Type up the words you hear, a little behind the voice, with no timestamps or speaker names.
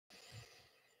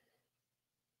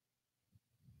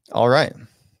All right.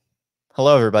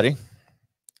 Hello, everybody.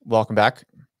 Welcome back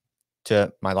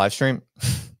to my live stream.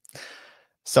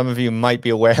 Some of you might be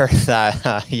aware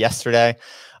that yesterday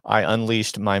I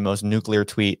unleashed my most nuclear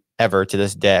tweet ever to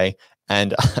this day,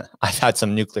 and I've had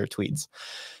some nuclear tweets.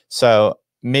 So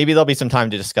maybe there'll be some time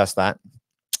to discuss that.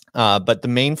 But the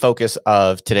main focus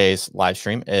of today's live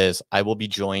stream is I will be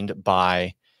joined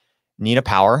by Nina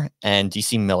Power and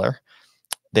DC Miller.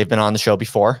 They've been on the show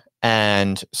before,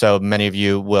 and so many of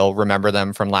you will remember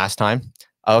them from last time.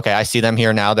 Okay, I see them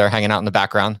here now. They're hanging out in the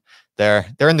background. They're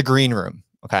in the green room.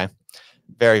 Okay,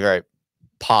 very, very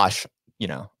posh,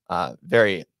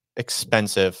 very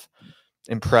expensive,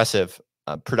 impressive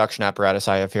production apparatus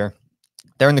I have here.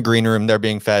 They're in the green room. They're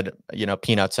being fed,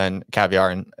 peanuts and caviar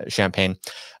and champagne.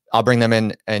 I'll bring them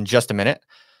in just a minute.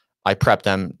 I prepped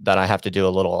them that I have to do a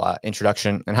little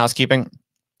introduction and housekeeping.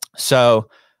 So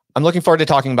I'm looking forward to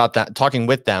talking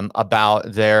with them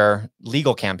about their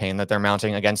legal campaign that they're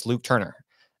mounting against Luke Turner.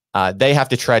 They have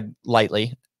to tread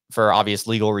lightly for obvious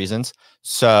legal reasons.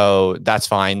 So that's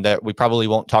fine. That we probably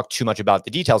won't talk too much about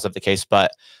the details of the case,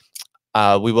 but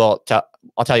we will.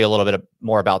 I'll tell you a little bit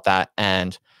more about that.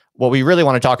 And what we really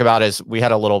want to talk about is we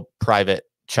had a little private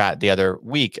chat the other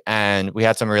week, and we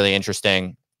had some really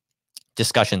interesting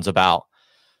discussions about,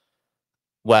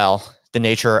 well, the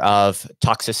nature of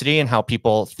toxicity and how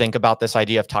people think about this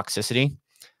idea of toxicity,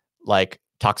 like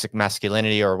toxic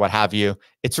masculinity or what have you.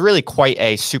 It's really quite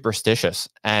a superstitious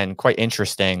and quite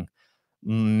interesting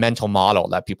mental model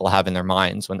that people have in their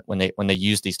minds when they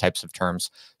use these types of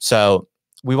terms. So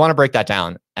we want to break that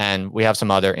down, and we have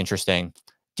some other interesting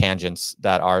tangents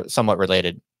that are somewhat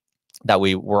related that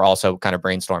we were also kind of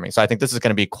brainstorming. So I think this is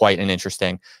going to be quite an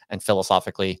interesting and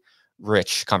philosophically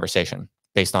rich conversation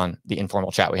based on the informal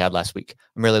chat we had last week.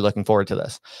 I'm really looking forward to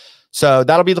this. So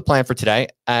that'll be the plan for today.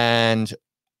 And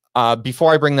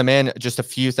before I bring them in, just a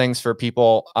few things for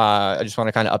people. I just want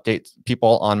to kind of update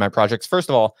people on my projects. First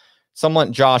of all,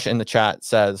 Josh in the chat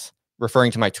says,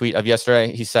 referring to my tweet of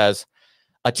yesterday, he says,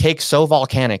 "A take so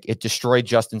volcanic, it destroyed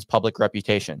Justin's public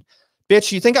reputation."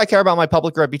 Bitch, you think I care about my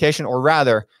public reputation? Or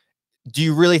rather, do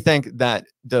you really think that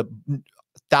the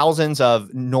thousands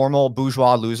of normal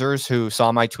bourgeois losers who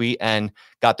saw my tweet and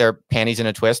got their panties in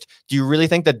a twist, do you really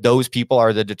think that those people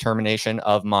are the determination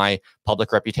of my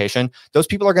public reputation? Those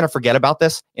people are going to forget about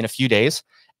this in a few days.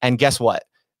 And guess what?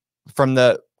 From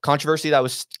the controversy that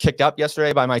was kicked up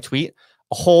yesterday by my tweet,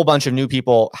 a whole bunch of new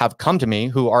people have come to me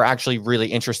who are actually really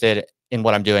interested in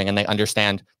what I'm doing, and they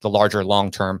understand the larger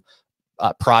long-term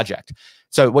project.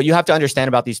 So what you have to understand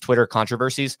about these Twitter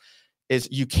controversies is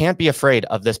you can't be afraid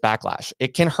of this backlash.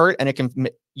 It can hurt, and it can,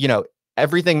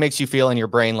 everything makes you feel in your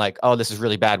brain like, oh, this is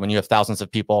really bad when you have thousands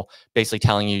of people basically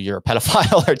telling you you're a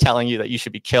pedophile or telling you that you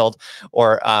should be killed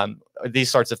or these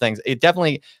sorts of things. It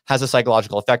definitely has a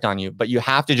psychological effect on you, but you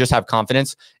have to just have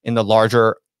confidence in the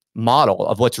larger model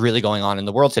of what's really going on in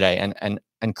the world today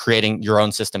and creating your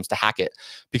own systems to hack it.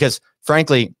 Because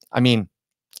frankly, I mean,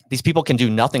 these people can do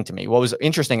nothing to me. What was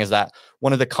interesting is that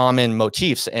one of the common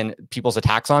motifs in people's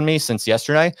attacks on me since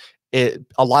yesterday,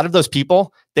 a lot of those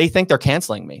people, they think they're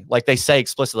canceling me. Like they say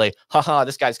explicitly, haha,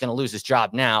 this guy's going to lose his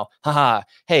job now. Haha,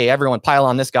 hey, everyone pile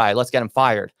on this guy. Let's get him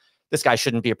fired. This guy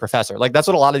shouldn't be a professor. Like that's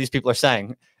what a lot of these people are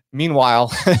saying.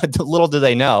 Meanwhile, little do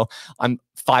they know, I'm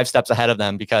 5 steps ahead of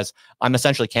them because I'm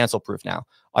essentially cancel proof now.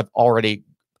 I've already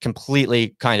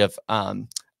completely kind of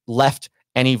left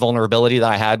any vulnerability that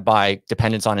I had by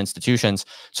dependence on institutions.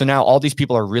 So now all these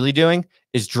people are really doing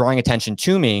is drawing attention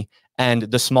to me and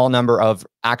the small number of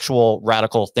actual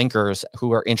radical thinkers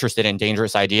who are interested in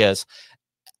dangerous ideas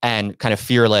and kind of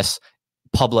fearless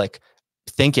public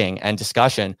thinking and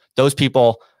discussion. Those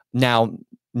people now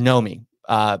know me,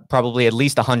 probably at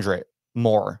least 100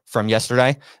 more from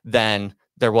yesterday than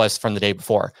there was from the day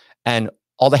before. And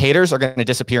all the haters are going to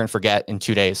disappear and forget in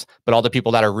 2 days. But all the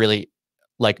people that are really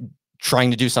like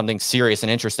trying to do something serious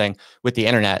and interesting with the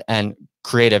internet and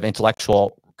creative,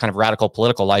 intellectual, kind of radical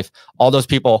political life, all those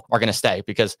people are going to stay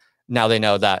because now they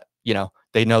know that,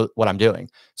 they know what I'm doing.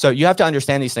 So you have to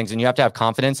understand these things, and you have to have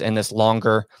confidence in this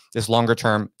longer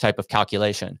term type of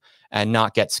calculation and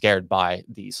not get scared by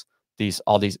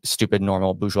all these stupid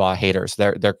normal bourgeois haters.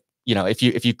 They're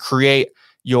if you create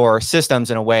your systems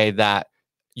in a way that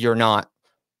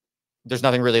there's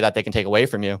nothing really that they can take away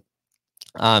from you,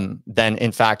 then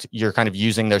in fact, you're kind of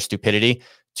using their stupidity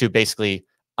to basically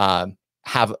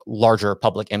have larger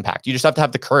public impact. You just have to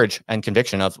have the courage and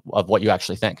conviction of what you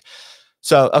actually think.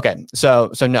 So, okay.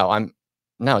 So no,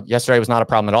 yesterday was not a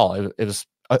problem at all. It was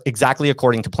exactly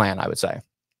according to plan, I would say.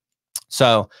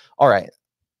 So, all right.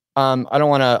 I don't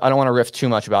want to riff too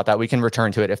much about that. We can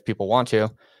return to it if people want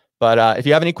to, But if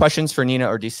you have any questions for Nina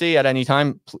or DC at any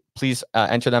time, please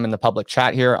enter them in the public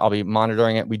chat here. I'll be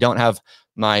monitoring it. We don't have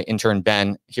my intern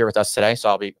Ben here with us today, so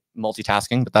I'll be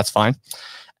multitasking, but that's fine.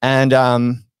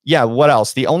 And yeah, what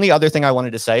else? The only other thing I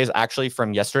wanted to say is actually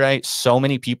from yesterday, so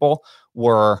many people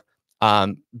were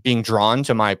being drawn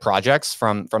to my projects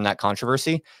from that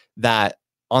controversy that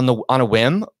on a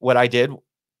whim, what I did,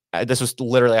 this was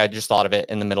literally, I just thought of it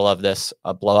in the middle of this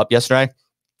blow up yesterday.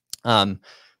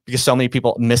 Because so many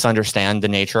people misunderstand the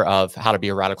nature of how to be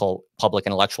a radical public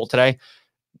intellectual today,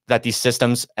 that these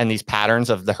systems and these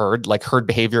patterns of the herd, like herd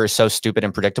behavior, is so stupid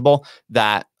and predictable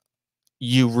that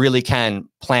you really can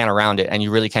plan around it and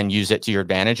you really can use it to your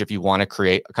advantage if you want to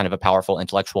create a kind of a powerful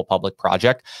intellectual public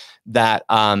project. That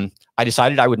I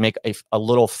decided I would make a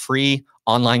little free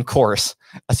online course.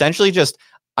 Essentially,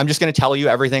 I'm just going to tell you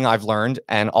everything I've learned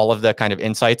and all of the kind of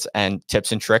insights and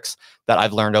tips and tricks that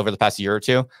I've learned over the past year or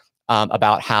two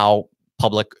about how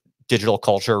public digital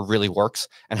culture really works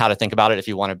and how to think about it if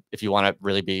you want to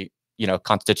really be,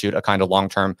 constitute a kind of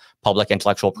long-term public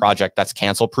intellectual project that's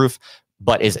cancel proof,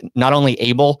 but is not only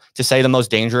able to say the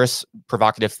most dangerous,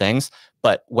 provocative things,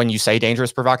 but when you say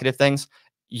dangerous, provocative things,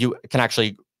 you can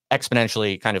actually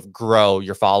exponentially kind of grow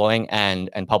your following and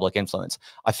public influence.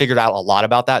 I figured out a lot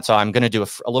about that. So I'm going to do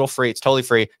a little free. It's totally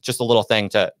free. Just a little thing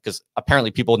because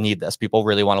apparently people need this. People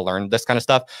really want to learn this kind of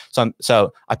stuff.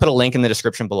 So I put a link in the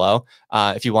description below.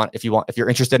 If you're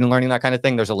interested in learning that kind of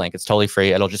thing, there's a link. It's totally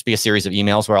free. It'll just be a series of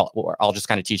emails where I'll just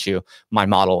kind of teach you my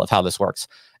model of how this works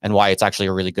and why it's actually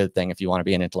a really good thing if you want to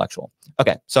be an intellectual.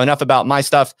 Okay, so enough about my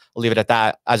stuff. I'll leave it at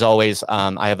that. As always,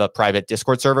 I have a private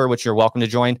Discord server, which you're welcome to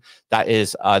join. That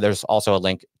is, there's also a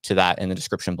link to that in the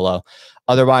description below.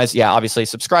 Otherwise, yeah, obviously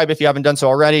subscribe if you haven't done so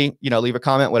already, leave a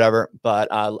comment, whatever. But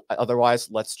otherwise,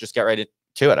 let's just get right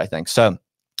to it, I think. So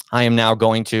I am now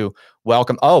going to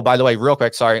welcome. Oh, by the way, real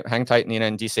quick, sorry, hang tight, Nina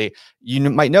and DC. You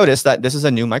might notice that this is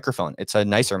a new microphone. It's a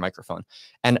nicer microphone.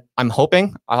 And I'm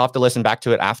hoping, I'll have to listen back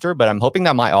to it after, but I'm hoping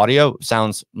that my audio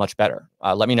sounds much better.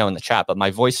 Let me know in the chat, but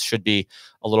my voice should be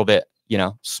a little bit,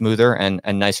 smoother and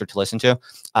nicer to listen to.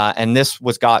 And this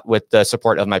was got with the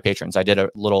support of my patrons. I did a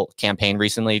little campaign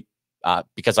recently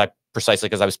because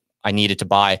I needed to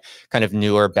buy kind of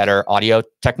newer, better audio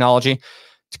technology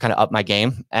to kind of up my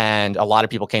game. And a lot of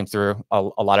people came through, a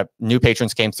lot of new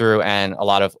patrons came through, and a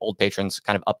lot of old patrons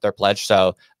kind of upped their pledge.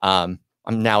 So I'm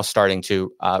now starting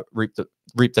to reap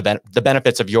the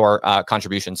benefits of your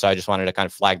contribution. So I just wanted to kind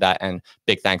of flag that, and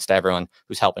big thanks to everyone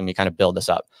who's helping me kind of build this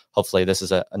up. Hopefully this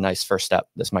is a nice first step,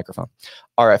 this microphone.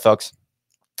 All right, folks,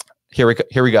 here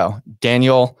we go.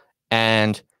 Daniel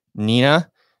and Nina,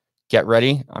 get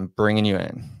ready. I'm bringing you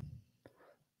in.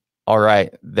 All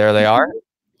right, there they are.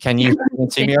 Can you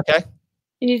see me okay?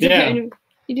 You need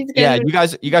to yeah,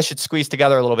 you guys should squeeze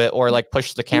together a little bit, or like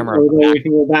push the camera back. We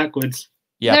can go backwards.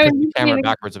 Yeah, push the camera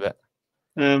backwards a bit.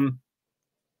 Can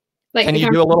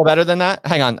you do a little better than that?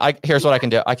 Hang on. Here's what I can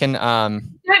do. I can do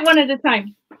it one at a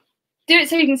time. Do it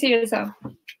so you can see yourself.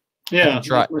 Yeah.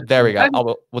 Try. There we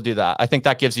go. We'll do that. I think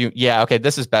that gives you, yeah, okay,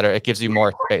 this is better. It gives you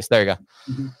more space. There you go.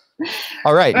 Mm-hmm.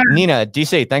 All right, Nina,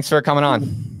 DC, thanks for coming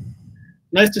on.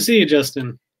 Nice to see you,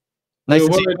 Justin. Nice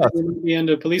to see you both. At the end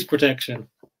of police protection.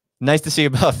 Nice to see you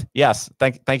both. Yes,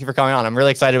 thank you for coming on. I'm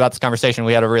really excited about this conversation.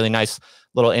 We had a really nice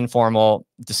little informal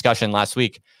discussion last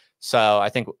week. So I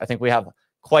think we have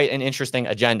quite an interesting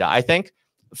agenda. I think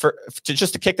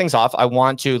just to kick things off, I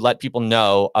want to let people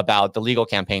know about the legal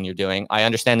campaign you're doing. I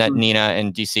understand that Nina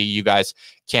and DC, you guys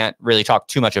can't really talk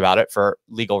too much about it for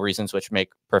legal reasons, which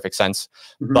make perfect sense.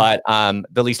 But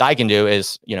the least I can do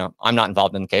is, I'm not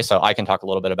involved in the case, so I can talk a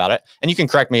little bit about it. And you can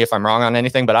correct me if I'm wrong on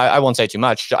anything, but I won't say too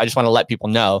much. I just want to let people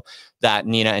know that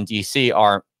Nina and DC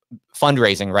are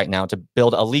fundraising right now to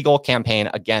build a legal campaign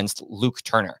against Luke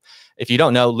Turner. If you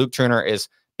don't know, Luke Turner is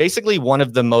basically one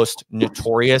of the most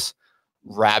notorious,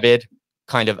 rabid,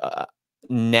 kind of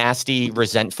nasty,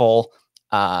 resentful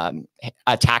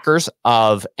attackers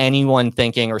of anyone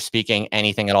thinking or speaking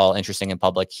anything at all interesting in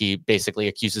public. He basically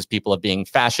accuses people of being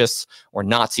fascists or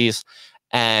Nazis,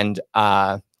 and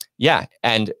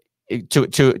to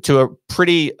a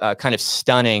pretty kind of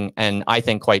stunning and I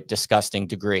think quite disgusting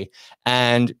degree.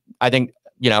 And I think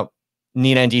Nina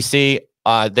and DC,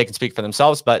 they can speak for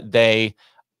themselves, but they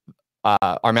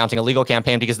are mounting a legal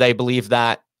campaign because they believe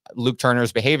that Luke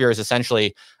Turner's behavior is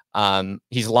essentially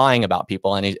he's lying about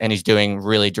people, and he's doing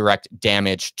really direct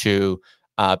damage to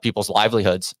people's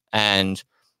livelihoods. And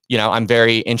I'm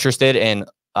very interested in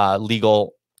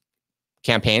legal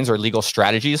campaigns or legal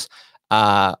strategies.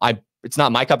 It's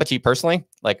not my cup of tea personally.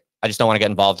 Like, I just don't want to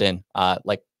get involved in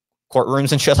like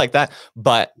courtrooms and shit like that.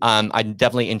 But I'm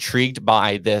definitely intrigued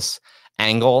by this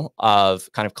angle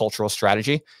of kind of cultural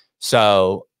strategy.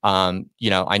 So,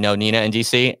 I know Nina in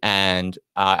DC, and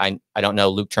I don't know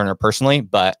Luke Turner personally,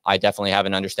 but I definitely have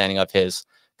an understanding of his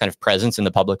kind of presence in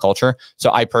the public culture.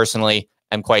 So I personally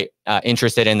am quite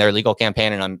interested in their legal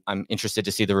campaign, and I'm interested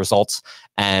to see the results,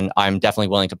 and I'm definitely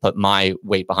willing to put my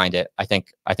weight behind it. I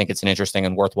think it's an interesting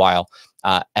and worthwhile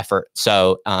effort.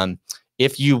 So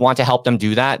if you want to help them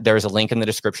do that, there's a link in the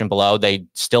description below. They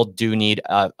still do need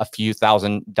a few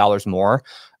 $1,000s more.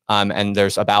 And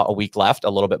there's about a week left, a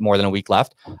little bit more than a week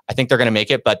left. I think they're going to make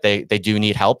it, but they do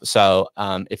need help. So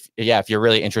if you're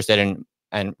really interested in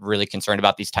and really concerned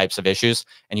about these types of issues,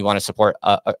 and you want to support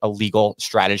a legal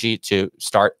strategy to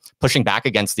start pushing back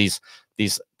against these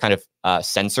kind of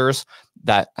censors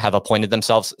that have appointed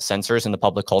themselves censors in the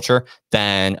public culture,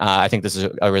 then I think this is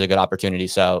a really good opportunity.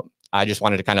 So I just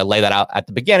wanted to kind of lay that out at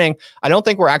the beginning. I don't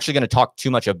think we're actually going to talk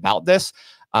too much about this.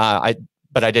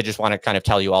 But I did just want to kind of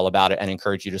tell you all about it and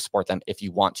encourage you to support them if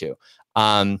you want to.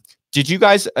 Did you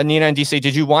guys, Nina and DC,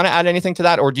 did you want to add anything to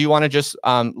that, or do you want to just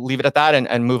leave it at that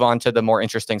and move on to the more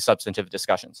interesting substantive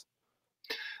discussions?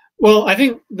 Well, I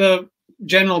think the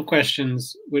general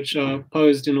questions, which are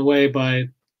posed in a way by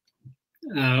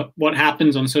what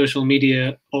happens on social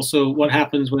media, also what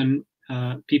happens when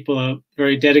people are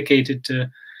very dedicated to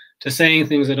saying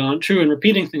things that aren't true and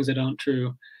repeating things that aren't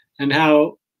true, and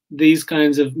how these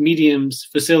kinds of mediums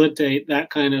facilitate that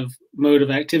kind of mode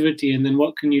of activity, and then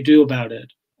what can you do about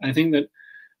it? I think that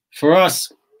for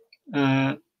us,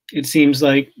 it seems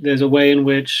like there's a way in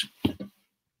which,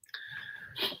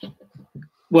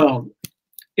 well,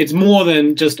 it's more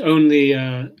than just only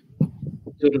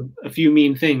sort of a few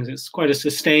mean things. It's quite a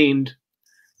sustained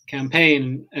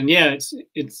campaign, and yeah,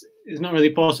 it's not really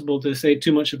possible to say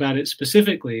too much about it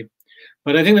specifically.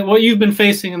 But I think that what you've been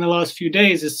facing in the last few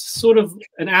days is sort of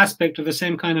an aspect of the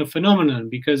same kind of phenomenon,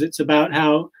 because it's about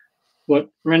how what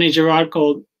René Girard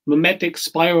called mimetic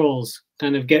spirals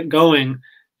kind of get going,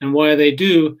 and why they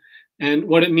do, and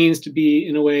what it means to be,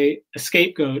 in a way, a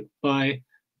scapegoat by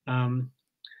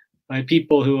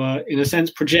people who are, in a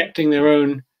sense, projecting their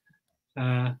own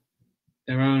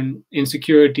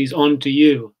insecurities onto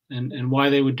you, and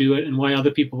why they would do it, and why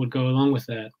other people would go along with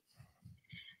that.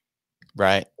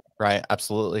 Right,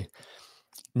 absolutely.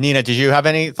 Nina, did you have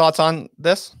any thoughts on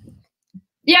this?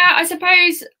 Yeah, I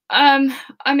suppose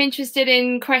I'm interested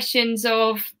in questions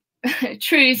of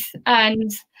truth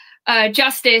and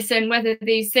justice, and whether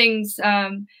these things,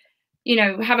 have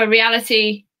a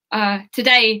reality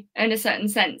today in a certain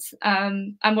sense,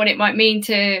 and what it might mean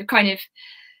to kind of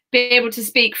be able to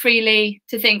speak freely,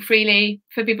 to think freely,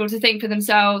 for people to think for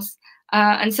themselves,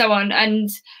 and so on. And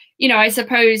I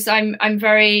suppose I'm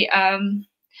very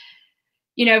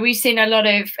we've seen a lot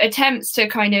of attempts to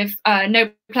kind of no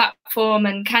platform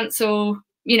and cancel,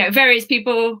 various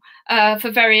people for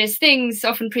various things,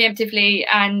 often preemptively.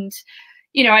 And,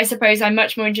 I suppose I'm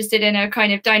much more interested in a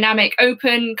kind of dynamic,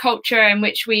 open culture in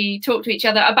which we talk to each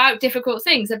other about difficult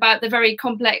things, about the very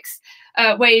complex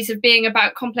ways of being,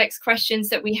 about complex questions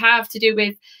that we have to do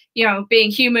with,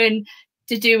 being human,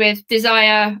 to do with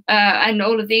desire, and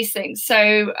all of these things.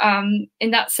 So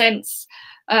in that sense,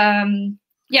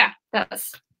 yeah,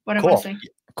 that's what I want to say.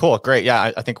 Cool. Great.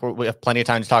 Yeah, I think we have plenty of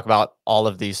time to talk about all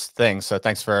of these things. So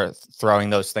thanks for throwing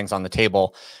those things on the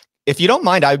table. If you don't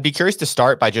mind, I would be curious to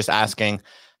start by just asking,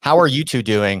 how are you two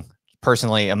doing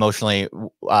personally, emotionally?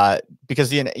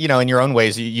 Because, in your own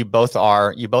ways, you both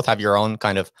have your own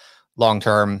kind of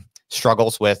long-term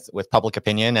struggles with public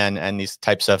opinion and these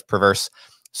types of perverse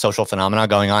social phenomena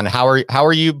going on. How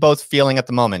are you both feeling at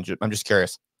the moment? I'm just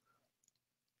curious.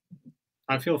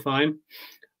 I feel fine.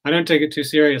 I don't take it too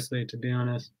seriously, to be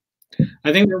honest.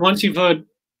 I think that once you've heard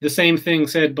the same thing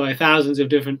said by thousands of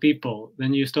different people,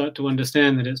 then you start to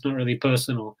understand that it's not really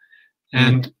personal.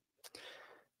 And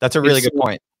that's a really good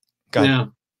point. Go ahead. Yeah.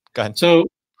 Go ahead. So,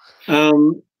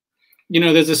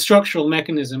 there's a structural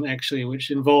mechanism actually, which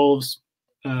involves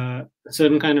a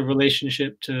certain kind of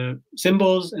relationship to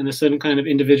symbols and a certain kind of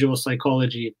individual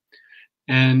psychology.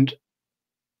 And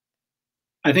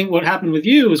I think what happened with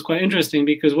you was quite interesting,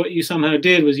 because what you somehow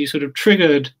did was you sort of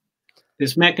triggered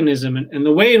this mechanism, and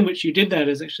the way in which you did that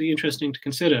is actually interesting to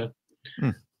consider.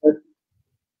 But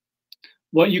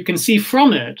what you can see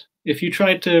from it, if you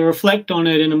try to reflect on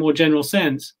it in a more general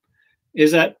sense,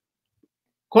 is that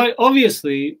quite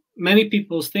obviously many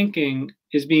people's thinking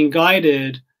is being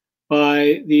guided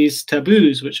by these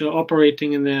taboos, which are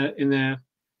operating in their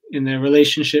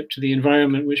relationship to the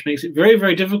environment, which makes it very,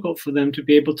 very difficult for them to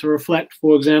be able to reflect,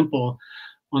 for example,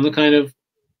 on the kind of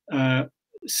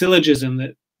syllogism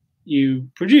that you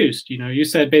produced. You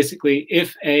said basically,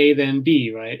 if A, then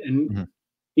B, right? And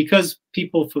because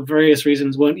people for various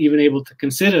reasons weren't even able to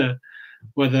consider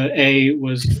whether A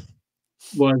was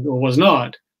or was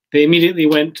not, they immediately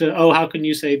went to, oh, how can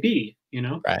you say B, you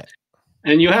know? Right.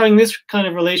 And you're having this kind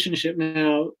of relationship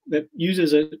now that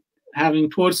users are having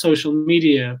towards social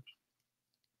media,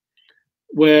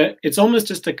 where it's almost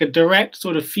just like a direct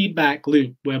sort of feedback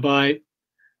loop whereby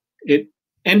it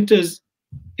enters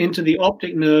into the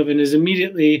optic nerve and is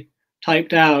immediately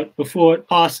typed out before it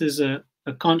passes a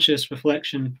conscious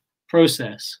reflection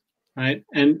process, right?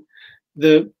 And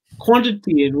the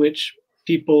quantity in which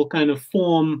people kind of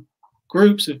form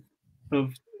groups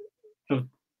of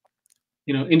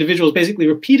individuals basically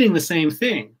repeating the same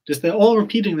thing, just they're all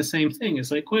repeating the same thing.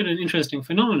 It's like quite an interesting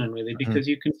phenomenon, really, because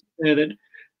you can say that,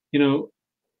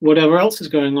 whatever else is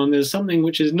going on, there's something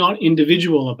which is not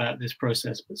individual about this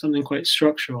process, but something quite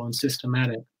structural and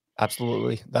systematic.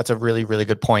 Absolutely. That's a really, really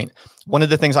good point. One of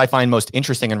the things I find most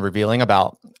interesting and revealing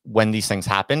about when these things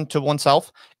happen to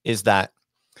oneself is that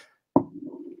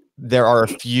there are a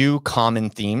few common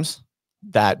themes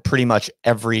that pretty much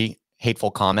every hateful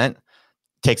comment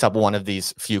takes up one of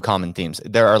these few common themes.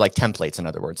 There are like templates, in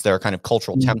other words, there are kind of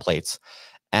cultural templates.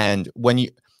 And when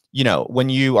when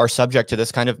you are subject to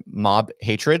this kind of mob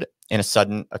hatred in a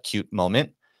sudden acute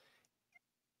moment,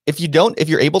 if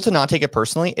you're able to not take it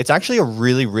personally, it's actually a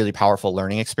really, really powerful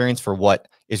learning experience for what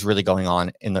is really going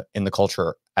on in the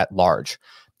culture at large.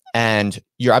 And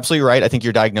you're absolutely right. I think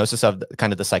your diagnosis of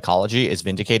kind of the psychology is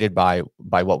vindicated by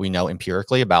what we know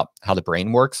empirically about how the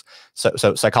brain works.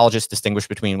 So psychologists distinguish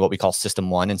between what we call system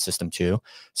 1 and system 2.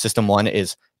 System 1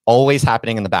 is always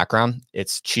happening in the background.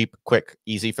 It's cheap, quick,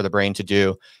 easy for the brain to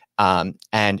do.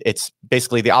 And it's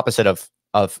basically the opposite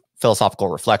of philosophical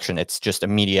reflection. It's just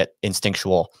immediate,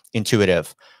 instinctual,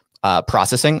 intuitive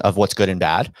processing of what's good and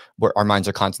bad, where our minds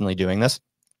are constantly doing this.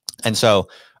 And so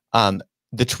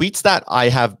the tweets that I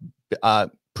have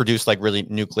produced like really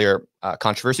nuclear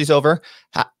controversies over,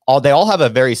 they all have a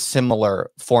very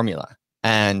similar formula.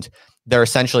 And they're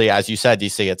essentially, as you said,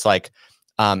 DC, it's like,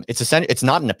 it's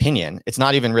not an opinion. It's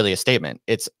not even really a statement.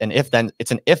 It's an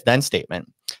if-then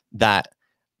statement that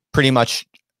pretty much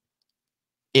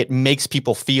it makes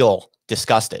people feel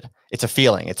disgusted. It's a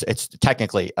feeling. It's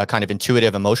technically a kind of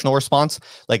intuitive emotional response.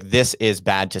 Like, this is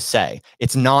bad to say.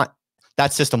 It's not.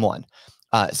 That's system 1.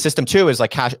 System 2 is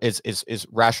like is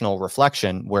rational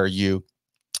reflection, where you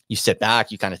sit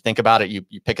back, you kind of think about it, you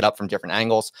pick it up from different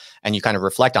angles, and you kind of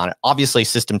reflect on it. Obviously,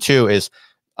 system 2 is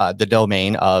the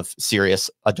domain of serious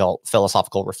adult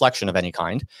philosophical reflection of any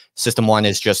kind. System 1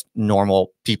 is just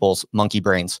normal people's monkey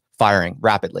brains firing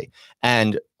rapidly.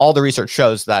 And all the research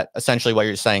shows that essentially what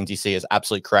you're saying, DC, is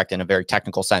absolutely correct in a very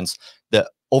technical sense. The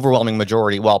overwhelming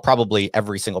majority, well, probably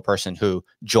every single person who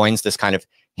joins this kind of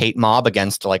hate mob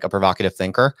against like a provocative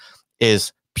thinker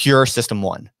is pure system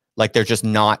 1. Like, they're just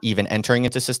not even entering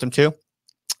into system 2.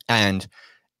 And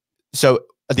so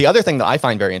the other thing that I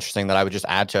find very interesting that I would just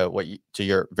add to to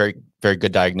your very, very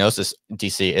good diagnosis,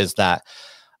 DC, is that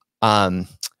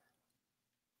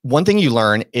one thing you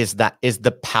learn is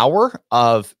the power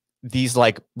of these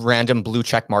like random blue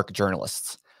check mark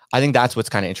journalists. I think that's what's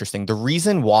kind of interesting. The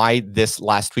reason why this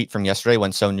last tweet from yesterday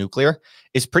went so nuclear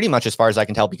is pretty much, as far as I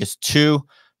can tell, because two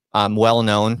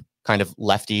well-known kind of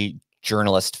lefty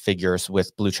journalist figures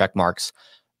with blue check marks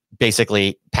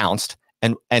basically pounced.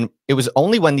 And it was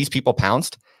only when these people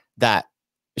pounced that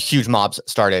huge mobs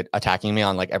started attacking me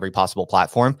on like every possible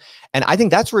platform. And I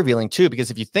think that's revealing too, because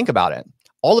if you think about it,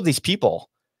 all of these people,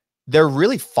 they're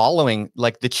really following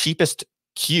like the cheapest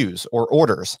cues or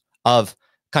orders of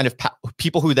kind of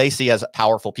people who they see as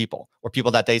powerful people, or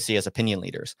people that they see as opinion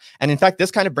leaders. And in fact,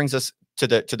 this kind of brings us to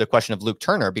the question of Luke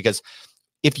Turner, because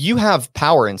if you have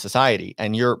power in society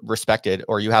and you're respected,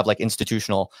 or you have like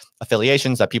institutional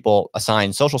affiliations that people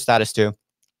assign social status to,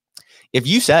 if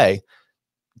you say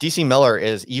DC Miller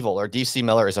is evil or DC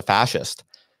Miller is a fascist,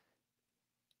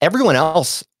 everyone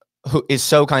else who is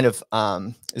so kind of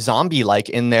zombie-like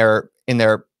in their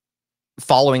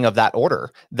following of that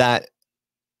order, that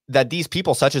these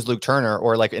people such as Luke Turner,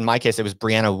 or like in my case, it was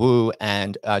Brianna Wu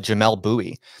and Jamel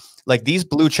Bowie, like these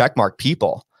blue checkmark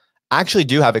people actually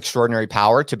do have extraordinary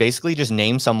power to basically just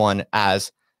name someone as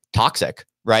toxic,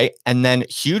 right? And then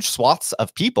huge swaths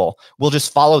of people will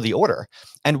just follow the order.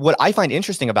 And what I find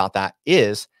interesting about that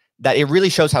is that it really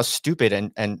shows how stupid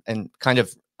and kind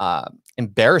of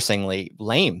embarrassingly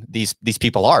lame these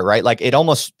people are, right? Like, it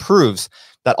almost proves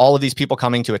that all of these people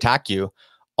coming to attack you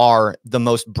are the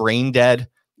most brain dead,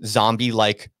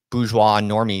 zombie-like bourgeois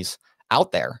normies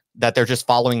out there, that they're just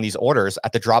following these orders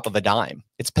at the drop of a dime.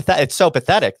 It's pathetic. It's so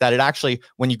pathetic that it actually,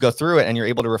 when you go through it and you're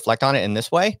able to reflect on it in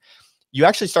this way, you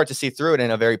actually start to see through it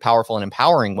in a very powerful and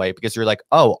empowering way, because you're like,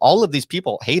 oh, all of these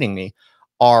people hating me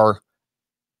are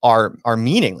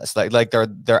meaningless. Like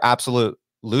they're absolute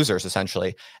losers,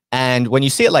 essentially. And when you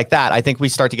see it like that, I think we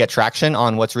start to get traction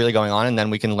on what's really going on. And then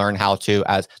we can learn how to,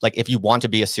 as like, if you want to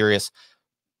be a serious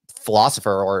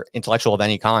philosopher or intellectual of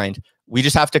any kind, we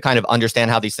just have to kind of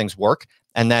understand how these things work,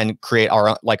 and then create our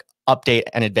own, like, update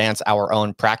and advance our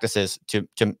own practices to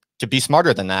be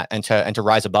smarter than that, and to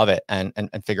rise above it, and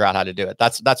figure out how to do it.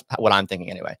 That's what I'm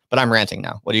thinking anyway. But I'm ranting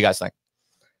now. What do you guys think?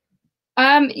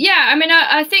 Yeah, I mean,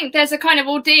 I think there's a kind of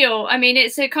ordeal. I mean,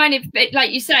 it's a kind of,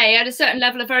 like you say, at a certain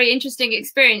level, a very interesting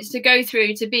experience to go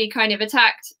through, to be kind of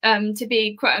attacked, to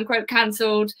be quote unquote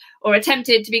cancelled, or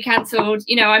attempted to be cancelled.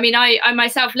 You know, I mean, I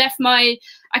myself left my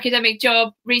academic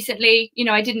job recently. You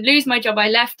know, I didn't lose my job, I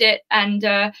left it. And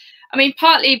I mean,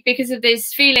 partly because of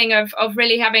this feeling of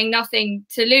really having nothing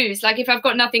to lose. Like, if I've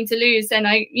got nothing to lose, then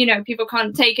people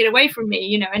can't take it away from me,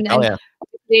 you know, and Oh, yeah.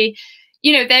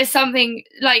 you know, there's something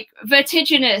like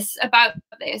vertiginous about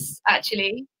this,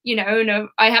 actually. You know,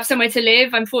 I have somewhere to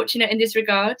live. I'm fortunate in this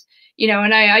regard, you know,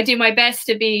 and I do my best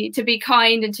to be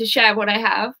kind and to share what I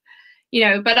have, you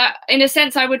know. But in a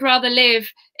sense, I would rather live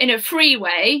in a free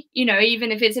way, you know,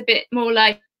 even if it's a bit more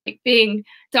like being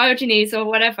Diogenes or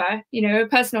whatever, you know, a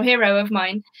personal hero of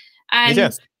mine. And Me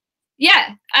too.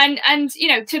 yeah, and you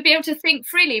know, to be able to think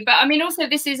freely. But I mean, also,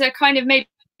 this is a kind of maybe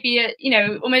a, you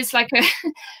know, almost like a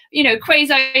you know,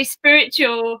 quasi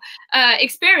spiritual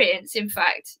experience, in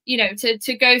fact, you know,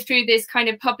 to go through this kind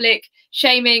of public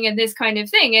shaming and this kind of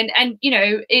thing. And you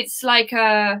know, it's like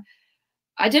I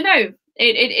don't know,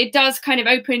 it does kind of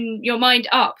open your mind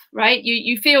up, right?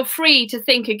 You feel free to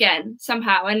think again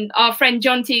somehow. And our friend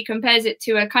John T compares it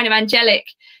to a kind of angelic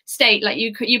state, like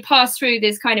you pass through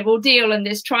this kind of ordeal and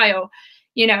this trial,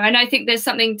 you know. And I think there's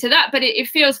something to that, but it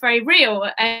feels very real.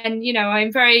 And you know,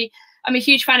 I'm a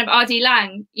huge fan of R.D.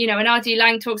 Laing, you know, and R.D.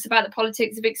 Laing talks about the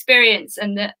politics of experience,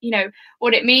 and that, you know,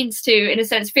 what it means to, in a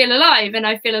sense, feel alive. And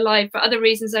I feel alive for other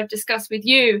reasons I've discussed with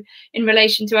you in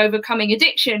relation to overcoming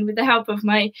addiction, with the help of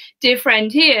my dear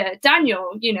friend here,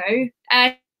 Daniel, you know.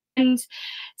 And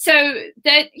so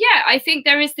that, yeah, I think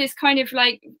there is this kind of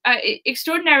like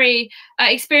extraordinary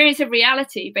experience of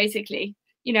reality, basically,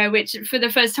 you know, which for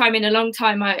the first time in a long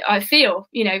time, I feel,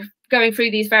 you know, going through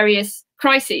these various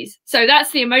crises. So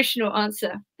that's the emotional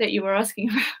answer that you were asking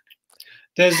about.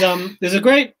 There's a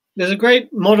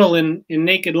great model in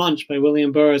Naked Lunch by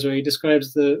William Burroughs, where he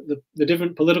describes the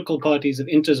different political parties of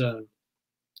interzone.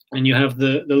 And you have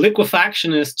the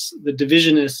liquefactionists, the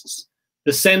divisionists,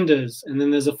 the senders, and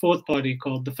then there's a fourth party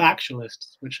called the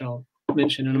factualists, which I'll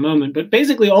mention in a moment. But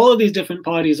basically all of these different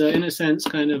parties are, in a sense,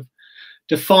 kind of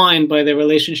defined by their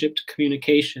relationship to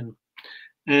communication.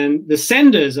 And the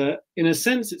senders are, in a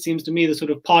sense, it seems to me, the sort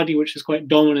of party which is quite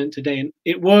dominant today. And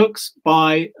it works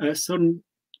by a certain,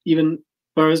 even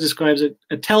Burroughs describes it,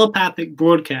 a telepathic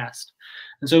broadcast.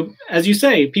 And so, as you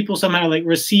say, people somehow like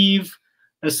receive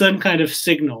a certain kind of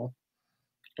signal,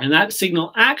 and that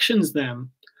signal actions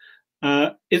them.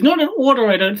 It's not an order,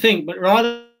 I don't think, but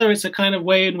rather it's a kind of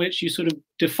way in which you sort of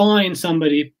define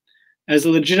somebody as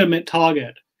a legitimate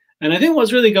target. And I think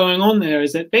what's really going on there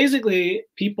is that basically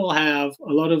people have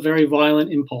a lot of very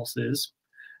violent impulses,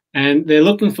 and they're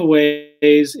looking for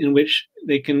ways in which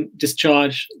they can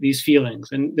discharge these feelings.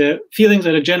 And the feelings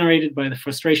that are generated by the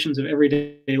frustrations of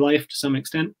everyday life to some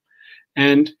extent.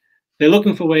 And they're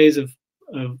looking for ways of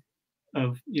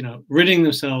you know, ridding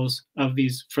themselves of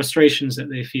these frustrations that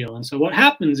they feel. And so what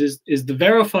happens is the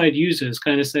verified users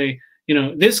kind of say, you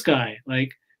know, this guy,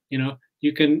 like, you know,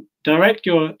 you can direct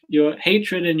your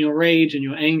hatred and your rage and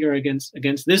your anger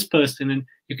against this person, and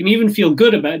you can even feel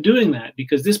good about doing that,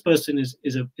 because this person is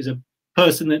a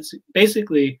person that's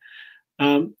basically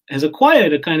has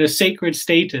acquired a kind of sacred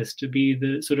status to be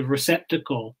the sort of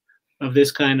receptacle of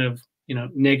this kind of, you know,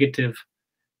 negative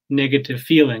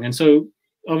feeling. And so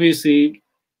obviously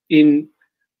in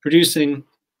producing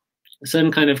a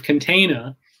certain kind of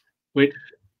container, which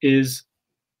is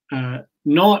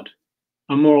not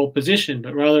a moral position,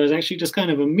 but rather is actually just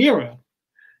kind of a mirror,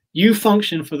 you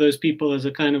function for those people as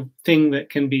a kind of thing that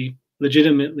can be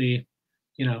legitimately,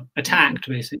 you know, attacked,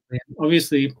 basically.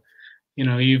 Obviously, you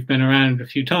know, you've been around a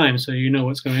few times, so you know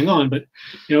what's going on, but,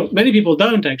 you know, many people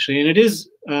don't actually. And it is,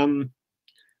 you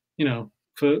know,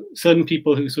 for certain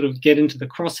people who sort of get into the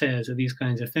crosshairs of these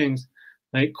kinds of things,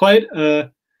 like quite a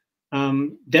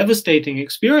devastating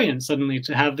experience suddenly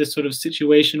to have this sort of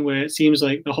situation where it seems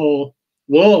like the whole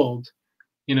world,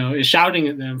 you know, is shouting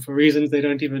at them for reasons they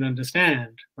don't even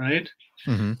understand, right?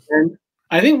 Mm-hmm. And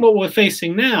I think what we're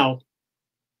facing now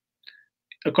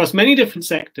across many different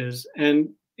sectors and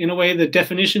in a way, the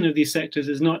definition of these sectors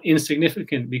is not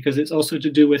insignificant, because it's also to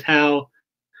do with how,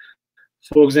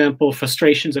 for example,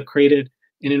 frustrations are created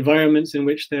in environments in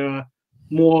which there are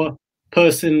more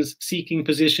persons seeking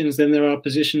positions than there are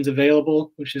positions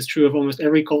available, which is true of almost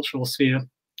every cultural sphere.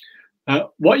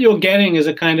 What you're getting is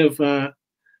a kind of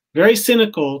very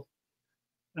cynical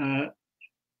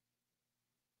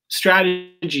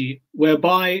strategy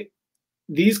whereby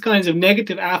these kinds of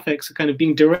negative affects are kind of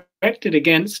being directed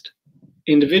against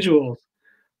individuals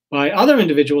by other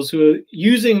individuals who are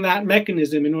using that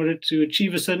mechanism in order to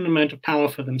achieve a certain amount of power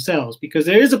for themselves. Because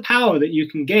there is a power that you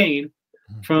can gain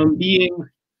from being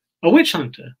a witch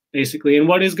hunter, basically. And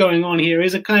what is going on here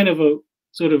is a kind of a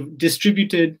sort of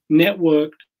distributed,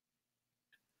 networked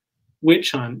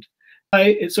witch hunt.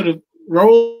 It's sort of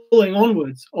rolling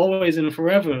onwards, always and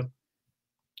forever,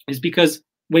 is because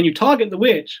when you target the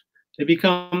witch, they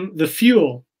become the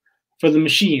fuel for the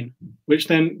machine, which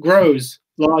then grows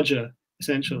larger,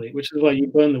 essentially, which is why you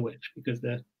burn the witch, because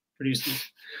they're producing.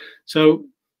 So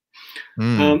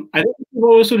I think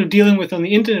what we're sort of dealing with on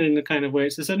the internet in a kind of way,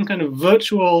 it's a certain kind of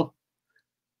virtual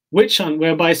witch hunt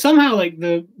whereby somehow, like,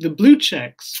 the blue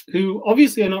checks, who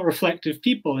obviously are not reflective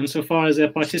people insofar as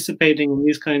they're participating in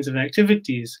these kinds of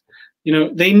activities, you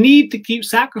know, they need to keep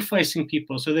sacrificing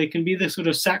people so they can be the sort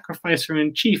of sacrificer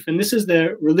in chief. And this is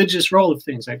their religious role of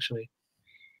things, actually.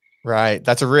 Right.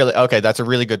 That's a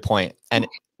really good point. And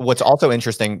what's also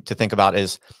interesting to think about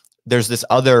is there's this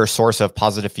other source of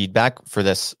positive feedback for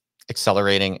this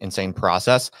accelerating insane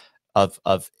process of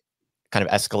kind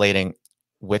of escalating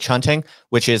witch hunting,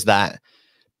 which is that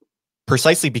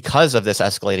precisely because of this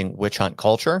escalating witch hunt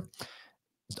culture,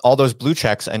 all those blue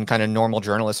checks and kind of normal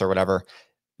journalists or whatever,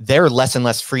 they're less and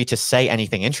less free to say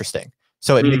anything interesting.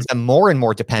 So it makes them more and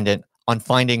more dependent on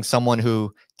finding someone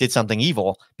who did something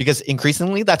evil, because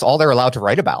increasingly that's all they're allowed to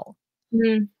write about.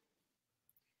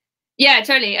 Yeah,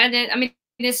 totally. And I mean,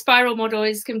 this spiral model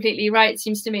is completely right, it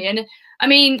seems to me. And I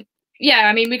mean, yeah,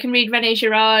 I mean, we can read René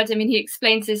Girard. I mean, he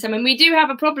explains this. I mean, we do have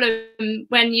a problem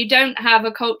when you don't have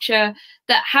a culture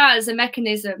that has a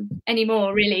mechanism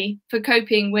anymore, really, for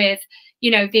coping with,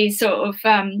 you know, these sort of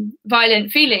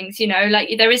violent feelings, you know, like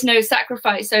there is no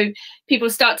sacrifice. So people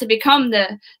start to become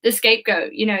the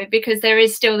scapegoat, you know, because there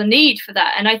is still the need for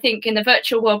that. And I think in the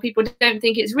virtual world, people don't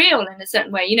think it's real in a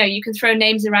certain way. You know, you can throw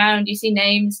names around, you see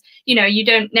names, you know, you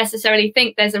don't necessarily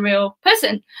think there's a real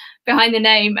person behind the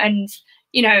name. And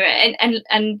you know,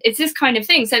 and it's this kind of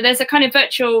thing. So there's a kind of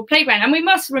virtual playground. And we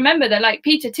must remember that, like,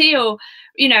 Peter Thiel,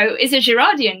 you know, is a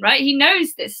Girardian, right? He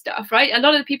knows this stuff, right? A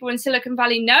lot of the people in Silicon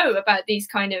Valley know about these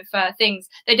kind of things.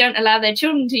 They don't allow their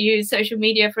children to use social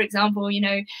media, for example. You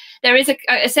know, there is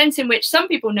a sense in which some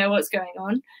people know what's going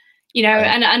on, you know,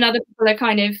 and other people are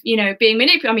kind of, you know, being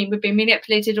manipulated. I mean, we're being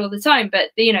manipulated all the time,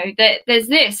 but, you know, there's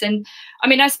this. And I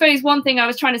mean, I suppose one thing I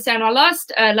was trying to say on our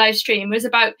last live stream was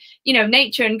about, you know,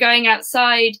 nature and going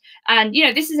outside. And, you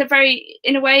know, this is a very,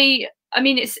 in a way, I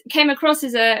mean, it came across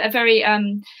as a very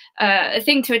a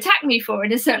thing to attack me for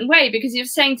in a certain way, because you're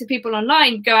saying to people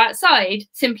online, go outside,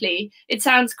 simply, it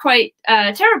sounds quite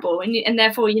terrible. And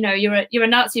therefore, you know, you're a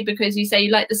Nazi because you say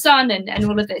you like the sun and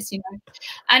all of this, you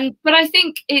know. But I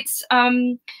think it's,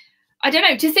 I don't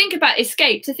know, to think about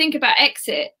escape, to think about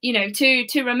exit, you know,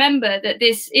 to remember that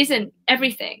this isn't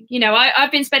everything. You know,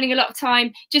 I've been spending a lot of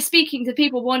time just speaking to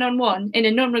people one-on-one in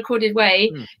a non-recorded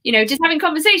way, you know, just having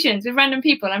conversations with random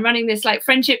people. I'm running this like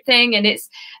friendship thing, and it's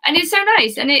so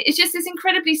nice. And it's just this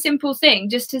incredibly simple thing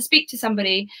just to speak to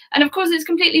somebody. And of course, it's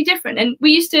completely different. And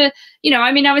we used to, you know,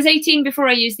 I mean, I was 18 before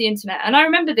I used the internet, and I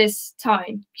remember this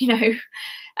time, you know,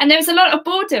 and there was a lot of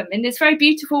boredom in this very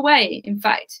beautiful way. In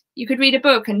fact, you could read a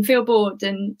book and feel bored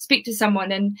and speak to someone.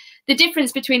 And the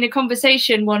difference between a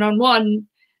conversation one-on-one,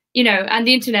 you know, and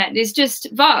the internet is just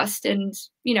vast. And,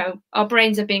 you know, our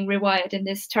brains are being rewired in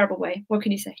this terrible way. What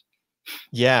can you say?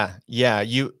 Yeah. Yeah.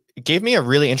 You gave me a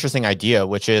really interesting idea,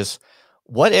 which is,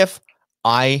 what if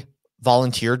I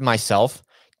volunteered myself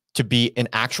to be an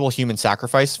actual human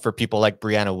sacrifice for people like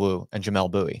Brianna Wu and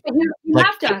Jamel Bowie? You like,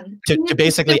 have done. To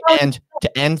basically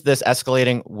end this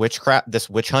escalating witchcraft, this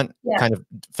witch hunt kind of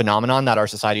phenomenon that our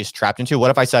society is trapped into.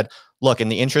 What if I said, look, in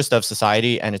the interest of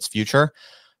society and its future,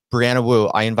 Brianna Wu,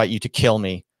 I invite you to kill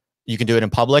me. You can do it in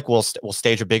public. We'll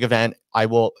stage a big event. I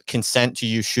will consent to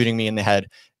you shooting me in the head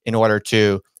in order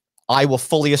to, I will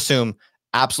fully assume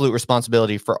absolute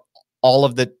responsibility for all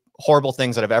of the horrible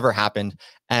things that have ever happened,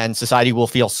 and society will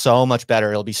feel so much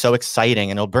better. It'll be so exciting,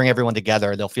 and it'll bring everyone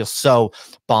together. They'll feel so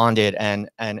bonded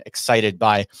and excited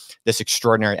by this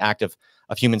extraordinary act of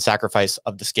human sacrifice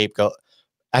of the scapegoat.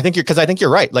 I think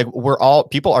you're right. Like,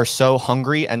 people are so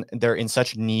hungry and they're in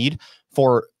such need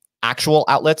for actual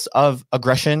outlets of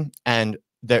aggression, and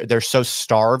they're so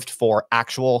starved for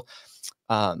actual,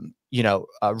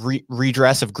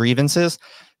 redress of grievances,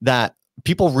 that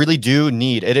people really do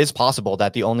need. It is possible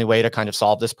that the only way to kind of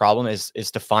solve this problem is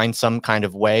to find some kind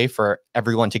of way for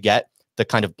everyone to get the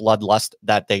kind of bloodlust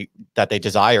that they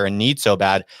desire and need so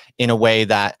bad, in a way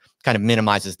that kind of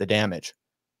minimizes the damage.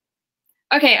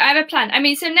 Okay, I have a plan. I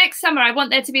mean, so next summer, I want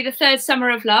there to be the third Summer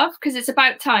of Love, because it's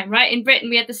about time, right? In Britain,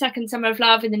 we had the second Summer of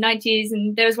Love in the 90s,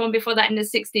 and there was one before that in the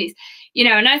 60s,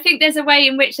 and I think there's a way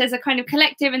in which there's a kind of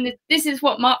collective, and this is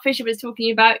what Mark Fisher was talking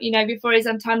about, before his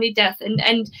untimely death.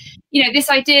 And this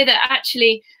idea that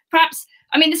actually, perhaps,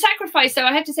 I mean, the sacrifice, though,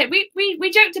 I have to say,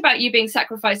 we joked about you being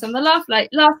sacrificed on the last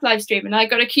live stream, and I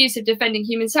got accused of defending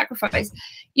human sacrifice,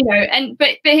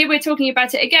 but here we're talking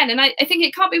about it again. And I think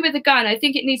it can't be with a gun. I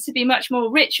think it needs to be much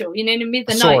more ritual, in the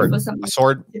middle of the night or something. A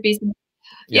sword. To be some,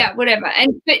 yeah, whatever.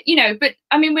 But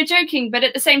I mean, we're joking, but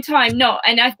at the same time, not.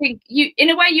 And I think in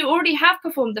a way, you already have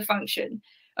performed the function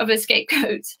of a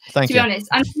scapegoat, to be honest.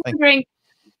 I'm wondering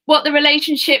what the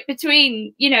relationship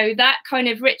between, that kind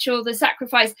of ritual, the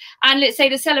sacrifice, and let's say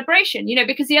the celebration,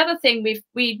 because the other thing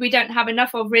we don't have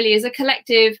enough of really is a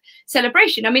collective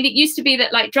celebration. I mean, it used to be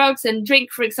that like drugs and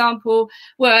drink, for example,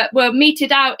 were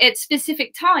meted out at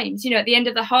specific times. At the end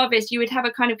of the harvest, you would have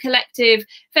a kind of collective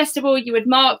festival, you would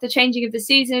mark the changing of the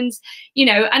seasons,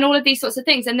 and all of these sorts of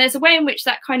things. And there's a way in which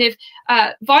that kind of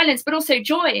violence, but also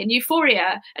joy and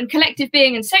euphoria and collective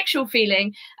being and sexual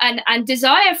feeling and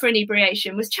desire for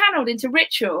inebriation was channeled into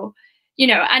ritual,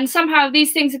 and somehow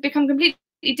these things have become completely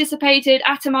dissipated,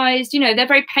 atomized. They're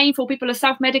very painful. People are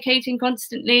self-medicating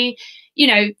constantly.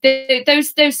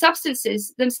 Those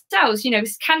substances themselves,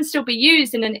 can still be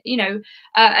used in an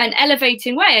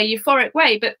elevating way, a euphoric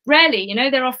way, but rarely,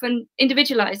 they're often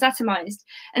individualized, atomized.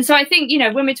 And so I think,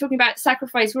 when we're talking about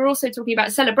sacrifice, we're also talking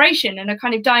about celebration and a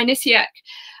kind of Dionysiac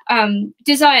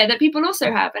desire that people also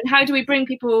have. And how do we bring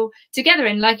people together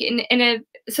in a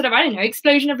sort of, I don't know,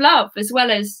 explosion of love, as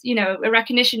well as, a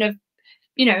recognition of,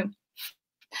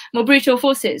 more brutal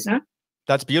forces, no?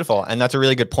 That's beautiful. And that's a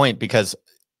really good point, because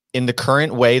in the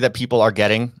current way that people are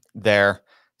getting their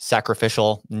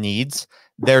sacrificial needs,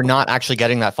 they're not actually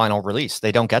getting that final release.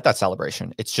 They don't get that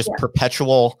celebration. It's just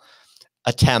perpetual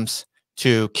attempts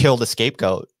to kill the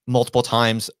scapegoat multiple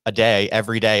times a day,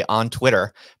 every day on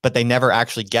Twitter, but they never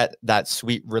actually get that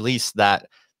sweet release that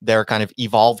their kind of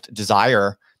evolved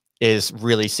desire is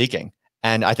really seeking.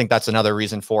 And I think that's another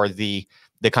reason for the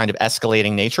kind of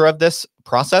escalating nature of this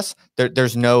process.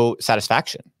 There's no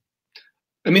satisfaction.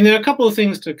 I mean, there are a couple of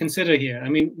things to consider here. I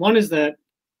mean, one is that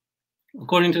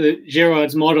according to the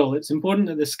Girard's model, it's important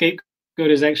that the scapegoat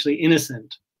is actually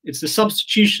innocent. It's the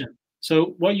substitution.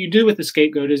 So what you do with the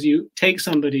scapegoat is you take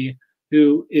somebody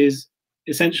who is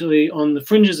essentially on the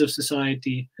fringes of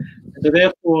society, so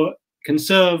therefore can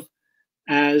serve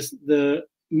as the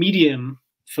medium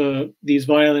for these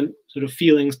violent sort of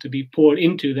feelings to be poured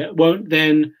into that won't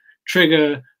then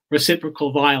trigger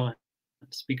reciprocal violence,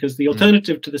 because the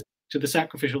alternative to the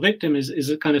sacrificial victim is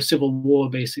a kind of civil war,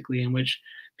 basically, in which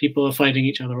people are fighting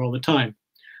each other all the time.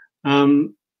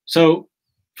 So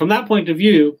from that point of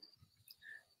view,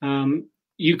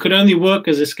 you could only work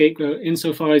as a scapegoat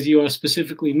insofar as you are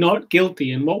specifically not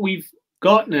guilty. And what we've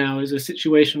got now is a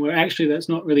situation where actually that's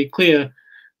not really clear.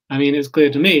 I mean, it's clear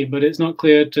to me, but it's not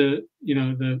clear to,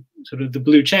 the sort of the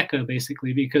blue checker,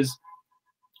 basically, because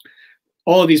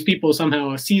all of these people somehow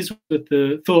are seized with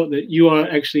the thought that you are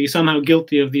actually somehow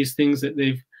guilty of these things that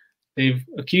they've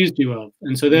accused you of.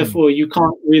 And so therefore you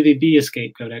can't really be a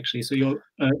scapegoat, actually. So you're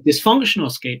a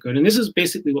dysfunctional scapegoat. And this is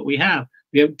basically what we have.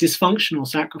 We have dysfunctional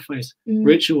sacrifice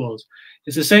rituals.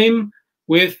 It's the same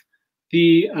with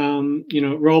the,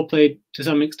 role played to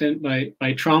some extent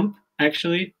by Trump,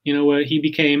 actually, where he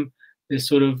became this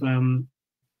sort of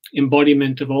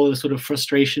embodiment of all the sort of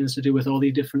frustrations to do with all the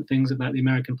different things about the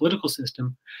American political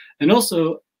system, and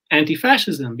also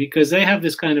anti-fascism, because they have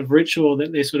this kind of ritual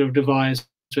that they sort of devise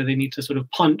where they need to sort of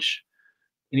punch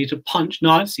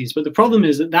Nazis. But the problem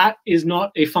is that is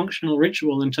not a functional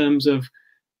ritual in terms of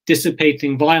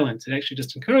dissipating violence. It actually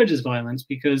just encourages violence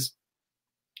because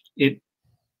it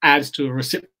adds to a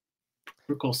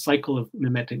reciprocal cycle of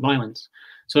mimetic violence.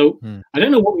 So I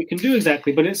don't know what we can do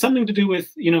exactly, but it's something to do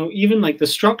with, even like the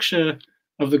structure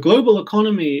of the global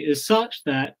economy is such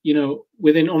that,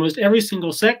 within almost every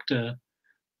single sector,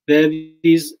 there are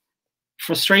these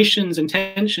frustrations and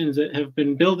tensions that have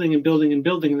been building and building and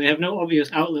building, and they have no obvious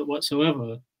outlet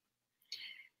whatsoever.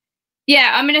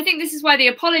 Yeah, I mean, I think this is why the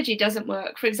apology doesn't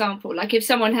work. For example, like if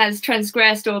someone has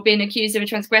transgressed or been accused of a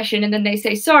transgression and then they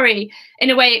say sorry, in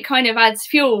a way it kind of adds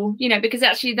fuel, you know, because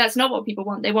actually that's not what people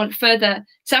want. They want further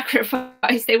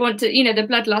sacrifice. They want to, you know, the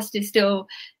bloodlust is still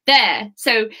there.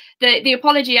 So the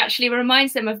apology actually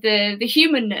reminds them of the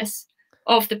humanness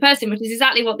of the person, which is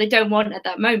exactly what they don't want at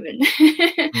that moment.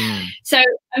 So,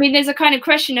 I mean, there's a kind of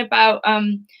question about,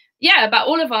 yeah, about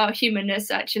all of our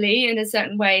humanness actually in a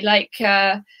certain way, like,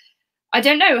 I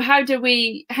don't know, how do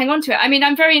we hang on to it? I mean,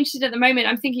 I'm very interested at the moment.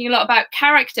 I'm thinking a lot about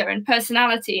character and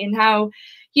personality and how,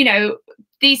 you know,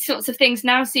 these sorts of things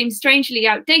now seem strangely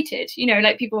outdated. You know,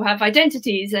 like people have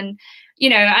identities and, you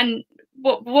know, and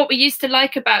what we used to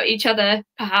like about each other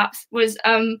perhaps was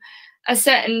a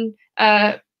certain,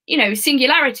 you know,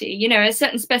 singularity, you know, a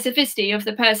certain specificity of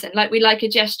the person. Like we like a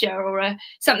gesture or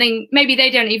something maybe they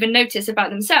don't even notice about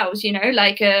themselves, you know,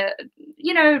 like,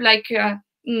 you know, like,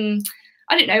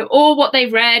 I don't know, or what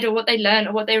they've read or what they learned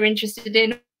or what they were interested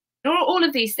in, or all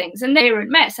of these things. And they're a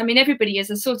mess. I mean, everybody is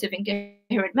a sort of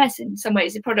incoherent mess in some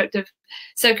ways, a product of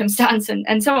circumstance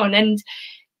and so on. And,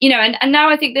 you know, and now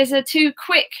I think there's a too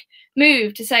quick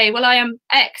move to say, well, I am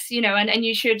X, you know, and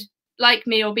you should like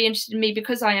me or be interested in me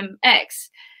because I am X.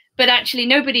 But actually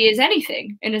nobody is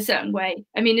anything in a certain way.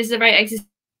 I mean, this is a very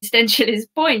existentialist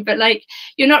point, but like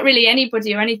you're not really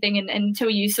anybody or anything until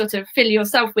you sort of fill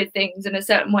yourself with things in a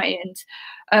certain way.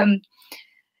 And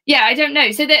yeah, I don't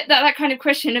know. So that kind of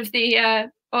question of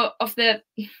the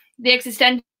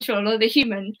existential or the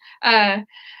human,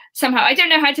 somehow I don't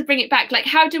know how to bring it back. Like,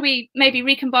 how do we maybe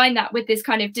recombine that with this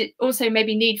kind of also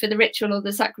maybe need for the ritual or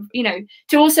the sacrifice, you know,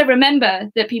 to also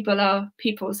remember that people are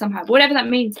people somehow, whatever that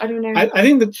means. I don't know. I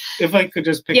think that if I could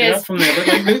just pick it up from there, but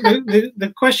like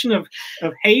the question of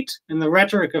hate and the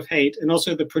rhetoric of hate and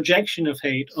also the projection of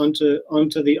hate onto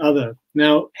the other.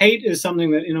 Now, hate is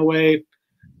something that in a way,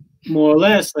 more or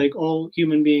less, like all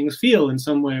human beings feel in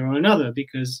some way or another,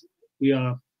 because we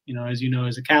are, you know, as you know,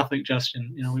 as a Catholic,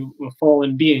 Justin, you know, we're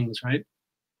fallen beings, right?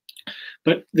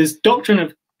 But this doctrine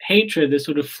of hatred, this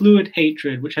sort of fluid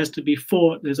hatred, which has to be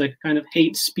fought, there's like a kind of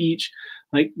hate speech,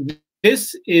 like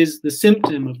this is the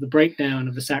symptom of the breakdown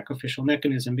of the sacrificial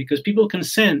mechanism, because people can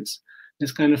sense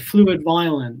this kind of fluid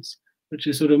violence, which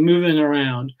is sort of moving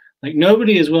around. Like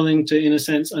nobody is willing to, in a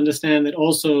sense, understand that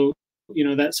also, you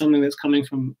know, that's something that's coming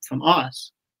from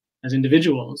us as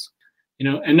individuals. You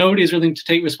know, and nobody is willing to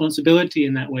take responsibility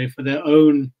in that way for their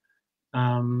own,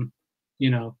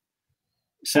 you know,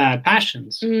 sad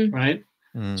passions, right?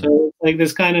 So like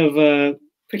this kind of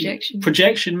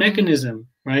projection mechanism,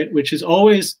 right, which is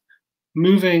always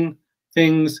moving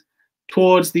things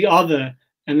towards the other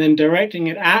and then directing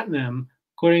it at them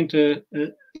according to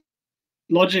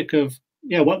logic of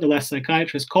what the last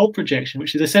psychiatrists call projection,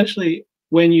 which is essentially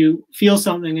when you feel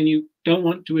something and you don't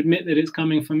want to admit that it's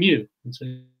coming from you, and so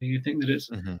you think that it's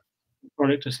a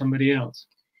product of somebody else.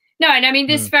 No, and I mean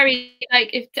this very, like,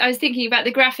 if I was thinking about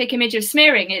the graphic image of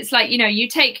smearing, it's like, you know, you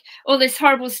take all this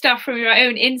horrible stuff from your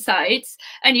own insides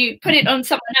and you put it on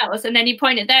someone else, and then you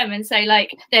point at them and say,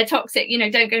 like, they're toxic, you know,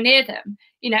 don't go near them.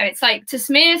 You know, it's like to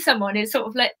smear someone is sort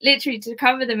of like literally to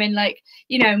cover them in, like,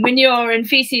 you know, manure and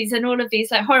feces and all of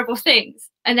these like horrible things,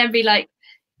 and then be like,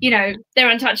 you know,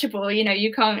 they're untouchable, you know,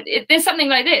 you can't, there's something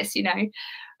like this, you know,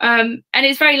 and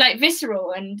it's very like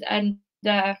visceral and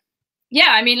yeah,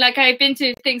 I mean, like I've been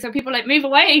to things where people like move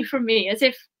away from me as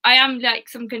if I am like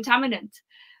some contaminant,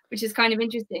 which is kind of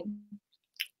interesting.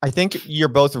 I think you're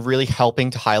both really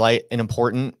helping to highlight an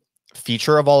important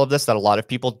feature of all of this that a lot of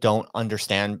people don't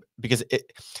understand, because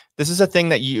this is a thing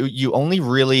that you only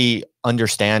really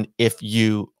understand if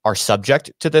you are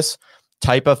subject to this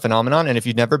type of phenomenon. And if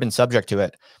you've never been subject to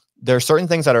it, there are certain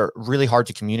things that are really hard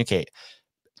to communicate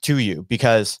to you,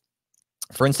 because,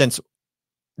 for instance,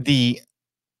 the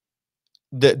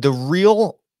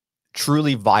real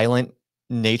truly violent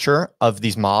nature of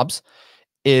these mobs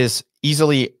is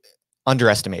easily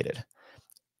underestimated.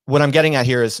 What I'm getting at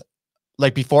here is,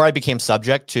 like, before I became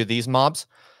subject to these mobs,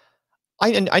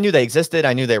 I knew they existed.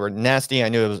 I knew they were nasty. I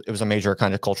knew it was a major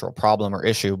kind of cultural problem or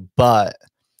issue. But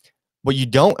what you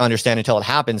don't understand until it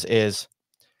happens is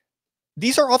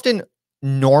these are often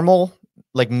normal,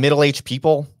 like middle-aged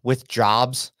people with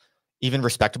jobs, even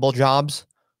respectable jobs,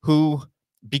 who,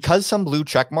 because some blue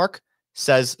check mark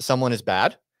says someone is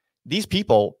bad, these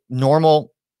people,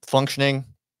 normal, functioning,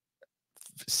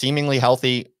 seemingly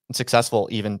healthy, successful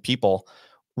even people,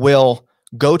 will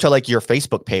go to like your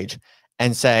Facebook page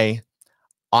and say,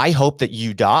 I hope that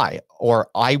you die, or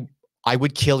I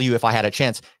would kill you if I had a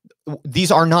chance.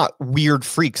 these are not weird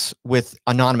freaks with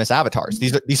anonymous avatars.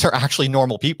 These are actually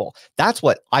normal people. That's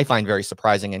what I find very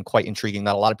surprising and quite intriguing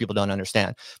that a lot of people don't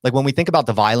understand. Like when we think about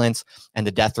the violence and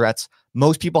the death threats,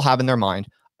 most people have in their mind,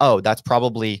 oh, that's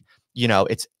probably, you know,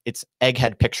 it's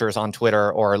egghead pictures on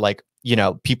Twitter, or like, you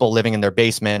know, people living in their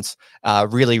basements,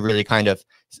 really, really kind of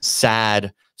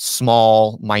sad,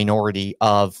 small minority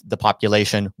of the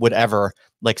population would ever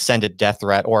like send a death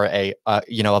threat or a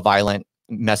violent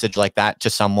message like that to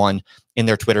someone in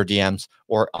their Twitter DMs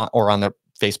or on their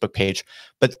Facebook page.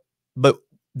 But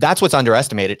that's what's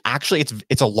underestimated. Actually,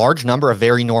 it's a large number of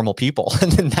very normal people,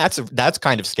 and that's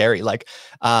kind of scary. Like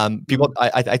people,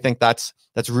 I think that's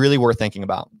really worth thinking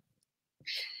about.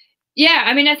 Yeah,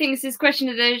 I mean, I think it's this question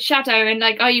of the shadow, and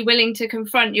like, are you willing to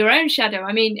confront your own shadow?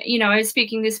 I mean, you know, I was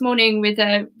speaking this morning with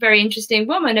a very interesting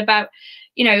woman about,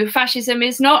 you know, fascism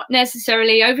is not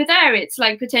necessarily over there. It's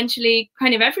like potentially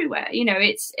kind of everywhere, you know,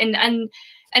 it's and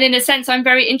in a sense, I'm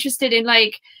very interested in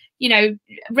like, you know,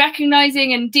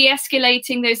 recognizing and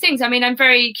de-escalating those things. I mean, I'm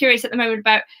very curious at the moment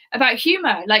about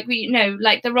humor, like we, you know,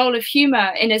 like the role of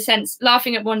humor in a sense,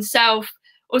 laughing at oneself,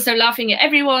 also laughing at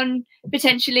everyone,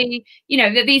 potentially, you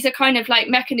know, that these are kind of like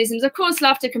mechanisms. Of course,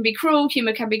 laughter can be cruel,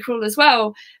 humor can be cruel as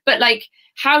well. But like,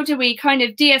 how do we kind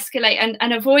of de-escalate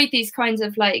and avoid these kinds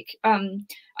of like,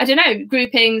 I don't know,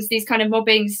 groupings, these kind of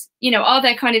mobbings, you know, are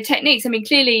there kind of techniques? I mean,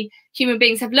 clearly human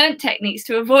beings have learned techniques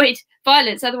to avoid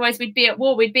violence. Otherwise we'd be at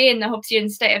war, we'd be in the Hobbesian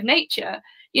state of nature,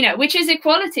 you know, which is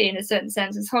equality in a certain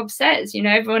sense, as Hobbes says, you know,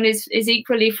 everyone is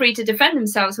equally free to defend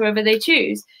themselves whoever they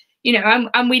choose. You know,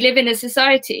 and we live in a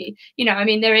society, you know, I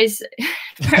mean, there is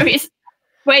various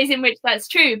ways in which that's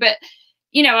true, but,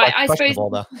 you know, I suppose.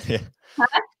 Yeah.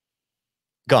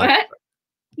 Go on. What?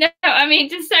 No, I mean,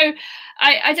 just so,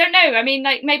 I don't know. I mean,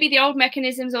 like maybe the old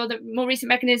mechanisms or the more recent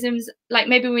mechanisms, like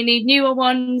maybe we need newer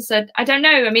ones. I don't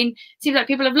know. I mean, it seems like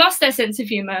people have lost their sense of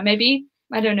humor, maybe.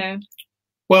 I don't know.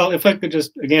 Well, if I could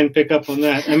just, again, pick up on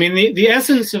that. I mean, the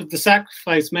essence of the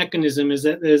sacrifice mechanism is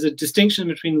that there's a distinction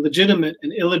between legitimate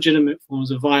and illegitimate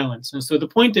forms of violence. And so the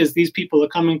point is these people are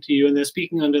coming to you and they're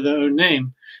speaking under their own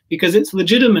name because it's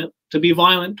legitimate to be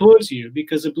violent towards you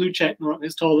because a blue check mark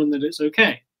has told them that it's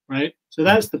okay, right? So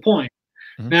that's the point.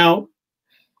 Mm-hmm. Now,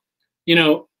 you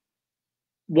know,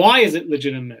 why is it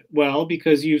legitimate? Well,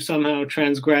 because you've somehow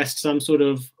transgressed some sort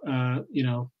of, you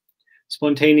know,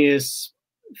 spontaneous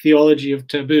theology of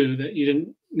taboo that you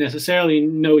didn't necessarily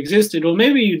know existed, or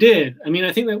maybe you did. I mean,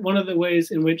 I think that one of the ways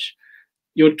in which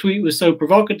your tweet was so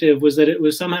provocative was that it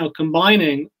was somehow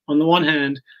combining, on the one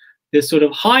hand, this sort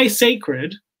of high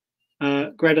sacred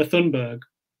Greta Thunberg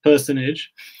personage,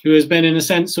 who has been, in a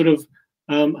sense, sort of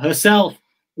herself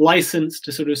licensed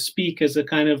to sort of speak as a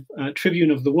kind of tribune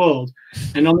of the world.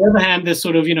 And on the other hand, this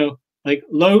sort of, you know, like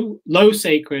low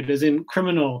sacred, as in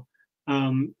criminal,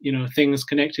 you know, things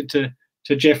connected to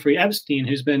Jeffrey Epstein,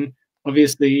 who's been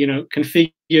obviously, you know,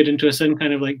 configured into a certain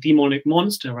kind of like demonic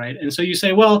monster, right? And so you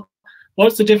say, well,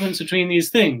 what's the difference between these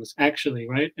things, actually,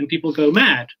 right? And people go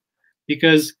mad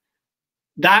because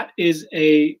that is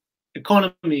a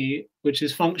economy which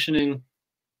is functioning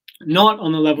not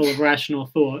on the level of rational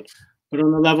thought, but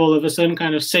on the level of a certain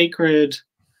kind of sacred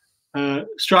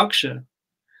structure.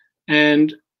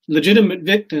 And legitimate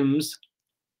victims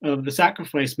of the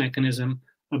sacrifice mechanism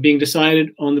are being decided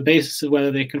on the basis of whether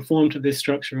they conform to this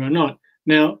structure or not.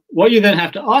 Now, what you then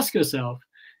have to ask yourself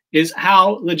is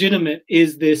how legitimate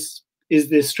is this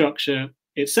structure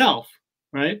itself,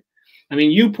 right? I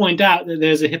mean, you point out that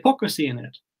there's a hypocrisy in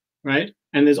it, right?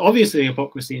 And there's obviously a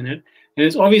hypocrisy in it. And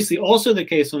it's obviously also the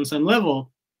case on some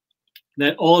level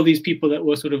that all of these people that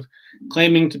were sort of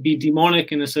claiming to be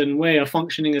demonic in a certain way are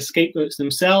functioning as scapegoats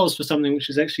themselves for something which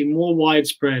is actually more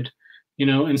widespread, you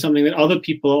know, and something that other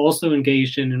people are also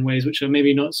engaged in ways which are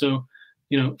maybe not so,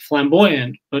 you know,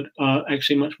 flamboyant, but are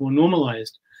actually much more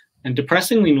normalized and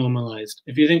depressingly normalized.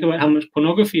 If you think about how much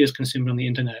pornography is consumed on the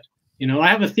internet, you know, I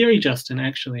have a theory, Justin,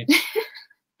 actually,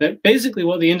 that basically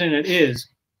what the internet is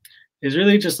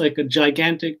really just like a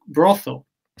gigantic brothel.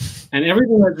 And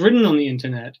everything that's written on the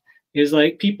internet is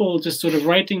like people just sort of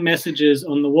writing messages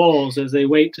on the walls as they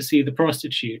wait to see the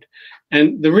prostitute.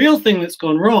 And the real thing that's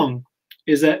gone wrong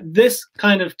is that this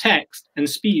kind of text and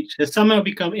speech has somehow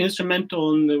become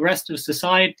instrumental in the rest of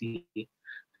society,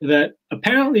 that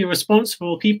apparently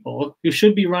responsible people who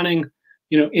should be running,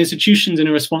 you know, institutions in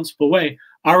a responsible way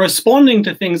are responding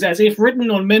to things as if written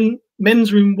on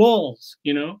men's room walls,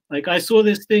 you know, like I saw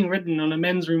this thing written on a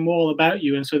men's room wall about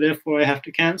you, and so therefore I have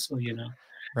to cancel, you know.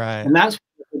 Right. And that's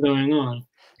what's going on.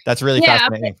 That's really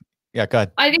fascinating. Yeah, go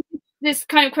ahead. I think this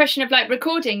kind of question of like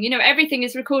recording, you know, everything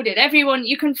is recorded. Everyone,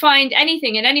 you can find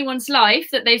anything in anyone's life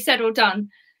that they've said or done,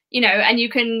 and you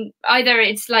can either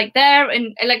it's like there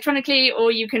and electronically,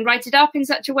 or you can write it up in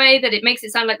such a way that it makes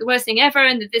it sound like the worst thing ever,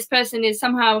 and that this person is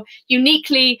somehow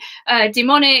uniquely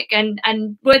demonic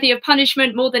and worthy of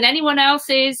punishment more than anyone else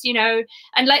is,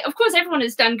 and like, of course, everyone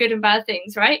has done good and bad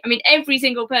things, right? I mean, every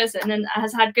single person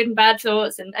has had good and bad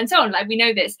thoughts and so on, like we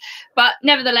know this, but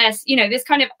nevertheless, this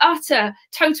kind of utter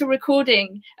total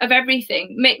recording of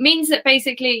everything means that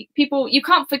basically people, you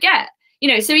can't forget.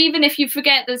 So even if you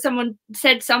forget that someone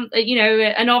said something,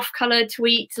 an off-color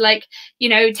tweet, like,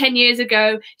 10 years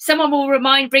ago, someone will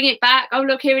bring it back. Oh,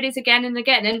 look, here it is again and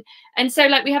again. And so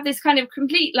like we have this kind of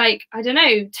complete, like, I don't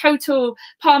know, total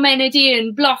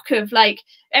Parmenidean block of like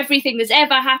everything that's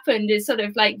ever happened is sort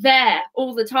of like there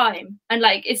all the time. And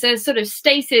like, it's a sort of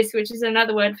stasis, which is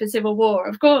another word for civil war,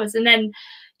 of course. And then,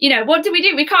 what do?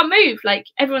 We can't move. Like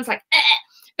everyone's like, eh.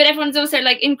 But everyone's also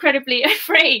like incredibly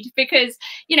afraid because,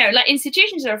 like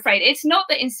institutions are afraid. It's not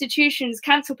that institutions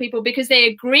cancel people because they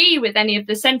agree with any of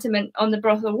the sentiment on the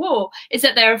brothel wall. It's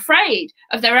that they're afraid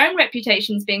of their own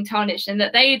reputations being tarnished and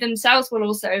that they themselves will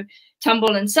also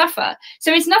tumble and suffer.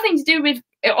 So it's nothing to do with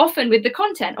often with the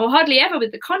content, or hardly ever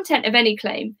with the content of any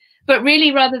claim, but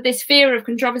really rather this fear of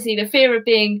controversy, the fear of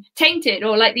being tainted,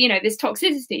 or like, this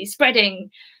toxicity spreading,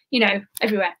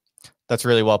 everywhere. That's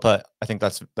really well put. I think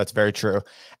that's very true.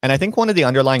 And I think one of the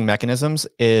underlying mechanisms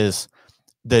is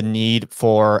the need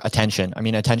for attention. I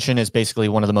mean, attention is basically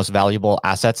one of the most valuable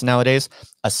assets nowadays,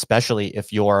 especially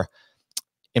if you're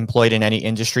employed in any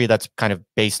industry that's kind of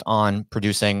based on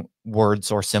producing words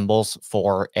or symbols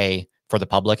for the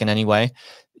public in any way.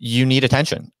 You need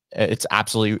attention. It's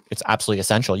absolutely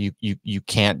essential. You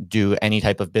can't do any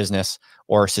type of business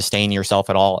or sustain yourself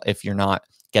at all if you're not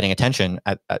getting attention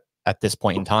at this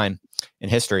point in time in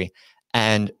history.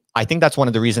 And I think that's one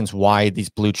of the reasons why these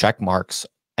blue check marks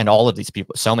and all of these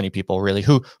people, so many people really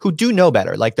who do know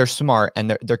better, like they're smart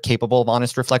and they're capable of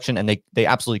honest reflection, and they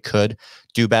absolutely could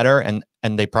do better, and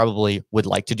they probably would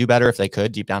like to do better if they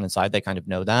could. Deep down inside, they kind of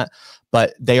know that,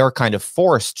 but they are kind of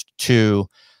forced to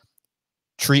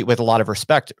treat with a lot of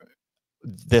respect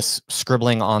this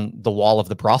scribbling on the wall of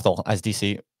the brothel, as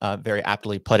DC very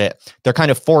aptly put it. They're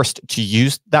kind of forced to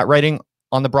use that writing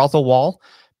on the brothel wall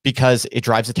because it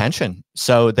drives attention.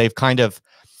 So they've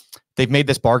made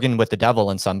this bargain with the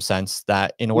devil in some sense,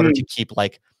 that in order to keep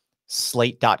like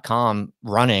slate.com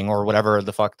running, or whatever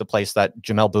the fuck the place that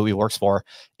Jamel Bowie works for,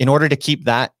 in order to keep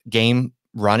that game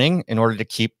running, in order to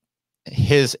keep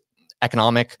his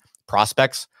economic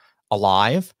prospects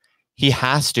alive, he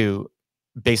has to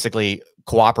basically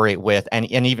cooperate with and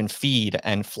even feed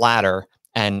and flatter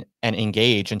and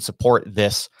engage and support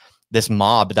this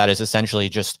mob that is essentially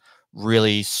just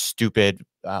really stupid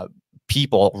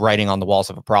people writing on the walls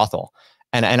of a brothel.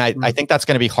 And I think that's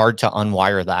going to be hard to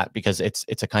unwire that, because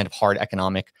it's a kind of hard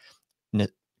economic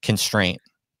constraint.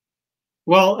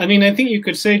 Well, I mean, I think you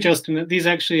could say, Justin, that these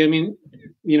actually, I mean,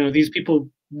 these people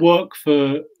work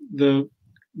for the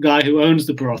guy who owns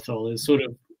the brothel, is sort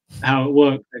of how it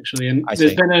works, actually. And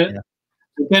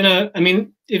I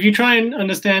mean, if you try and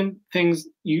understand things,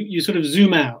 you sort of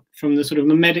zoom out from the sort of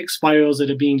mimetic spirals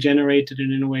that are being generated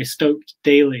and in a way stoked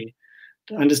daily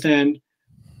to understand,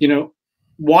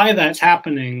 why that's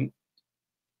happening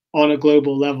on a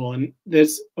global level. And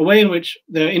there's a way in which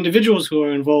there are individuals who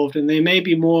are involved, and they may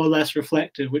be more or less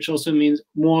reflective, which also means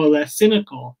more or less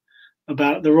cynical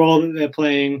about the role that they're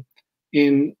playing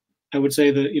in, I would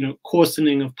say, the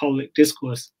coarsening of public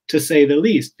discourse, to say the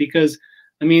least. Because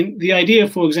I mean, the idea,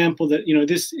 for example, that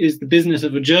this is the business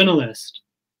of a journalist.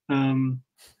 I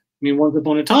mean, once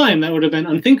upon a time that would have been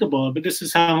unthinkable, but this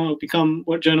is how become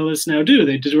what journalists now do.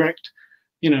 They direct,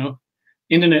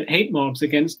 internet hate mobs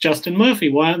against Justin Murphy.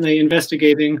 Why aren't they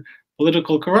investigating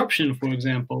political corruption, for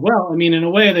example? Well, I mean, in a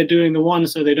way, they're doing the one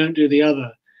so they don't do the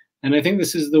other. And I think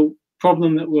this is the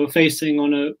problem that we're facing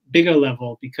on a bigger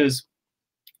level, because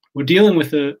we're dealing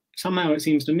with somehow, it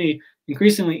seems to me,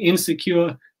 increasingly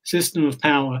insecure system of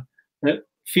power that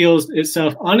feels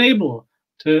itself unable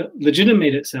to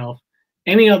legitimate itself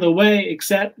any other way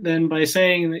except then by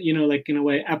saying that, like in a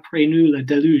way, après nous la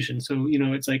delusion. So,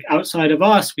 it's like outside of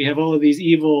us, we have all of these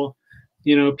evil,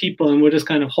 people, and we're just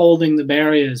kind of holding the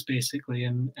barriers, basically.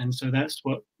 And so that's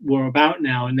what we're about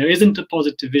now. And there isn't a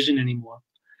positive vision anymore.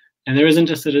 And there isn't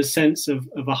a sort of sense of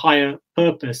a higher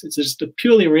purpose. It's just a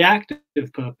purely reactive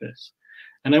purpose.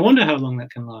 And I wonder how long that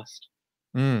can last.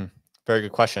 Very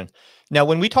good question. Now,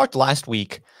 when we talked last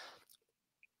week,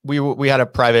 we had a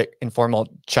private informal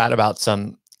chat about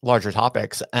some larger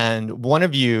topics, and one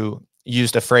of you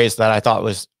used a phrase that I thought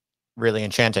was really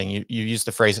enchanting. You used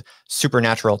the phrase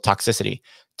supernatural toxicity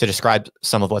to describe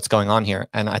some of what's going on here,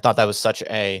 and I thought that was such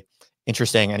a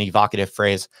interesting and evocative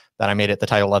phrase that I made it the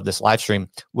title of this live stream.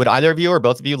 Would either of you or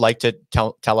both of you like to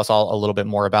tell us all a little bit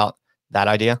more about that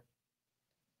idea?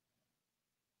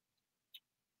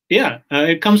 Yeah,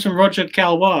 it comes from Roger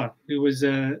Calois, who was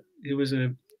a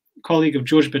colleague of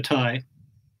Georges Bataille,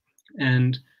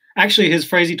 and actually his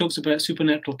phrase, he talks about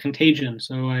supernatural contagion.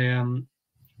 So I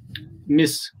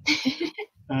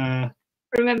misremembered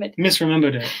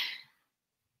it.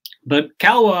 But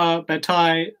Calois,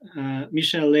 Bataille,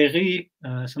 Michel Léry,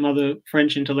 some other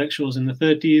French intellectuals in the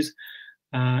 30s,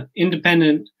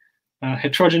 independent,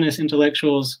 heterogeneous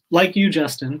intellectuals like you,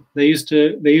 Justin, they used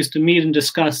to meet and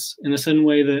discuss in a certain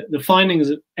way the findings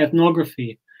of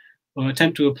ethnography, or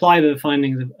attempt to apply the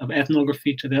findings of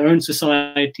ethnography to their own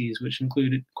societies, which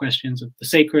included questions of the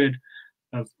sacred,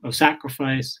 of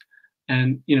sacrifice,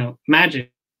 and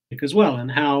magic as well, and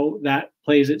how that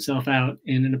plays itself out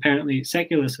in an apparently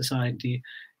secular society,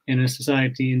 in a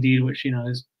society indeed which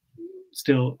is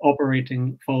still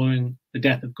operating following the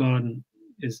death of God, and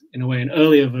is in a way an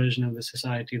earlier version of the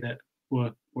society that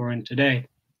we're in today.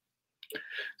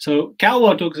 So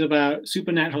Calois talks about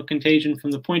supernatural contagion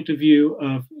from the point of view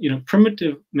of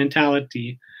primitive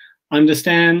mentality,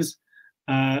 understands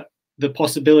the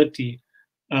possibility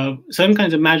of certain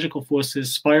kinds of magical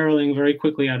forces spiraling very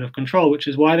quickly out of control, which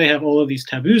is why they have all of these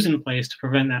taboos in place to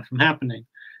prevent that from happening.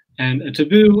 And a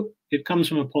taboo, it comes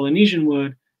from a Polynesian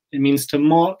word. It means to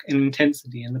mark an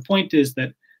intensity. And the point is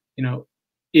that,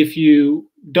 if you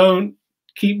don't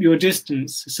keep your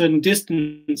distance, a certain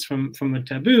distance from a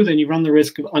taboo, then you run the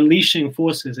risk of unleashing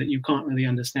forces that you can't really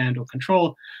understand or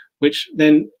control, which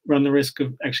then run the risk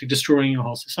of actually destroying your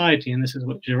whole society. And this is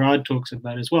what Girard talks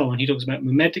about as well. When he talks about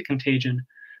mimetic contagion,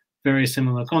 very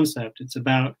similar concept. It's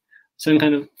about some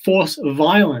kind of force of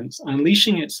violence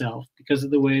unleashing itself because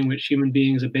of the way in which human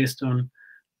beings are based on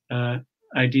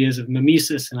ideas of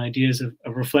mimesis and ideas of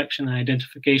reflection and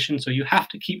identification. So you have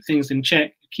to keep things in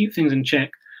check,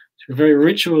 through a very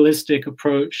ritualistic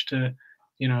approach to,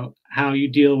 how you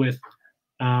deal with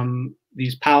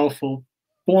these powerful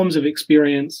forms of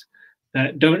experience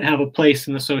that don't have a place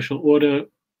in the social order,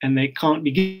 and they can't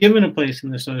be given a place in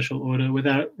the social order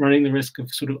without running the risk of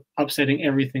sort of upsetting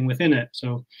everything within it.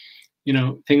 So,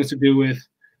 things to do with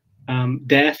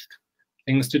death,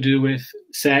 things to do with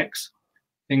sex,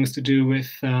 things to do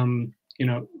with,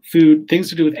 food, things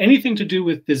to do with anything to do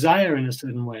with desire in a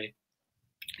certain way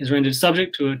is rendered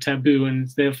subject to a taboo, and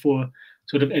is therefore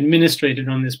sort of administrated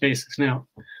on this basis. Now,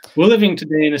 we're living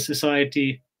today in a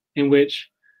society in which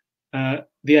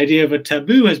the idea of a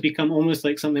taboo has become almost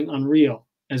like something unreal,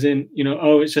 as in,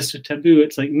 it's just a taboo,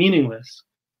 it's like meaningless.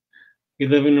 We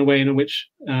live in a way in which,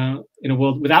 in a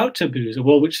world without taboos, a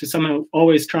world which is somehow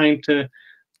always trying to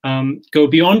go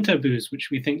beyond taboos, which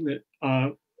we think that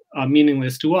are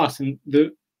meaningless to us. And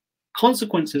the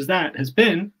consequences that has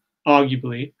been,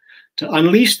 arguably, to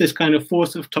unleash this kind of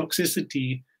force of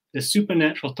toxicity, this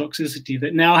supernatural toxicity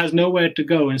that now has nowhere to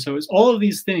go. And so it's all of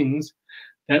these things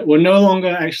that we're no longer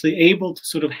actually able to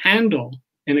sort of handle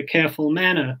in a careful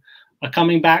manner are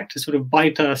coming back to sort of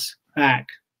bite us back.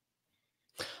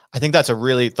 I think that's a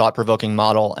really thought-provoking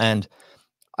model, and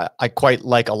I quite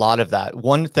like a lot of that.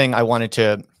 One thing I wanted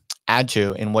to add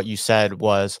to in what you said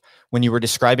was when you were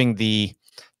describing the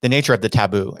nature of the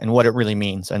taboo and what it really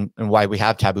means, and why we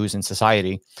have taboos in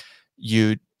society,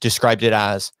 you described it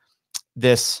as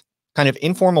this kind of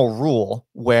informal rule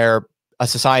where a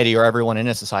society, or everyone in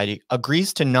a society,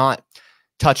 agrees to not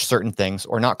touch certain things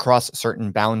or not cross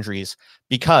certain boundaries,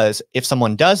 because if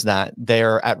someone does that,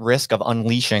 they're at risk of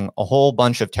unleashing a whole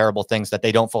bunch of terrible things that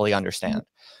they don't fully understand.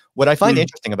 What I find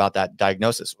interesting about that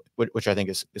diagnosis, which I think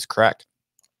is correct,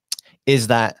 is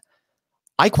that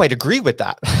I quite agree with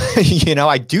that.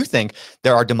 I do think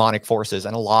there are demonic forces,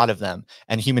 and a lot of them,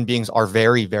 and human beings are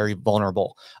very, very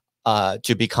vulnerable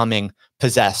to becoming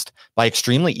possessed by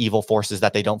extremely evil forces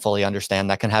that they don't fully understand,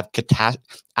 that can have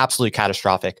absolutely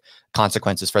catastrophic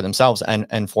consequences for themselves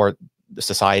and for the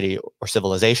society or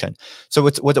civilization. So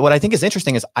what I think is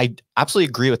interesting is I absolutely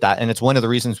agree with that, and it's one of the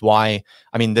reasons why.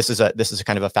 I mean, this is a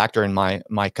kind of a factor in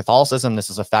my Catholicism. This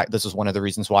is one of the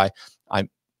reasons why I'm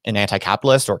an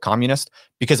anti-capitalist or communist,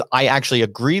 because I actually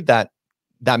agree that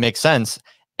makes sense.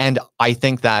 And I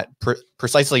think that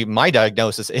precisely my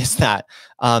diagnosis is that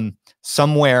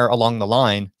somewhere along the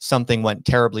line, something went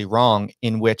terribly wrong,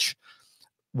 in which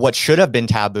what should have been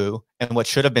taboo and what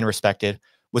should have been respected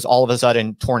was all of a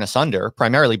sudden torn asunder,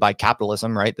 primarily by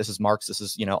capitalism, right? This is Marx. This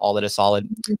is, all that is solid,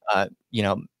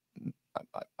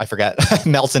 I forget,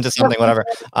 melts into something, whatever.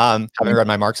 Haven't read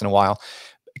my Marx in a while.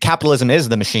 Capitalism is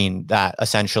the machine that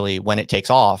essentially, when it takes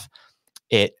off,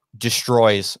 it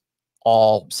destroys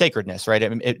all sacredness, right?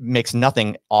 It makes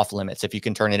nothing off limits. If you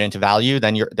can turn it into value,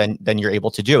 then you're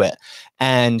able to do it.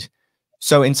 And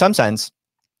so in some sense,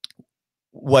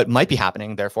 what might be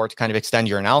happening, therefore, to kind of extend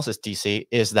your analysis, DC,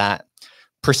 is that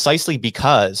precisely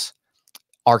because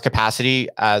our capacity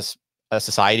as a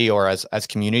society or as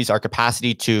communities, our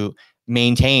capacity to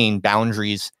maintain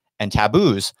boundaries and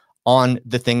taboos on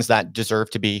the things that deserve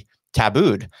to be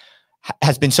tabooed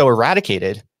has been so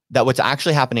eradicated that what's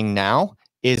actually happening now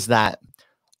is that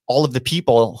all of the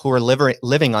people who are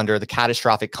living under the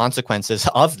catastrophic consequences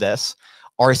of this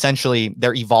are essentially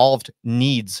their evolved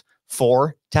needs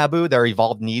for taboo, their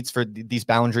evolved needs for these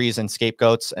boundaries and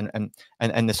scapegoats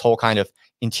and this whole kind of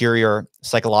interior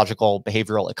psychological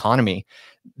behavioral economy.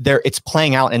 It's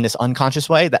playing out in this unconscious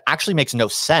way that actually makes no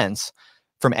sense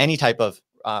from any type of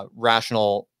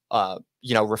rational,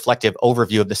 reflective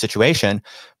overview of the situation,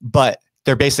 but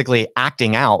they're basically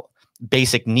acting out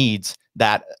basic needs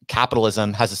that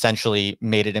capitalism has essentially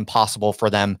made it impossible for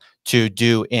them to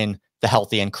do in the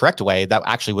healthy and correct way that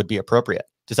actually would be appropriate.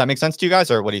 Does that make sense to you guys,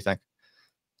 or what do you think?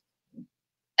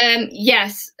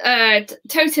 Yes,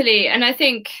 totally. And I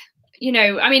think,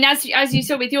 I mean, as you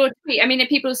saw with your tweet, I mean, if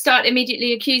people start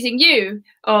immediately accusing you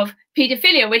of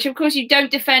paedophilia, which of course you don't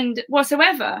defend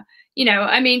whatsoever,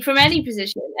 I mean, from any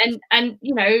position,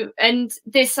 and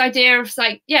this idea of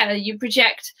like, yeah, you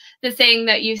project the thing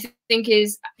that you think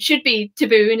should be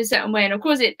taboo in a certain way, and of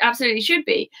course it absolutely should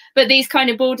be, but these kind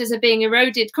of borders are being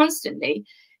eroded constantly,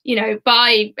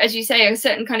 by, as you say, a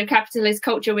certain kind of capitalist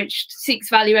culture which seeks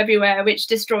value everywhere, which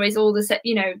destroys all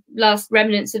the last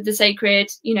remnants of the sacred,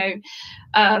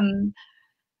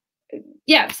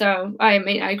 yeah. So I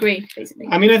mean, I agree, basically.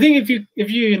 I mean, I think if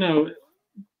you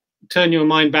turn your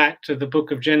mind back to the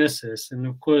book of Genesis, and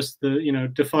of course the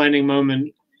defining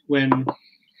moment when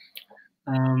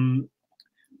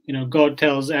God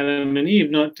tells Adam and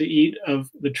Eve not to eat of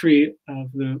the tree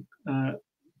of the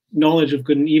knowledge of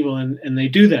good and evil, and they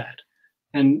do that,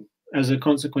 and as a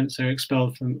consequence they're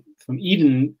expelled from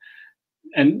Eden,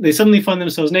 and they suddenly find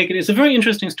themselves naked. It's a very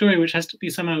interesting story which has to be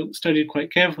somehow studied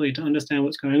quite carefully to understand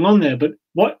what's going on there. But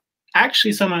what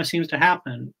actually somehow seems to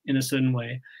happen in a certain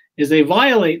way is they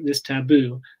violate this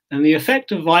taboo, and the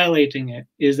effect of violating it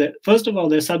is that, first of all,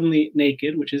 they're suddenly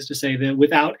naked, which is to say they're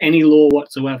without any law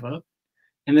whatsoever.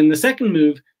 And then the second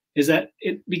move is that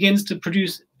it begins to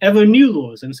produce ever new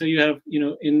laws. And so you have,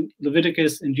 in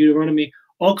Leviticus and Deuteronomy,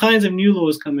 all kinds of new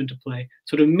laws come into play,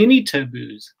 sort of mini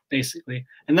taboos, basically.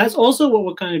 And that's also what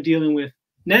we're kind of dealing with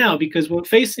now, because we're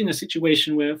facing a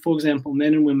situation where, for example,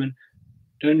 men and women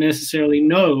don't necessarily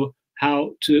know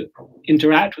how to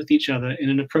interact with each other in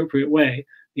an appropriate way,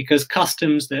 because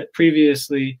customs that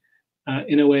previously,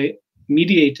 in a way,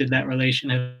 mediated that relation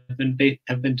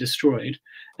have been destroyed.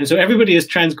 And so everybody is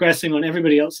transgressing on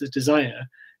everybody else's desire.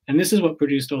 And this is what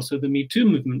produced also the Me Too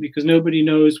movement, because nobody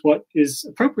knows what is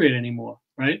appropriate anymore,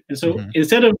 right? And so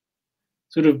instead of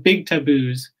sort of big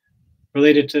taboos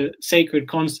related to sacred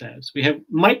concepts, we have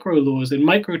micro laws and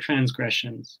micro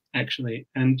transgressions, actually.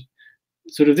 And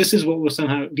sort of this is what we're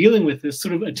somehow dealing with, this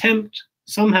sort of attempt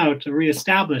somehow to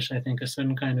reestablish, I think, a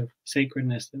certain kind of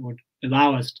sacredness that would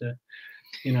allow us to,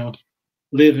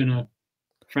 live in a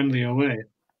friendlier way.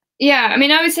 Yeah, I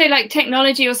mean, I would say like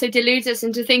technology also deludes us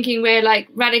into thinking we're like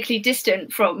radically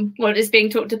distant from what is being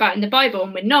talked about in the Bible,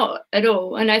 and we're not at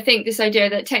all. And I think this idea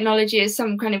that technology is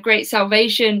some kind of great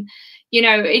salvation,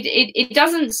 it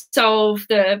doesn't solve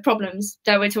the problems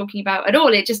that we're talking about at all.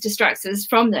 It just distracts us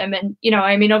from them. And,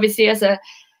 I mean, obviously as a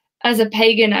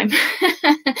pagan, I'm,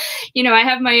 I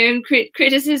have my own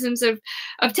criticisms of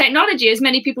technology, as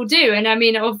many people do. And I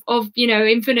mean, of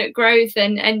infinite growth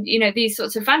and these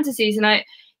sorts of fantasies. And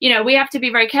we have to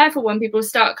be very careful when people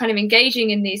start kind of engaging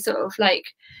in these sort of like,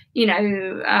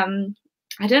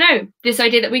 I don't know, this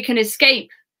idea that we can escape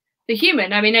the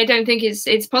human. I mean, I don't think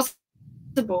it's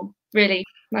possible, really.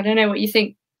 I don't know what you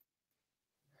think.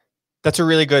 That's a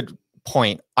really good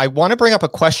point. I want to bring up a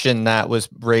question that was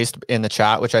raised in the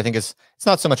chat, which I think it's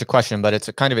not so much a question, but it's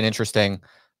a kind of an interesting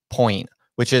point,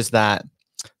 which is that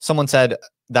someone said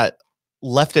that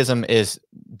leftism is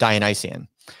Dionysian.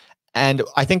 And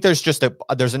I think there's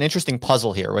an interesting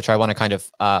puzzle here, which I want to kind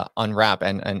of unwrap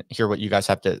and hear what you guys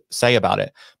have to say about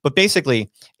it. But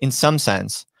basically, in some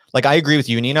sense, like I agree with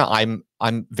you, Nina.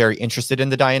 I'm very interested in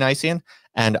the Dionysian,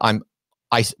 and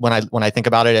when I think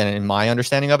about it and in my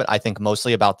understanding of it, I think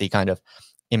mostly about the kind of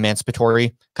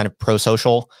emancipatory, kind of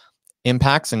pro-social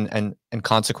impacts and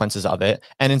consequences of it.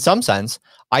 And in some sense,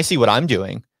 I see what I'm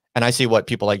doing, and I see what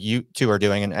people like you two are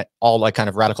doing, and all like kind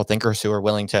of radical thinkers who are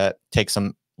willing to take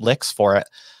some licks for it.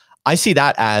 I see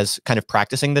that as kind of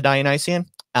practicing the Dionysian,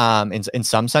 In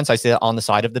some sense, I see it on the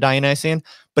side of the Dionysian,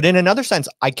 but in another sense,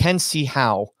 I can see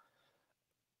how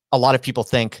a lot of people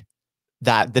think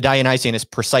that the Dionysian is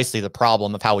precisely the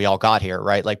problem of how we all got here,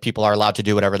 right? Like people are allowed to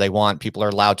do whatever they want. People are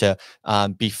allowed to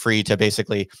be free to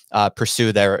basically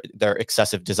pursue their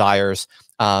excessive desires.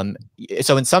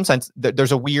 So in some sense, there's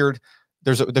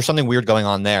something weird going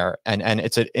on there, and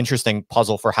it's an interesting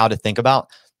puzzle for how to think about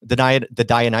the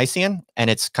Dionysian and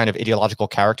its kind of ideological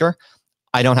character.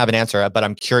 I don't have an answer, but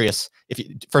I'm curious if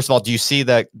first of all, do you see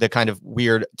the kind of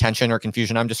weird tension or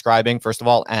confusion I'm describing, first of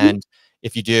all? And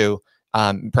if you do,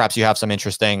 perhaps you have some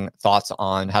interesting thoughts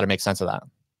on how to make sense of that.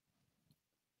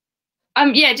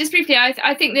 Yeah, just briefly,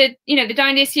 I think that, the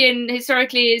Dionysian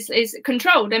historically is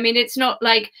controlled. I mean, it's not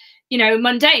like,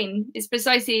 mundane. It's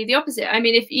precisely the opposite. I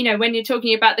mean, if, when you're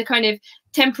talking about the kind of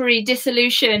temporary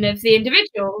dissolution of the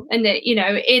individual and the,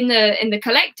 in the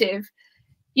collective,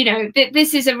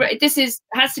 this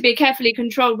has to be a carefully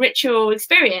controlled ritual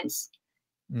experience.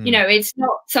 It's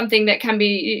not something that can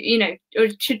be, or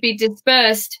should be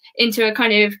dispersed into a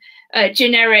kind of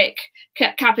generic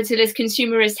capitalist,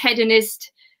 consumerist, hedonist,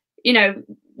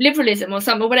 liberalism or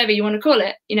something, or whatever you want to call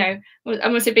it.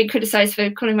 I'm also being criticized for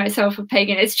calling myself a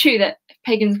pagan. It's true that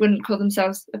pagans wouldn't call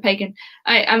themselves a pagan.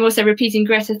 I'm also repeating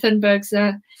Greta Thunberg's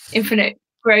infinite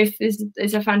growth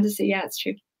is a fantasy. Yeah, it's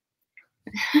true.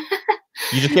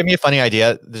 You just gave me a funny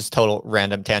idea, this total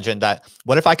random tangent, that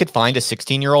what if I could find a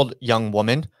 16-year-old young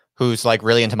woman who's like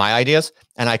really into my ideas,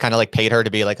 and I kind of like paid her to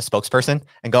be like a spokesperson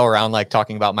and go around like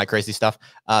talking about my crazy stuff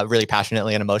really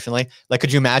passionately and emotionally. Like,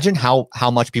 could you imagine how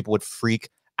much people would freak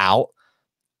out?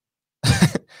 I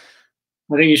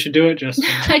think you should do it, Justin.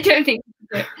 I don't think you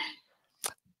should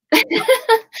do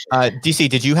it. DC,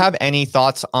 did you have any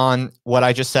thoughts on what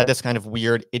I just said, this kind of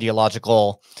weird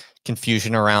ideological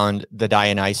confusion around the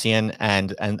Dionysian and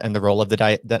the role of the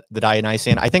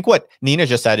Dionysian? I think what Nina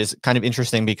just said is kind of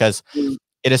interesting because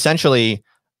it essentially,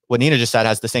 what Nina just said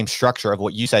has the same structure of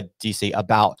what you said, DC,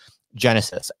 about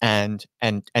Genesis and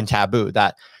taboo,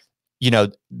 that,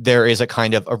 there is a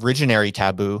kind of originary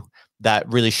taboo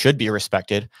that really should be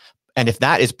respected. And if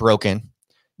that is broken,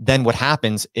 then what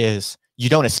happens is you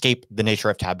don't escape the nature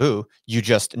of taboo. You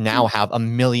just now have a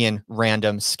million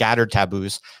random scattered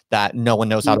taboos that no one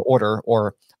knows how to order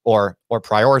or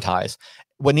prioritize.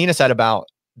 What Nina said about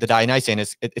the Dionysian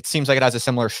is it seems like it has a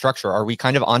similar structure. Are we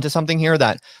kind of onto something here,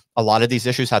 that a lot of these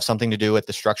issues have something to do with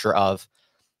the structure of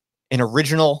an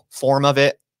original form of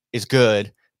it is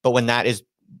good, but when that is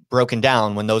broken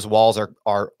down, when those walls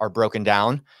are broken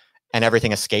down and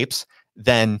everything escapes,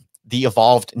 then the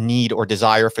evolved need or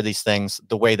desire for these things,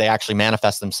 the way they actually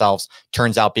manifest themselves,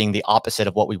 turns out being the opposite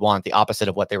of what we want, the opposite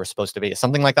of what they were supposed to be. Is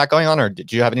something like that going on, or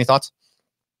did you have any thoughts?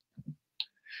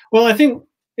 Well, I think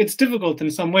it's difficult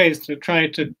in some ways to try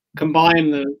to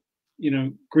combine the,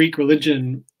 Greek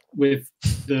religion with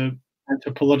the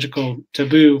anthropological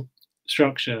taboo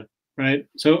structure, right?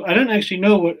 So I don't actually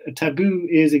know what a taboo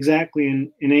is exactly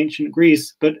in ancient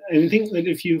Greece, but I think that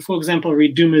if you, for example,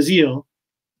 read Dumézil,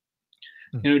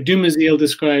 Dumézil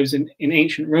describes in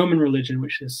ancient Roman religion,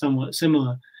 which is somewhat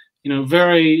similar,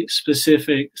 very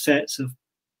specific sets of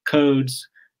codes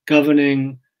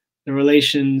governing the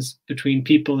relations between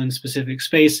people in specific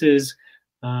spaces,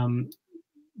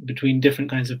 between different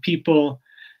kinds of people.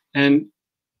 And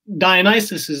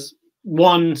Dionysus is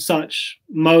one such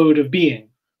mode of being,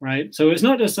 right? So it's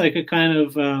not just like a kind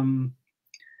of,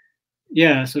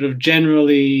 sort of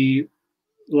generally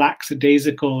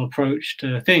lackadaisical approach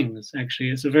to things. Actually,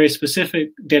 it's a very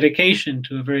specific dedication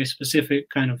to a very specific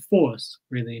kind of force,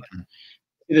 really.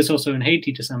 This also in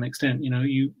Haiti to some extent.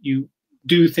 You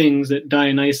do things that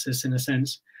Dionysus, in a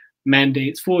sense,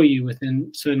 mandates for you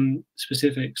within certain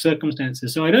specific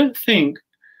circumstances. So I don't think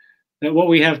that what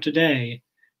we have today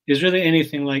is really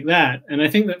anything like that. And I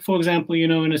think that, for example,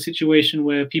 in a situation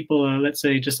where people are, let's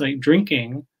say, just like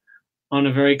drinking on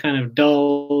a very kind of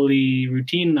dully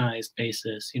routinized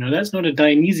basis, that's not a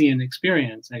Dionysian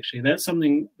experience, actually. That's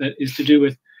something that is to do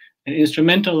with an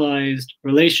instrumentalized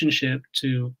relationship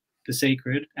to the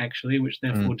sacred, actually, which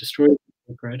therefore destroys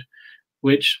the sacred,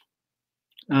 which,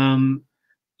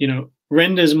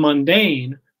 renders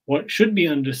mundane what should be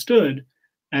understood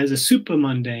as a super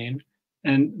mundane,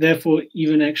 and therefore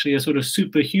even actually a sort of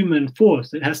superhuman force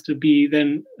that has to be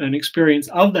then an experience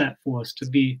of that force to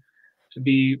be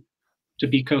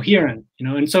coherent,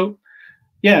 and so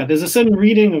there's a certain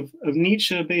reading of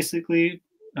Nietzsche, basically,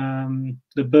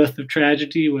 The Birth of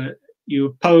Tragedy, where you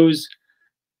oppose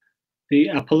the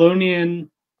Apollonian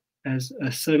as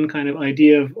a certain kind of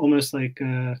idea of almost like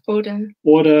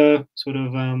order, sort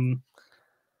of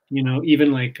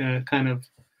even like a kind of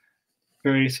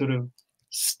very sort of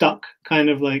stuck kind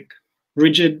of like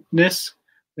rigidness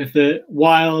with the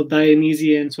wild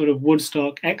Dionysian sort of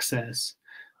Woodstock excess.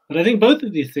 But I think both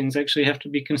of these things actually have to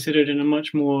be considered in a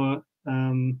much more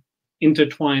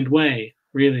intertwined way,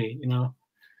 really, you know.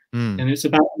 And it's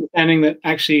about understanding that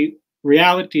actually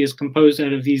reality is composed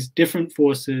out of these different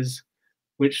forces,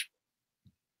 which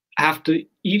have to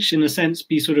each, in a sense,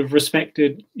 be sort of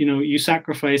respected. You know, you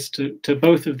sacrifice to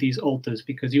both of these altars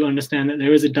because you understand that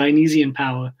there is a Dionysian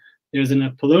power, there is an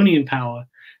Apollonian power,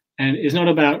 and it's not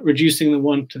about reducing the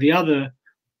one to the other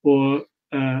or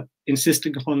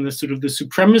insisting upon the sort of the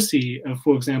supremacy of,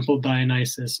 for example,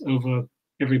 Dionysus over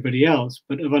everybody else,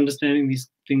 but of understanding these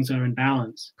things are in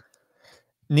balance.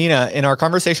 Nina, in our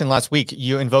conversation last week,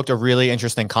 you invoked a really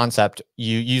interesting concept.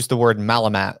 You used the word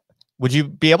malamat. Would you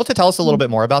be able to tell us a little bit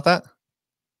more about that?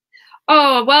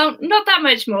 Oh, well, not that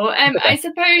much more. Okay. I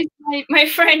suppose my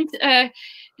friend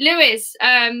Lewis,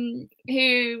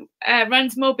 who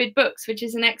runs Morbid Books, which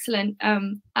is an excellent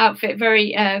outfit, very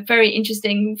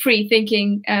interesting, free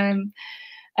thinking,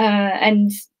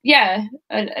 and yeah,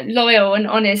 a loyal and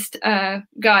honest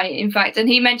guy, in fact. And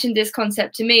he mentioned this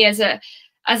concept to me as a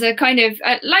kind of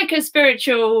like a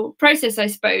spiritual process, I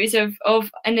suppose,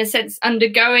 of in a sense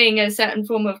undergoing a certain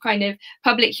form of kind of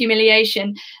public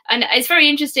humiliation. And it's very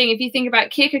interesting if you think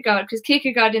about Kierkegaard, because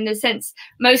Kierkegaard, in a sense,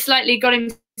 most likely got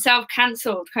himself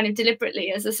cancelled kind of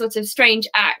deliberately as a sort of strange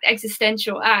act,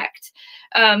 existential act.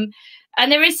 And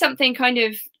there is something kind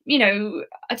of, you know,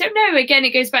 I don't know, again,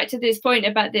 it goes back to this point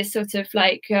about this sort of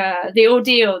like the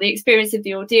ordeal, the experience of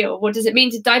the ordeal. What does it mean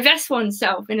to divest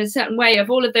oneself in a certain way of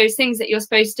all of those things that you're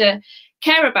supposed to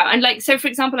care about? And like, so for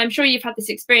example, I'm sure you've had this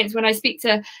experience when I speak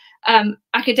to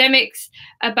academics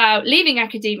about leaving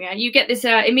academia, you get this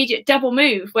immediate double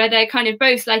move where they're kind of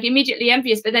both like immediately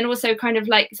envious, but then also kind of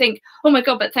like think, oh my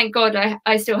God, but thank God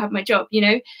I still have my job. You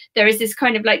know, there is this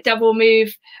kind of like double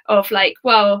move of like,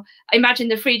 well, I imagine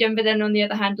the freedom, but then on the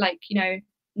other hand, like, you know,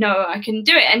 no, I can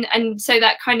do it. And so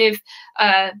that kind of,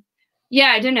 yeah,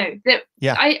 I don't know. That,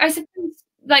 yeah. I suppose,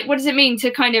 like, what does it mean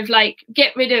to kind of like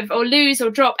get rid of or lose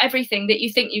or drop everything that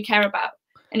you think you care about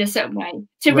in a certain way,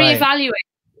 to reevaluate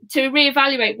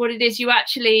what it is you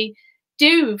actually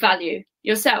do value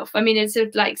yourself? I mean, it's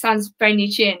like sounds very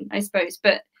Nietzschean, I suppose,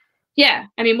 but yeah,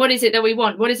 I mean, what is it that we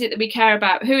want? What is it that we care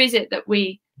about? Who is it that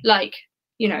we like?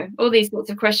 You know, all these sorts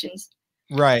of questions.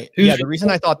 Right. Yeah. The reason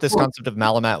I thought this concept of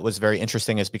malamat was very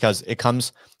interesting is because it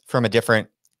comes from a different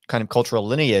kind of cultural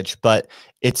lineage, but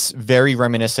it's very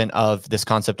reminiscent of this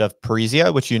concept of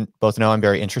parrhesia, which you both know I'm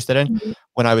very interested in. Mm-hmm.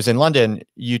 When I was in London,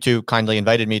 you two kindly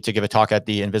invited me to give a talk at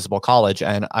the Invisible College,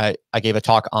 and I gave a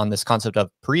talk on this concept of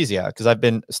parrhesia because I've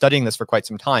been studying this for quite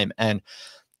some time. And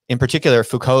in particular,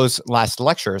 Foucault's last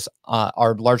lectures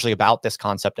are largely about this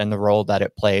concept and the role that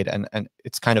it played and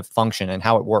its kind of function and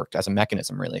how it worked as a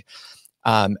mechanism, really,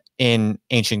 in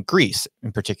ancient Greece,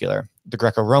 in particular, the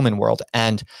Greco-Roman world.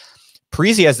 And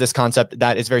parrhesia is this concept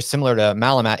that is very similar to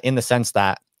malamat in the sense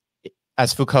that,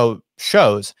 as Foucault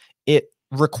shows, it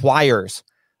requires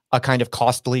a kind of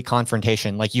costly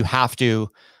confrontation. Like you have to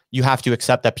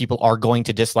accept that people are going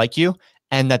to dislike you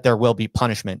and that there will be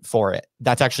punishment for it.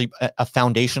 That's actually a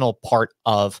foundational part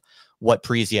of what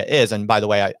parrhesia is. And by the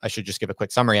way, I should just give a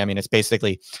quick summary. I mean, it's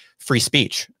basically free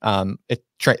speech.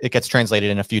 It gets translated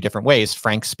in a few different ways,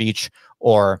 frank speech,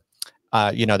 or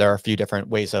you know, there are a few different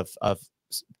ways of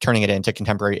turning it into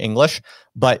contemporary English,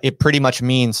 but it pretty much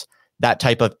means that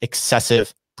type of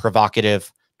excessive,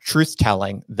 provocative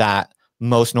truth-telling that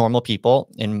most normal people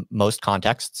in most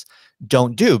contexts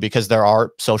don't do because there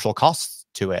are social costs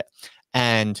to it.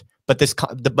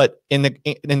 But in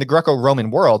the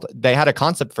Greco-Roman world, they had a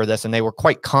concept for this, and they were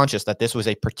quite conscious that this was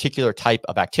a particular type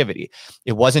of activity.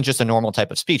 It wasn't just a normal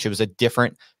type of speech; it was a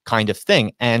different kind of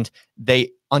thing, and they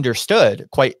understood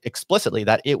quite explicitly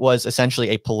that it was essentially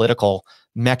a political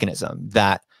mechanism.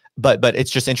 But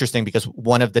it's just interesting because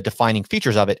one of the defining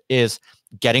features of it is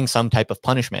getting some type of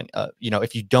punishment. You know,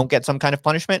 if you don't get some kind of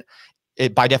punishment,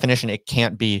 by definition, it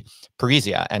can't be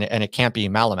parrhesia and it can't be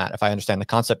malamat, if I understand the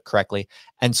concept correctly.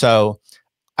 And so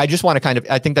I just want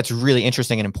to I think that's really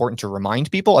interesting and important to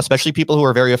remind people, especially people who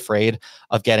are very afraid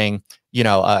of getting, you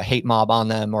know, a hate mob on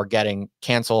them or getting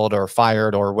canceled or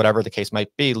fired or whatever the case might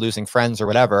be, losing friends or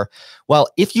whatever. Well,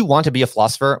 if you want to be a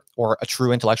philosopher or a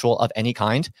true intellectual of any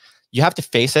kind, you have to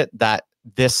face it that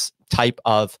this type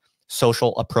of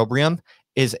social opprobrium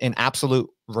is an absolute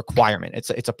requirement.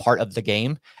 It's a part of the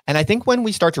game. And I think when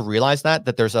we start to realize that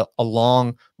there's a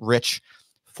long, rich,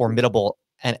 formidable,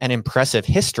 and impressive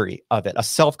history of it, a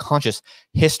self-conscious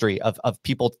history of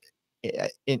people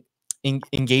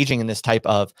engaging in this type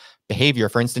of behavior.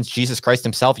 For instance, Jesus Christ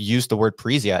himself used the word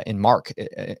parrhesia in Mark.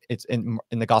 It's in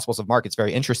the Gospels of Mark. It's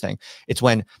very interesting. It's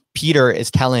when Peter is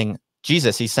telling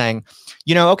Jesus, he's saying,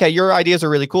 you know, okay, your ideas are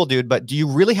really cool, dude, but do you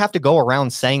really have to go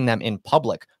around saying them in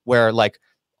public where like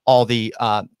all the,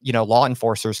 you know, law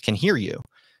enforcers can hear you?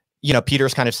 You know,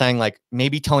 Peter's kind of saying like,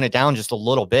 maybe tone it down just a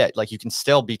little bit. Like you can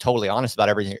still be totally honest about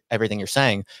everything you're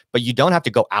saying, but you don't have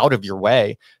to go out of your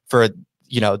way for,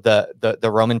 you know, the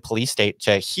Roman police state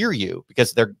to hear you,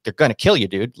 because they're going to kill you,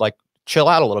 dude. Like chill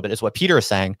out a little bit is what Peter is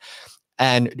saying.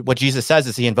 And what Jesus says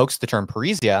is he invokes the term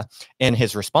parrhesia in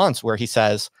his response, where he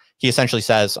essentially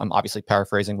says, I'm obviously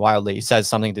paraphrasing wildly, he says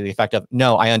something to the effect of,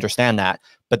 no, I understand that,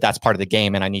 but that's part of the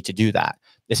game and I need to do that,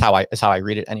 is how I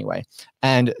read it anyway.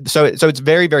 And so it's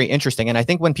very, very interesting. And I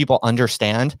think when people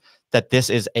understand that this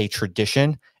is a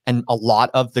tradition, and a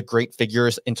lot of the great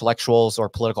figures, intellectuals or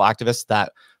political activists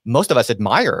that most of us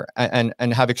admire and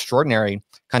have extraordinary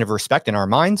kind of respect in our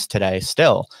minds today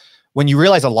still, when you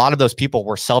realize a lot of those people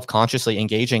were self-consciously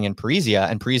engaging in parrhesia,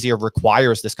 and parrhesia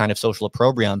requires this kind of social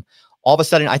opprobrium, all of a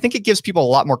sudden, I think it gives people a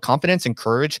lot more confidence and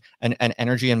courage and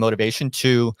energy and motivation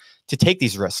to take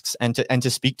these risks and to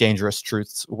speak dangerous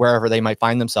truths wherever they might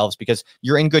find themselves, because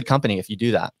you're in good company if you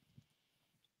do that.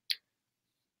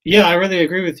 Yeah, I really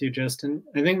agree with you, Justin.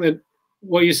 I think that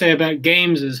what you say about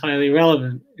games is highly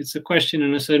relevant. It's a question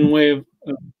in a certain way of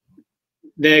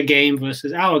their game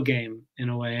versus our game in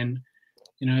a way. And,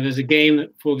 you know, there's a game that,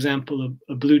 for example,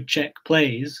 a blue check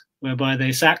plays, whereby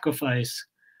they sacrifice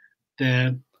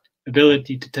their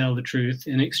ability to tell the truth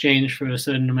in exchange for a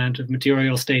certain amount of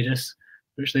material status,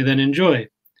 which they then enjoy.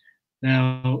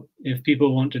 Now, if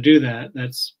people want to do that,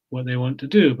 that's what they want to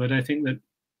do. But I think that,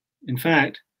 in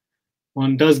fact,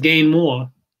 one does gain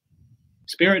more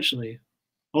spiritually,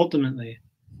 ultimately,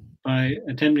 by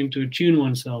attempting to attune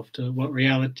oneself to what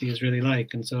reality is really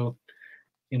like. And so,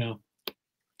 you know.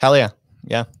 Hell yeah.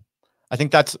 Yeah. I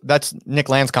think that's Nick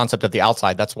Land's concept of the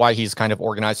outside. That's why he's kind of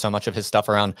organized so much of his stuff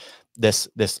around this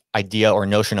idea or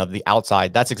notion of the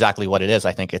outside. That's exactly what it is.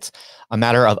 I think it's a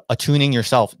matter of attuning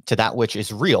yourself to that which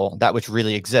is real, that which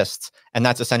really exists. And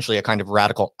that's essentially a kind of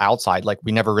radical outside. Like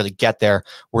we never really get there.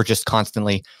 We're just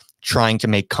constantly trying to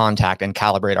make contact and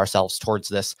calibrate ourselves towards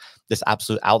this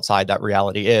absolute outside that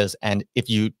reality is. And if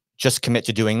you just commit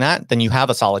to doing that, then you have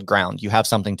a solid ground. You have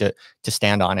something to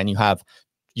stand on, and you have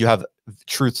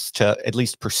truths to at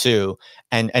least pursue,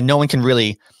 and no one can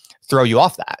really throw you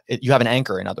off that. You have an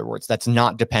anchor, in other words, that's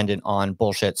not dependent on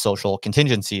bullshit social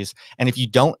contingencies. And if you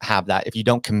don't have that, if you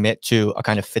don't commit to a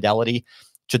kind of fidelity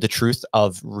to the truth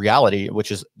of reality,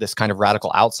 which is this kind of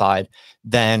radical outside,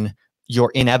 then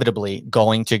you're inevitably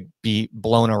going to be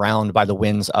blown around by the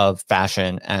winds of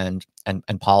fashion and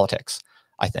politics,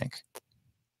 I think.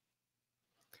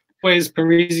 Ways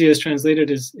parrhesia is translated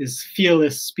is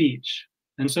fearless speech.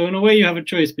 And so in a way you have a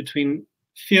choice between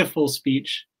fearful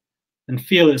speech and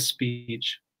fearless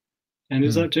speech. And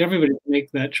it's up to everybody to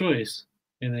make that choice,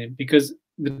 really, because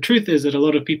the truth is that a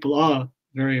lot of people are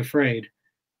very afraid,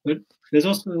 but there's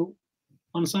also,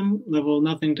 on some level,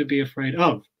 nothing to be afraid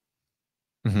of.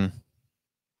 Mm-hmm.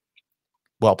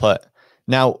 Well put.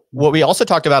 Now, what we also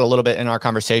talked about a little bit in our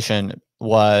conversation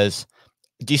was,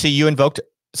 DC, you invoked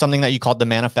something that you called the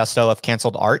manifesto of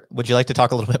canceled art. Would you like to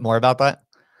talk a little bit more about that?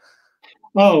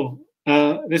 Oh,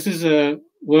 this is a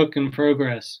work in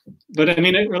progress. But I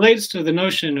mean, it relates to the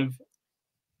notion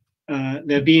of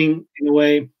there being, in a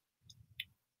way,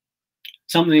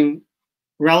 something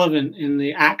relevant in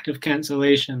the act of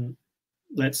cancellation,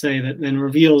 let's say, that then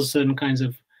reveals certain kinds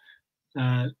of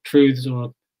truths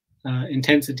or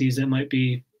intensities that might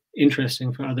be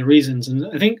interesting for other reasons. And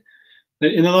I think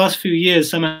that in the last few years,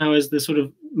 somehow, as the sort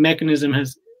of mechanism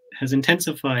has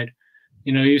intensified,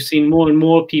 you know, you've seen more and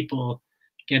more people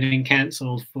getting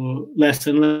cancelled for less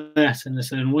and less in a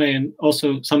certain way, and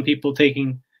also some people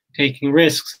taking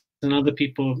risks and other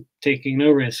people taking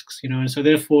no risks, you know. And so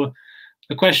therefore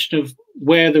the question of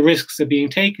where the risks are being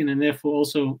taken, and therefore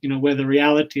also, you know, where the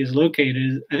reality is located,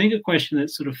 is, I think, a question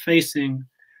that's sort of facing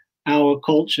our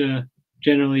culture,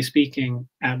 generally speaking,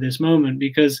 at this moment,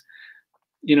 because,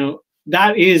 you know,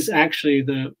 that is actually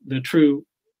the true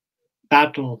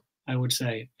battle, I would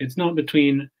say. It's not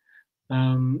between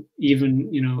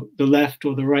even, you know, the left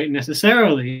or the right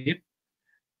necessarily,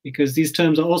 because these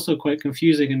terms are also quite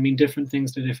confusing and mean different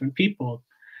things to different people.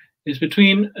 It's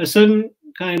between a certain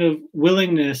kind of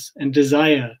willingness and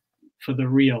desire for the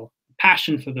real,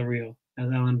 passion for the real,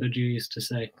 as Alan Badiou used to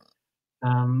say,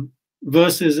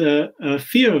 versus a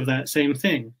fear of that same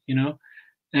thing, you know.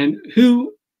 And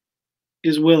who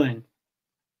is willing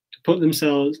to put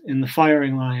themselves in the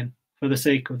firing line for the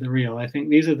sake of the real? I think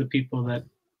these are the people that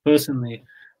personally,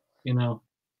 you know,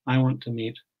 I want to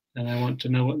meet, and I want to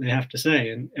know what they have to say,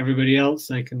 and everybody else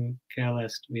I can care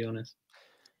less, to be honest.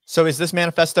 So is this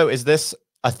manifesto, is this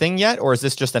a thing yet, or is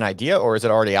this just an idea, or is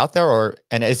it already out there, or,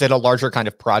 and is it a larger kind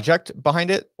of project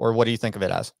behind it, or what do you think of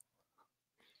it as?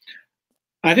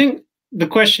 I think the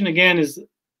question again is,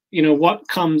 you know, what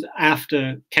comes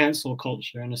after cancel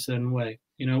culture in a certain way?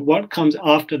 You know, what comes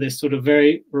after this sort of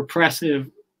very repressive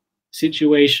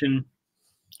situation,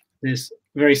 this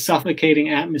very suffocating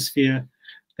atmosphere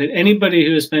that anybody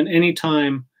who has spent any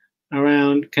time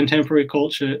around contemporary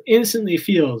culture instantly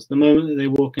feels the moment that they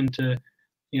walk into,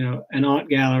 you know, an art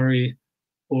gallery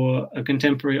or a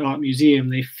contemporary art museum.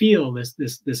 They feel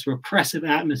this repressive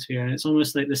atmosphere, and it's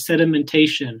almost like the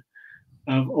sedimentation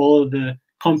of all of the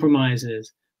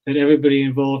compromises that everybody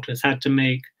involved has had to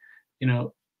make, you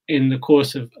know, in the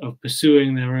course of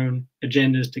pursuing their own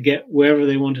agendas to get wherever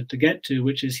they wanted to get to,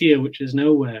 which is here, which is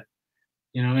nowhere.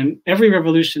 You know, and every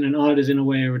revolution in art is in a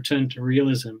way a return to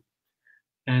realism.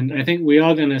 And I think we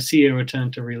are going to see a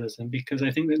return to realism, because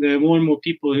I think that there are more and more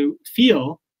people who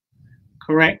feel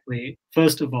correctly,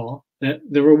 first of all, that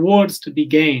the rewards to be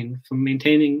gained from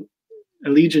maintaining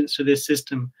allegiance to this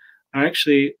system are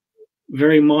actually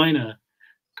very minor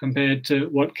compared to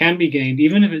what can be gained,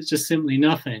 even if it's just simply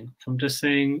nothing, from just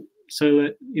saying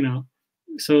so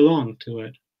long to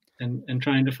it, and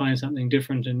trying to find something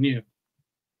different and new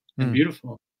and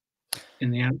beautiful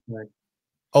in the outside.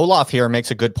 Olaf here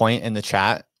makes a good point in the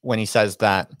chat when he says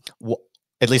that,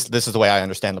 at least this is the way I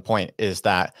understand the point, is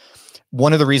that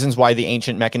one of the reasons why the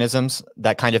ancient mechanisms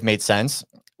that kind of made sense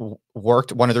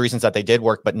worked, one of the reasons that they did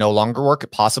work but no longer work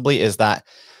possibly, is that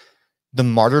the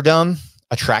martyrdom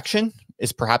attraction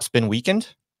is perhaps been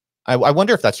weakened. I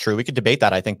wonder if that's true. We could debate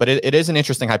that, I think, but it is an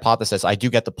interesting hypothesis. I do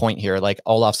get the point here. Like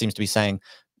Olaf seems to be saying,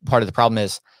 part of the problem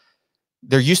is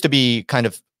there used to be kind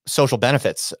of social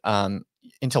benefits,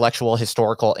 intellectual,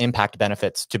 historical impact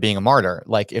benefits to being a martyr.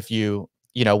 Like if you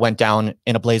went down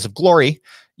in a blaze of glory,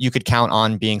 you could count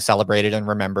on being celebrated and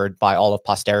remembered by all of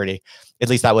posterity. At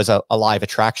least that was a live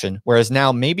attraction. Whereas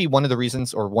now, maybe one of the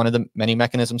reasons, or one of the many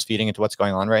mechanisms feeding into what's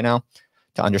going on right now,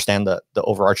 to understand the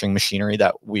overarching machinery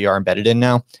that we are embedded in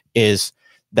now, is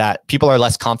that people are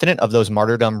less confident of those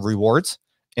martyrdom rewards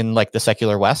in like the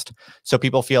secular West. So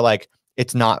people feel like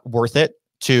it's not worth it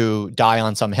to die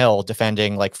on some hill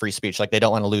defending like free speech. Like they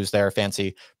don't want to lose their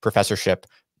fancy professorship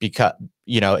because,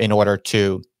 in order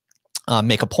to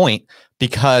make a point,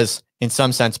 because in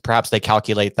some sense, perhaps they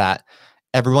calculate that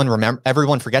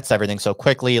everyone forgets everything so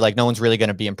quickly. Like no one's really going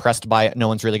to be impressed by it. No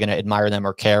one's really going to admire them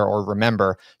or care or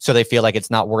remember. So they feel like it's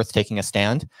not worth taking a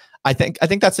stand. I think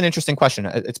that's an interesting question.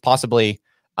 It's possibly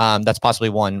that's possibly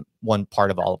one part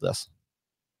of all of this.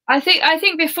 I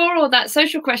think before all that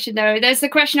social question, though, there's the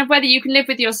question of whether you can live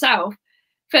with yourself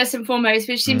first and foremost,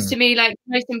 which seems to me like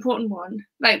the most important one.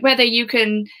 Like whether you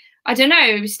can, I don't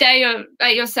know, stay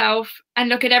at yourself and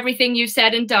look at everything you've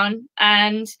said and done,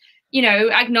 and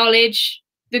acknowledge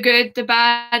the good, the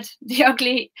bad, the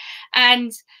ugly,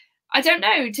 and I don't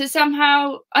know, to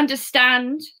somehow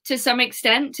understand to some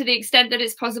extent, to the extent that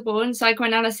it's possible, and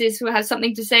psychoanalysis who has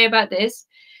something to say about this.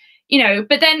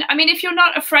 But then, I mean, if you're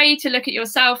not afraid to look at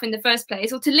yourself in the first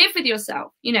place, or to live with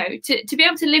yourself, to be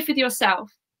able to live with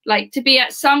yourself, like to be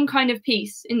at some kind of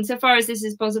peace insofar as this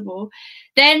is possible,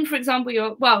 then, for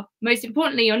example, most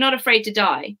importantly, you're not afraid to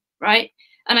die, right?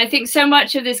 And I think so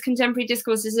much of this contemporary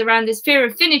discourse is around this fear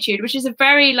of finitude, which is a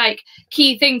very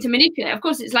key thing to manipulate. Of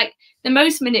course, it's like the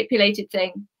most manipulated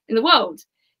thing in the world,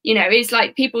 is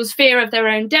like people's fear of their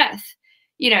own death.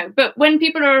 But when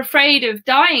people are afraid of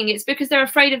dying, it's because they're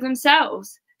afraid of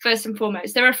themselves, first and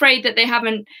foremost. They're afraid that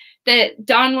they're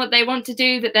done what they want to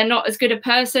do, that they're not as good a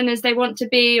person as they want to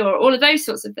be, or all of those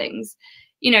sorts of things.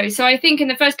 So I think in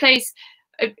the first place,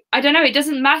 I don't know, it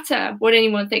doesn't matter what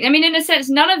anyone thinks. I mean, in a sense,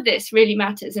 none of this really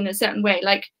matters in a certain way,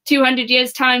 like 200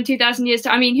 years time, 2000 years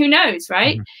time. I mean, who knows,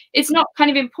 right? Mm-hmm. It's not kind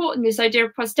of important, this idea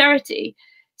of posterity,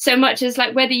 so much as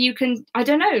like whether you can, I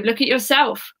don't know, look at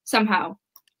yourself somehow.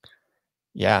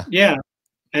 Yeah.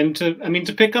 And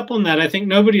to pick up on that, I think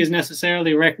nobody is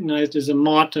necessarily recognized as a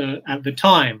martyr at the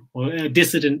time, or a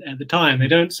dissident at the time. They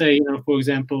don't say, for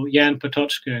example, Jan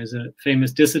Patočka is a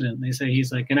famous dissident. They say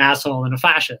he's like an asshole and a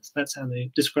fascist. That's how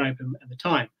they describe him at the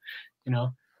time.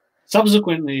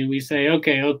 Subsequently, we say,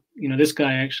 okay, this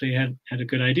guy actually had a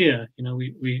good idea.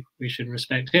 We should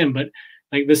respect him. But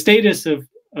like the status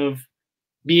of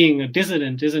being a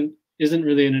dissident isn't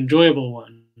really an enjoyable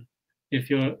one if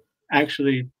you're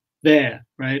actually there,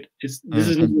 right? This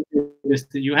is not the status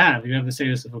that you have. You have the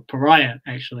status of a pariah,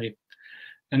 actually.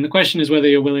 And the question is whether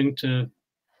you're willing to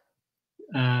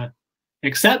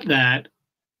accept that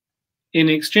in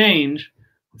exchange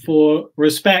for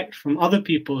respect from other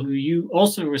people who you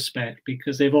also respect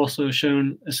because they've also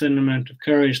shown a certain amount of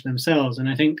courage themselves. And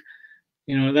I think,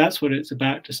 you know, that's what it's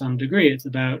about to some degree. It's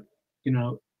about, you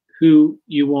know, who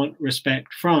you want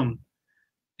respect from.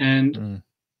 And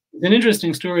it's an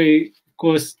interesting story, of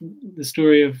course, the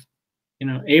story of, you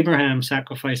know, Abraham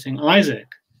sacrificing Isaac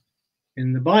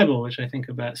in the Bible, which I think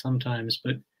about sometimes.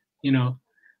 But, you know,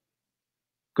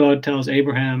 God tells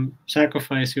Abraham,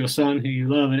 sacrifice your son who you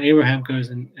love, and Abraham goes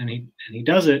and he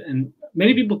does it. And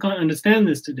many people can't understand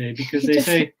this today because they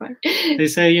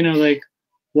say, you know, like,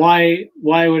 why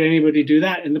would anybody do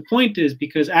that? And the point is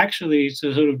because actually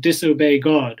to sort of disobey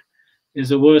God is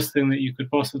the worst thing that you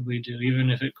could possibly do, even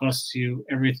if it costs you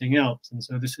everything else. And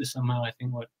so this is somehow, I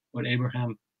think, what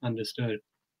Abraham understood.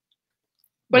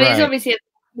 Well, it's obviously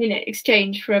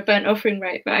exchange for a burnt offering,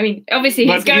 right? But I mean, obviously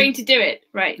he's going to do it,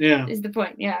 right? Yeah, is the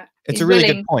point. Yeah, it's a really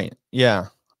good point. Yeah,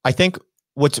 I think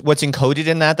what's encoded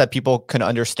in that people can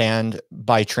understand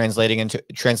by translating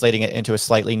it into a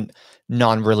slightly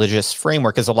non-religious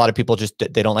framework, because a lot of people just,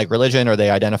 they don't like religion, or they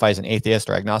identify as an atheist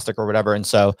or agnostic or whatever, and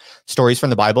so stories from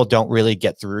the Bible don't really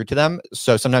get through to them.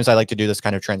 So sometimes I like to do this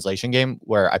kind of translation game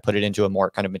where I put it into a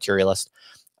more kind of materialist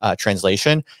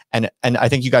translation, and I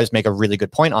think you guys make a really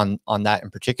good point on that in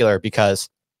particular, because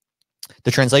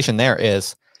the translation there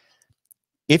is,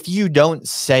 if you don't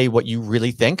say what you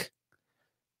really think,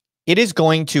 it is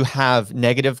going to have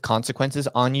negative consequences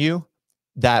on you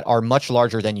that are much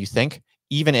larger than you think,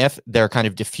 even if they're kind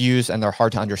of diffuse and they're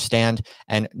hard to understand,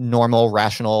 and normal,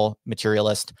 rational,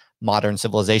 materialist, modern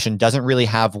civilization doesn't really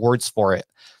have words for it.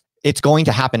 It's going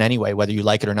to happen anyway, whether you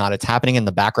like it or not. It's happening in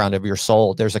the background of your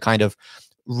soul. There's a kind of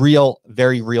real,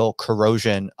 very real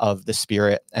corrosion of the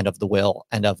spirit and of the will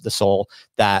and of the soul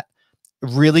that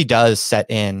really does set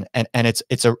in, and it's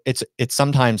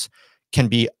sometimes can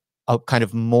be a kind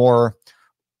of more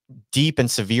deep and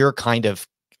severe kind of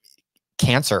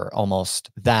cancer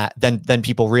almost than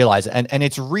people realize, and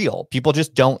it's real. People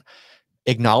just don't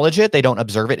acknowledge it, they don't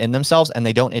observe it in themselves, and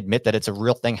they don't admit that it's a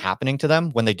real thing happening to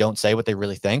them when they don't say what they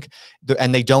really think,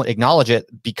 and they don't acknowledge it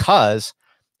because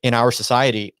in our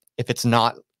society, if it's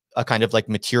not a kind of like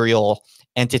material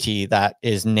entity that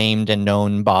is named and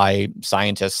known by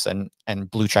scientists and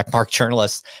blue check mark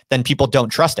journalists, then people don't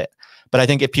trust it. But I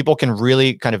think if people can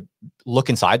really kind of look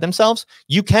inside themselves,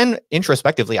 you can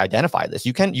introspectively identify this.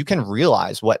 You can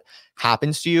realize what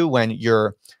happens to you when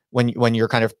you're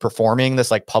kind of performing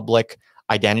this like public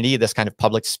identity, this kind of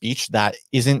public speech that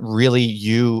isn't really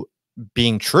you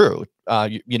being true.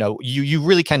 You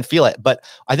really can feel it. But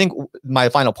I think my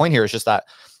final point here is just that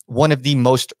one of the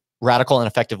most radical and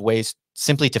effective ways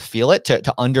simply to feel it,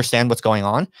 to understand what's going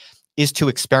on, is to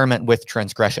experiment with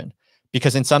transgression.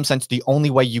 Because in some sense, the only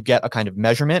way you get a kind of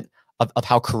measurement of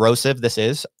how corrosive this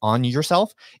is on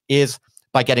yourself is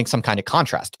by getting some kind of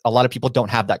contrast. A lot of people don't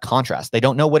have that contrast. They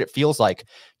don't know what it feels like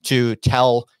to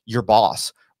tell your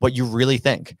boss what you really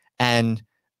think. And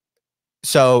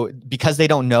so because they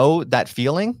don't know that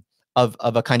feeling of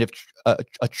a kind of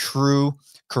a true,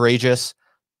 courageous,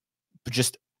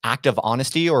 just act of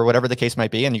honesty, or whatever the case might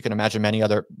be, and you can imagine many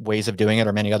other ways of doing it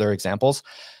or many other examples,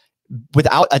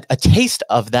 without a taste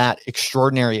of that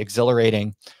extraordinary,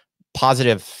 exhilarating,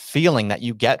 positive feeling that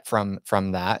you get from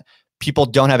that, people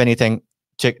don't have anything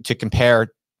to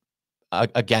compare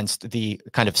against the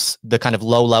kind of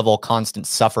low level constant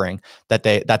suffering that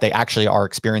they actually are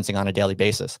experiencing on a daily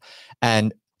basis.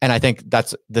 And I think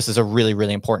this is a really,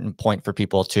 really important point for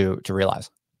people to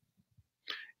realize.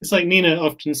 It's like Nina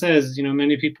often says, you know,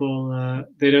 many people,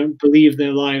 they don't believe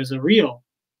their lives are real.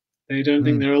 They don't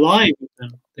think they're alive with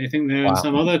them. They think they're in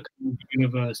some other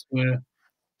universe where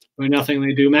nothing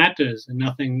they do matters and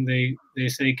nothing they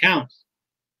say counts.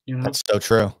 You know? That's so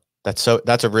true. That's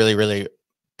a really, really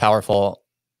powerful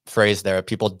phrase there.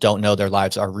 People don't know their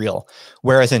lives are real.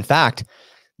 Whereas in fact,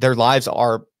 their lives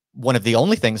are one of the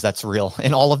only things that's real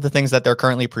in all of the things that they're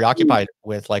currently preoccupied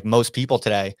with. Like most people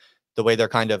today, the way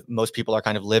most people are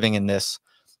kind of living in this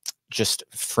just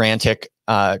frantic,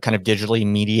 kind of digitally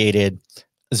mediated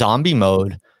zombie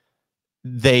mode,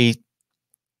 they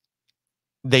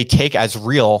take as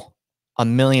real a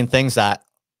million things that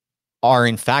are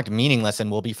in fact meaningless and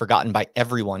will be forgotten by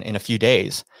everyone in a few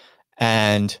days.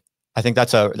 And I think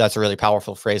that's a really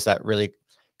powerful phrase that really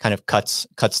kind of cuts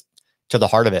to the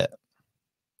heart of it.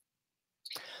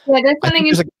 Yeah, there's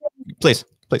something. Please.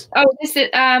 Oh, this is,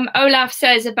 Olaf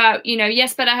says about,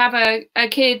 yes, but I have a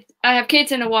kid. I have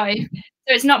kids and a wife, so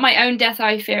it's not my own death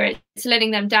I fear. It's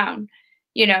letting them down.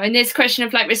 And this question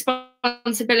of like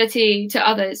responsibility to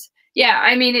others. Yeah,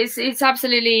 I mean, it's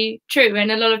absolutely true,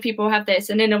 and a lot of people have this.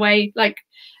 And in a way, like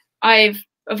I've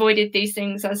avoided these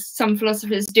things, as some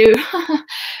philosophers do,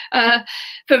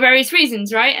 for various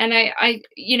reasons, right? And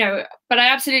but I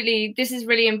absolutely, this is a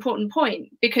really important point,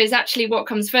 because actually what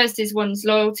comes first is one's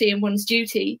loyalty and one's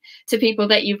duty to people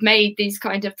that you've made these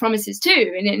kind of promises to.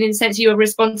 And in a sense, you are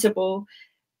responsible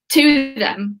to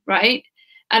them, right?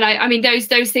 And I mean,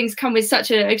 those things come with such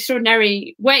an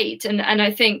extraordinary weight. And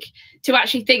I think to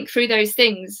actually think through those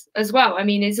things as well, I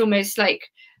mean, it's almost like,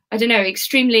 I don't know,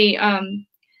 extremely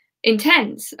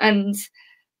intense. And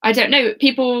I don't know,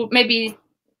 people maybe,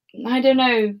 I don't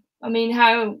know, I mean,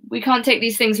 how we can't take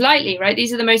these things lightly, right?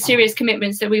 These are the most serious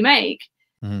commitments that we make,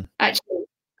 actually.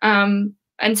 And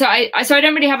so I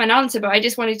don't really have an answer, but I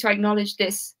just wanted to acknowledge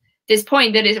this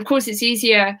point that of course it's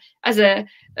easier as a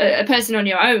person on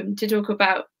your own to talk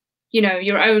about,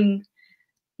 your own,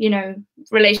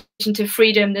 relation to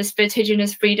freedom, this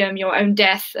vertiginous freedom, your own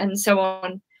death, and so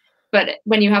on. But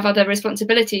when you have other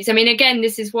responsibilities, I mean, again,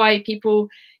 this is why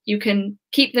you can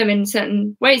keep them in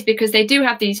certain ways, because they do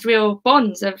have these real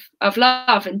bonds of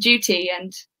love and duty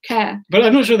and care. But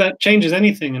I'm not sure that changes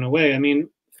anything in a way. I mean,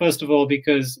 first of all,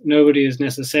 because nobody is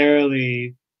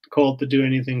necessarily called to do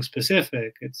anything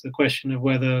specific. It's a question of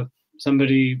whether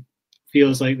somebody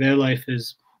feels like their life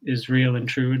is real and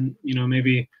true, and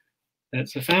maybe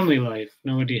that's a family life.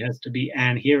 Nobody has to be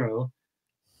an hero,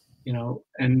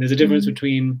 and there's a difference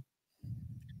between,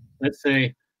 let's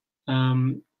say,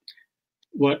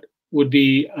 what would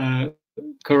be a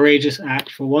courageous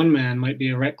act for one man might be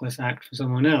a reckless act for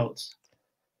someone else.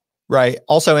 Right.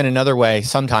 Also, in another way,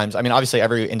 sometimes, I mean, obviously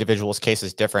every individual's case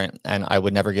is different, and I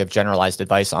would never give generalized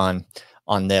advice on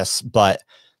this, but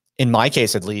in my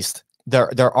case, at least,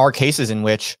 there are cases in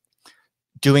which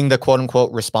doing the quote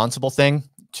unquote responsible thing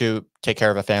to take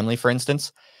care of a family, for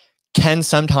instance, can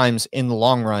sometimes in the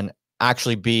long run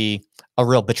actually be a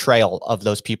real betrayal of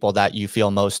those people that you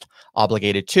feel most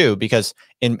obligated to. Because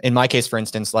in my case, for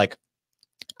instance, like,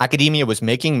 academia was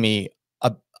making me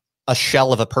a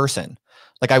shell of a person.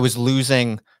 Like, I was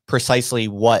losing precisely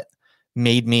what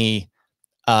made me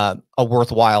a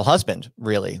worthwhile husband,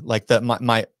 really. Like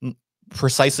my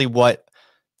precisely what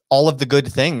all of the good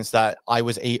things that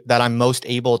that I'm most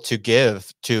able to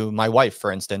give to my wife, for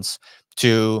instance,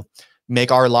 to make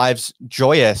our lives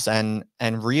joyous and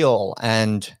real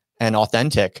and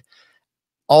authentic.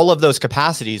 All of those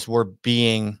capacities were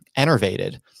being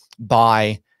enervated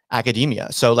by academia.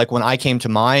 So like, when I came to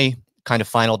my kind of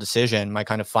final decision, my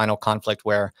kind of final conflict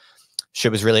where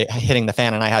shit was really hitting the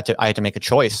fan and I had to make a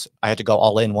choice, I had to go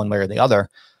all in one way or the other.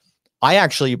 I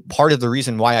actually, part of the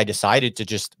reason why I decided to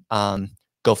just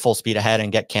go full speed ahead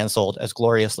and get canceled as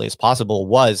gloriously as possible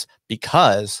was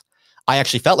because I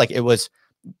actually felt like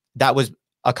that was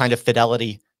a kind of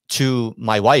fidelity to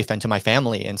my wife and to my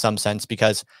family in some sense,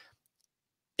 because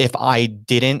if I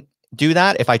didn't do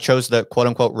that, if I chose the quote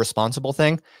unquote responsible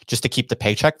thing just to keep the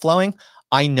paycheck flowing,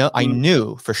 I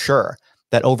knew for sure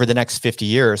that over the next 50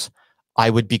 years, I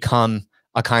would become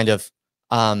a kind of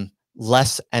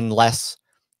less and less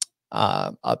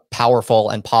a powerful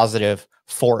and positive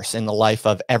force in the life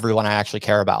of everyone I actually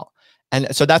care about.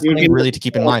 And so that's something really to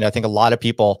keep in mind. I think a lot of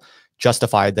people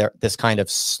justify this kind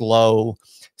of slow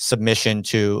submission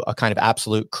to a kind of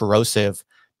absolute corrosive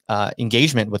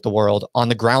engagement with the world on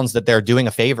the grounds that they're doing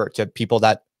a favor to people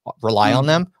that rely on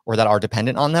them or that are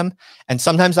dependent on them. And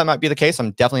sometimes that might be the case.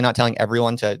 I'm definitely not telling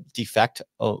everyone to defect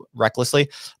recklessly,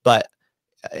 but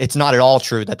it's not at all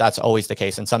true that that's always the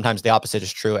case. And sometimes the opposite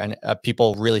is true. And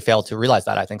people really fail to realize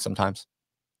that, I think, sometimes.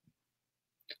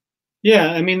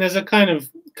 Yeah, I mean, there's a kind of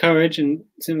courage and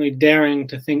simply daring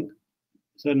to think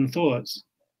certain thoughts,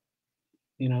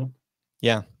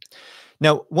 Yeah.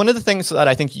 Now, one of the things that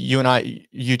I think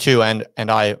you two, and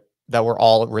I, that we're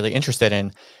all really interested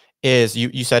in is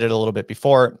you said it a little bit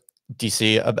before,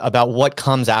 DC, about what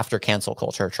comes after cancel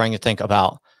culture, trying to think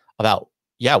about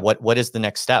what is the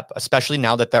next step, especially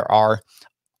now that there are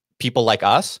people like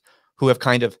us who have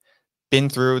kind of been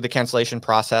through the cancellation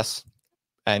process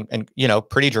and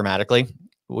pretty dramatically.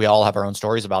 We all have our own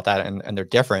stories about that, and they're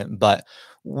different, but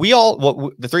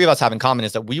the three of us have in common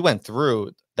is that we went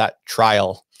through that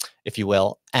trial, if you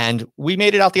will, and we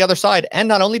made it out the other side. And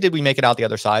not only did we make it out the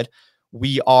other side,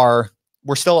 we're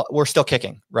still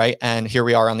kicking, right? And here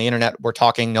we are on the internet, we're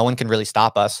talking, no one can really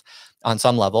stop us on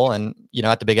some level. And,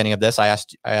 at the beginning of this, I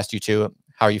asked you two,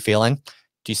 how are you feeling?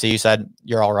 DC, you said,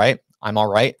 you're all right. I'm all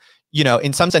right.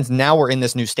 In some sense, now we're in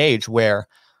this new stage where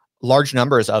large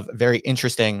numbers of very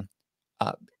interesting,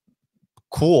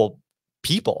 cool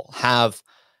people have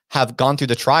gone through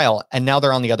the trial, and now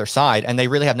they're on the other side and they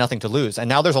really have nothing to lose. And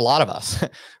now there's a lot of us,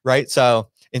 right? So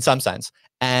in some sense,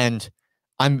 and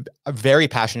I'm very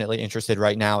passionately interested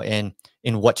right now in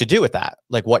in what to do with that,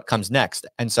 like what comes next.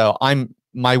 And so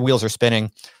my wheels are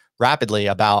spinning rapidly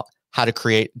about how to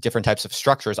create different types of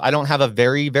structures. I don't have a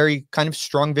very, very kind of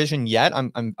strong vision yet. I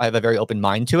have a very open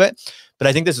mind to it, but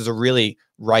I think this is a really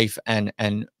rife and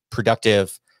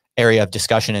productive area of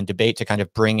discussion and debate to kind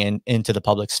of bring into the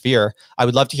public sphere. I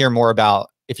would love to hear more about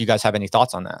if you guys have any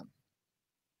thoughts on that.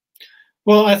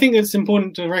 Well, I think it's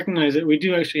important to recognize that we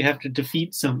do actually have to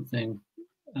defeat something,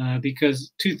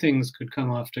 because two things could come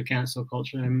after cancel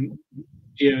culture. And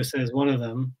Gio says one of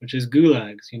them, which is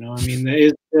gulags. You know, I mean, there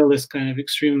is still this kind of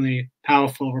extremely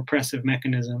powerful repressive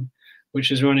mechanism,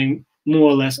 which is running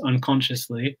more or less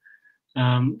unconsciously,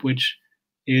 which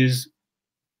is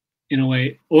in a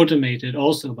way automated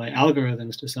also by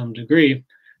algorithms to some degree.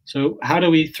 So how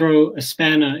do we throw a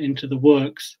spanner into the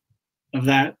works of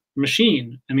that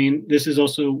machine? I mean, this is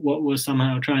also what we're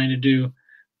somehow trying to do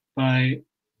by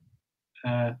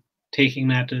taking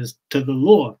matters to the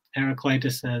law.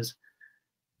 Heraclitus says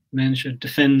men should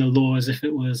defend the law as if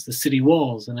it was the city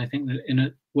walls. And I think that in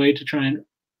a way to try and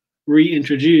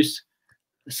reintroduce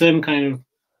a certain kind of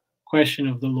question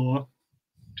of the law,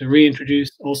 to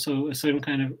reintroduce also a certain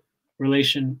kind of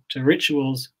relation to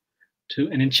rituals, to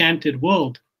an enchanted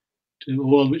world, to a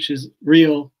world which is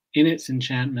real in its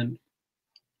enchantment.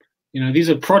 You know,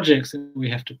 these are projects that we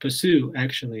have to pursue,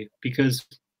 actually, because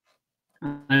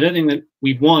I don't think that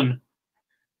we've won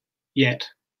yet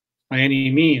by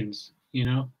any means, you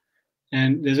know.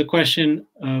 And there's a question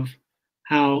of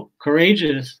how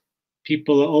courageous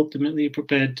people are ultimately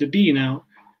prepared to be. Now,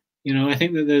 you know, I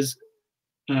think that there's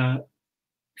a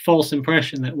false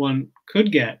impression that one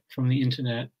could get from the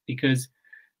internet, because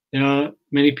there are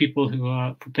many people who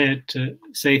are prepared to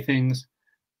say things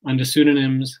under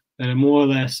pseudonyms that are more or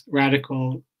less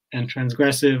radical and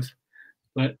transgressive,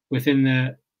 but within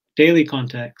their daily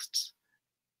contexts,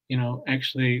 you know,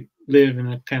 actually live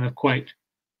in a kind of quite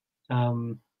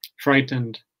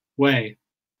frightened way.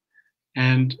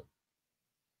 And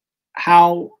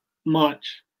how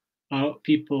much are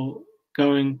people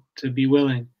going to be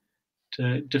willing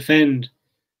to defend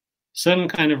some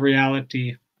kind of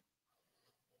reality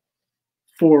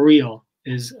for real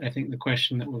is, I think, the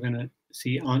question that we're going to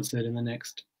see answered in the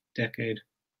next decade.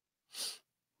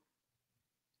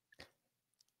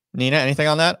 Nina, anything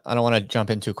on that? I don't want to jump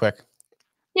in too quick.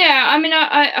 Yeah, I mean,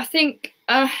 I think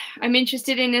I'm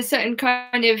interested in a certain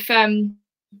kind of,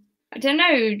 I don't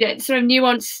know, that sort of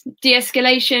nuanced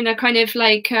de-escalation, a kind of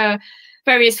like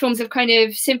various forms of kind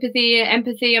of sympathy,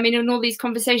 empathy. I mean, in all these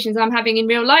conversations I'm having in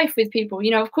real life with people,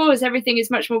 you know, of course, everything is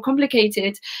much more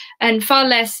complicated and far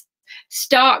less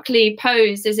starkly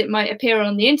posed as it might appear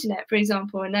on the internet, for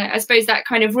example. And I suppose that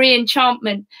kind of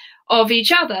re-enchantment of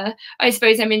each other, I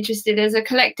suppose I'm interested as a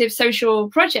collective social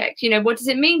project. You know, what does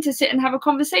it mean to sit and have a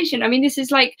conversation? I mean, this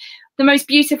is like the most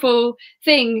beautiful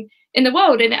thing in the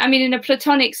world. And I mean, in a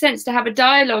platonic sense, to have a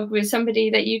dialogue with somebody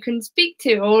that you can speak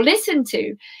to or listen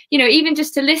to, you know, even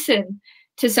just to listen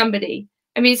to somebody.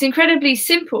 I mean, it's incredibly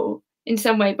simple in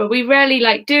some way, but we rarely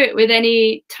like do it with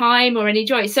any time or any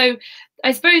joy. So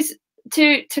I suppose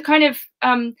to kind of,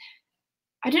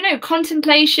 I don't know,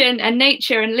 contemplation and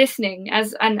nature and listening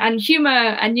as and humor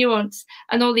and nuance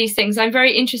and all these things. I'm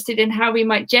very interested in how we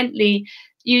might gently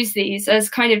use these as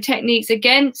kind of techniques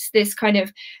against this kind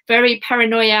of very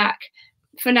paranoiac,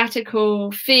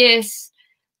 fanatical, fierce,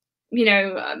 you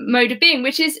know, mode of being,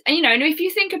 which is, you know, and if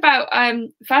you think about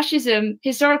fascism,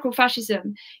 historical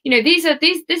fascism, you know, these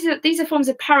are forms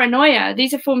of paranoia.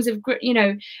 These are forms of, you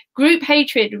know, group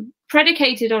hatred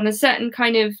predicated on a certain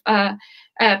kind of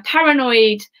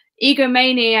paranoid,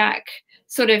 egomaniac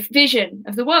sort of vision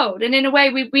of the world. And in a way,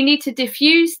 we need to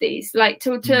diffuse these, like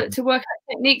to work out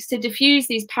techniques to diffuse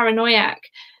these paranoiac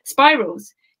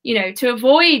spirals, you know, to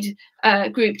avoid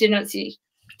group denunciation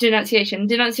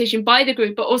by the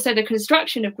group, but also the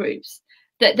construction of groups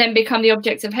that then become the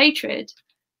objects of hatred.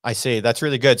 I see. That's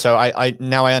really good. So I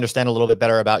now I understand a little bit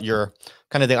better about your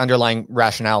kind of the underlying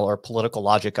rationale or political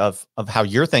logic of how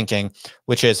you're thinking,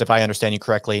 which is, if I understand you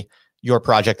correctly, your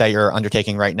project that you're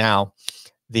undertaking right now,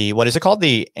 the, what is it called?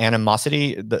 The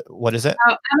animosity, what is it?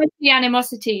 Oh, amity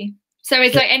animosity. So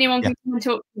it's like anyone can come and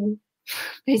talk to you,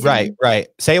 basically. Right.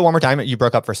 Say it one more time. You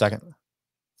broke up for a second.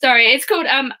 Sorry, it's called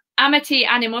amity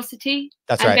animosity.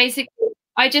 That's and right. Basically,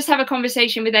 I just have a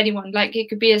conversation with anyone. Like, it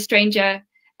could be a stranger,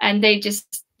 and they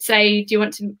just say, do you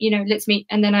want to, you know, let's meet.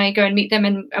 And then I go and meet them,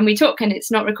 and we talk, and it's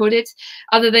not recorded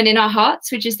other than in our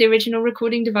hearts, which is the original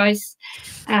recording device.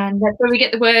 And that's where we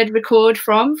get the word record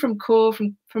from core,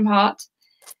 from heart.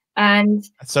 And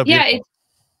that's so beautiful. Yeah,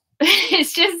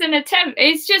 it's just an attempt.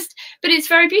 It's just, but it's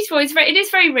very beautiful. It is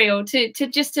very real to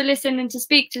listen and to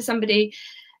speak to somebody.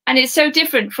 And it's so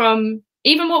different from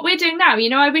even what we're doing now. You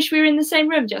know, I wish we were in the same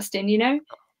room, Justin, you know?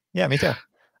 Yeah, me too.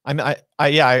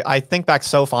 I think back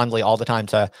so fondly all the time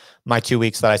to my 2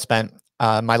 weeks that I spent,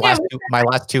 my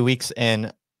last 2 weeks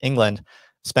in England,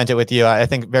 spent it with you. I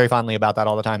think very fondly about that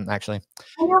all the time, actually.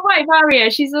 And your wife, Aria,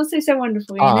 she's also so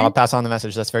wonderful. You know? I'll pass on the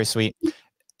message. That's very sweet.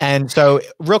 And so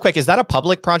real quick, is that a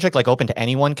public project, like open to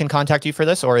anyone can contact you for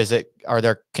this, or are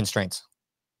there constraints?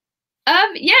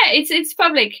 Yeah, it's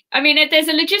public. I mean, there's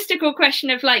a logistical question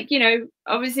of, like, you know,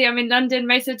 obviously I'm in London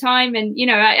most of the time, and you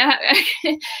know,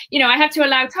 you know, I have to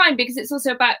allow time, because it's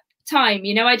also about time.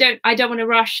 You know, I don't want to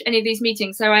rush any of these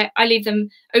meetings, so I leave them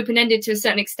open ended to a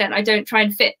certain extent. I don't try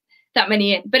and fit that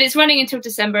many in, but it's running until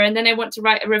December, and then I want to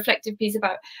write a reflective piece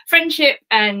about friendship,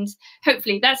 and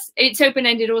hopefully it's open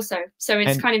ended also. So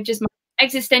it's kind of just my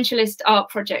existentialist art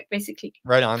project, basically.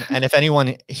 Right on. And if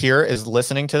anyone here is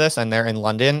listening to this and they're in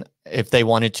London, if they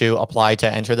wanted to apply to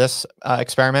enter this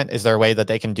experiment, is there a way that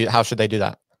they can how should they do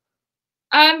that?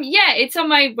 Yeah, it's on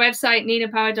my website,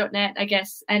 ninapower.net, I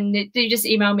guess, and you just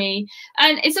email me.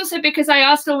 And it's also because I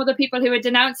asked all the people who were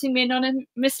denouncing me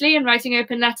anonymously and writing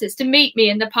open letters to meet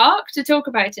me in the park to talk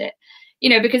about it. You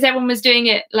know, because everyone was doing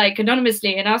it like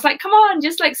anonymously, and I was like, come on,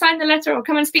 just like sign the letter or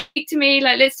come and speak to me,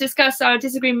 like let's discuss our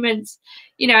disagreements,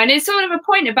 you know. And it's sort of a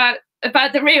point about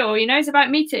the real, you know, it's about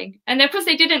meeting. And of course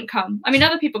they didn't come. I mean,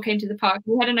 other people came to the park,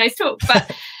 we had a nice talk,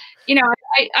 but you know,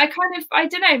 I kind of, I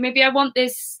don't know, maybe I want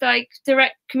this like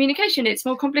direct communication. It's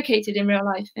more complicated in real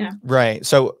life. Yeah. Right.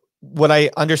 So what I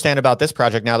understand about this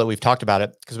project, now that we've talked about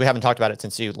it, because we haven't talked about it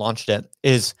since you launched it,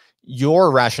 is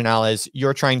your rationale is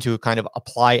you're trying to kind of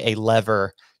apply a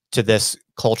lever to this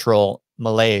cultural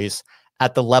malaise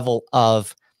at the level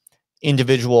of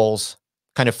individuals'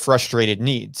 kind of frustrated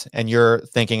needs. And you're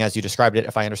thinking, as you described it,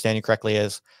 if I understand you correctly,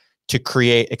 is to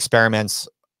create experiments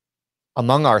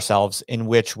among ourselves in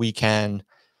which we can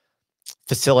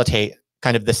facilitate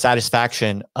kind of the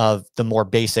satisfaction of the more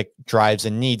basic drives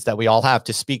and needs that we all have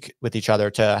to speak with each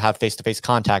other, to have face-to-face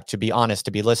contact, to be honest,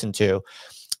 to be listened to.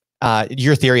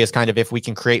 Your theory is kind of, if we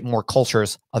can create more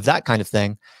cultures of that kind of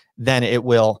thing, then it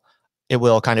will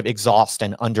kind of exhaust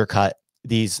and undercut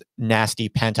these nasty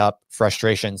pent-up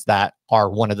frustrations that are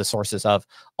one of the sources of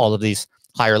all of these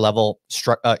higher level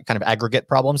kind of aggregate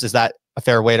problems. Is that a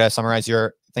fair way to summarize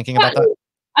your thinking about that?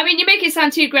 I mean, you make it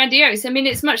sound too grandiose. I mean,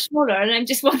 it's much smaller, and I'm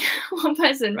just one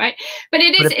person, right? But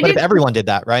it is. But if everyone did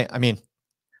that, right? I mean,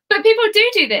 but people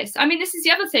do this. I mean, this is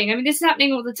the other thing. I mean, this is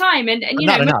happening all the time, and you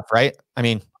know, not enough, right? I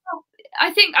mean,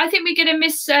 I think we get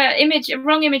a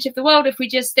wrong image of the world if we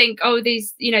just think, oh,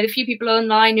 these, you know, the few people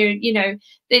online who, you know,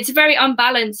 it's a very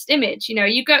unbalanced image. You know,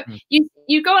 you go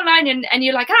you go online and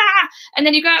you're like, and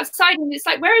then you go outside and it's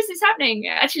like, where is this happening?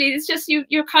 Actually, it's just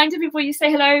you're kind to people, you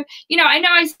say hello. You know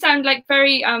I sound like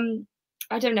very I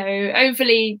don't know,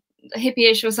 overly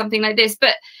hippie-ish or something like this,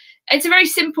 but it's a very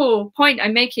simple point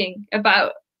I'm making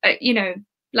about you know,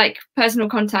 like personal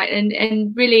contact,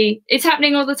 and really it's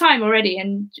happening all the time already,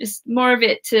 and just more of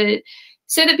it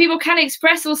so that people can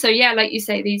express also, yeah, like you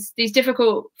say, these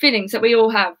difficult feelings that we all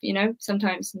have, you know,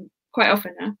 sometimes and quite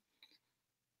often.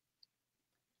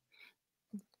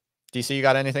 DC, you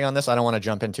got anything on this? I don't want to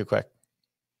jump in too quick.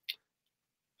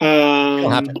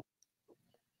 On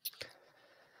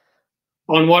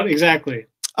what exactly?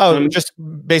 Oh, just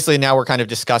basically now we're kind of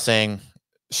discussing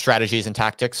strategies and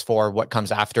tactics for what comes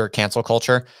after cancel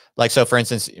culture. Like, so for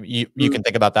instance, you can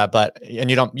think about that, but, and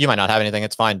you might not have anything,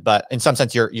 it's fine. But in some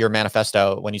sense, your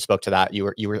manifesto, when you spoke to that, you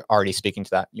were already speaking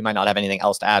to that. You might not have anything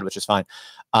else to add, which is fine.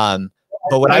 But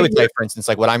what I would say, for instance,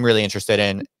 like what I'm really interested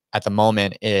in at the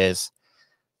moment is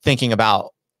thinking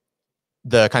about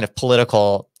the kind of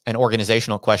political and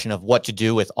organizational question of what to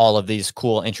do with all of these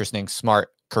cool, interesting, smart,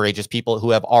 courageous people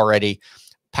who have already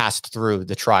passed through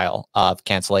the trial of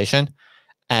cancellation.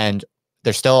 And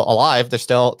they're still alive. They're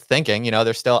still thinking, you know,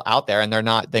 they're still out there, and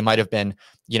they might have been,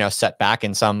 you know, set back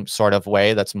in some sort of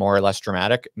way that's more or less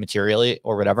dramatic materially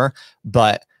or whatever.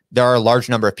 But there are a large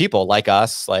number of people like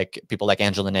us, like people like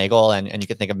Angela Nagel, and you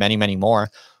can think of many, many more,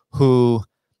 who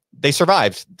they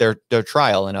survived their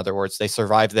trial. In other words, they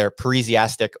survived their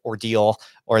Parisiastic ordeal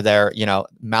or their, you know,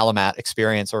 Malamat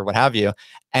experience or what have you.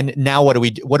 And now what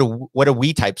do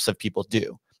we types of people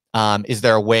do? Is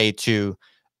there a way to,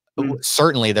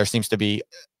 certainly there seems to be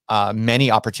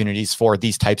many opportunities for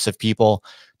these types of people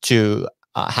to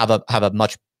have a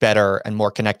much better and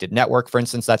more connected network. For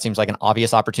instance, that seems like an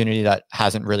obvious opportunity that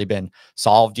hasn't really been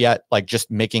solved yet. Like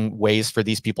just making ways for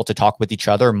these people to talk with each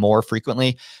other more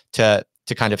frequently, to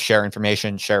kind of share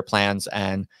information, share plans,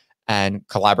 and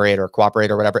collaborate or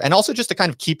cooperate or whatever. And also just to kind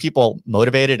of keep people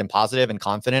motivated and positive and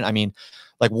confident. I mean,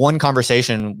 like one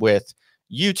conversation with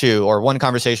you two or one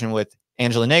conversation with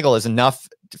Angela Nagel is enough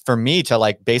for me to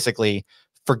like basically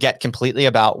forget completely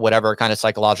about whatever kind of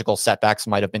psychological setbacks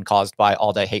might have been caused by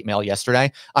all the hate mail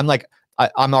yesterday. I'm like,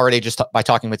 I'm already just by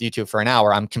talking with you two for an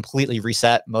hour, I'm completely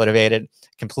reset, motivated,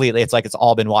 completely. It's like it's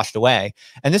all been washed away.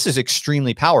 And this is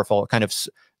extremely powerful kind of,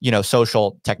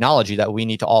 social technology that we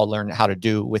need to all learn how to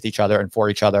do with each other and for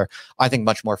each other, I think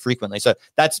much more frequently. So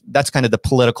that's kind of the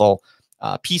political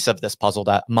piece of this puzzle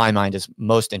that my mind is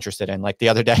most interested in. Like the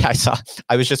other day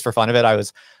I was just for fun of it, I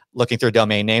was looking through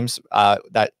domain names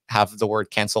that have the word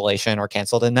cancellation or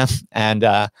canceled in them. And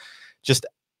just,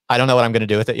 I don't know what I'm going to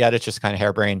do with it yet. It's just kind of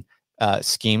harebrained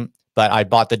scheme, but I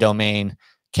bought the domain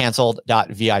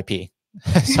canceled.vip.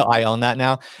 So I own that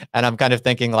now. And I'm kind of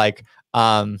thinking like,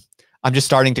 I'm just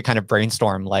starting to kind of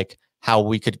brainstorm like how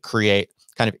we could create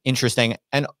kind of interesting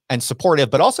and supportive,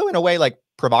 but also in a way like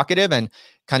provocative and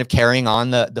kind of carrying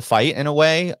on the fight in a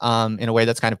way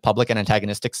that's kind of public and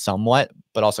antagonistic somewhat,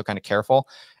 but also kind of careful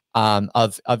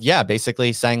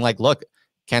basically saying like, look,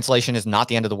 cancellation is not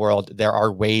the end of the world. There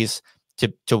are ways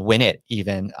to win it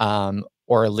even,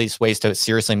 or at least ways to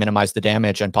seriously minimize the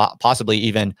damage and possibly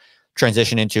even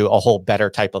transition into a whole better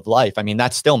type of life. I mean,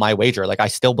 that's still my wager. Like, I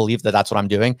still believe that that's what I'm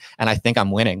doing. And I think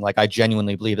I'm winning. Like, I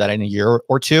genuinely believe that in a year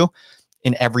or two,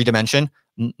 in every dimension,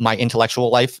 my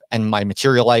intellectual life and my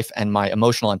material life and my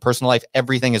emotional and personal life,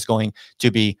 everything is going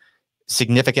to be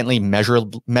significantly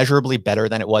measurably better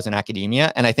than it was in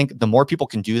academia. And I think the more people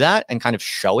can do that and kind of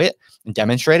show it and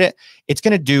demonstrate it, it's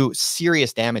going to do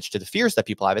serious damage to the fears that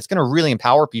people have. It's going to really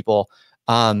empower people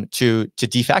to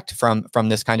defect from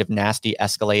this kind of nasty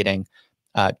escalating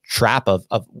trap of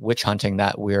witch hunting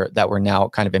that we're now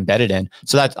kind of embedded in.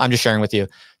 So that's, I'm just sharing with you,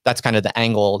 that's kind of the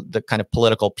angle, the kind of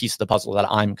political piece of the puzzle that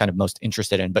I'm kind of most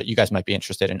interested in, but you guys might be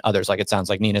interested in others. Like, it sounds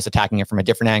like Nina's attacking it from a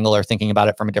different angle or thinking about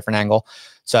it from a different angle.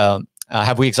 So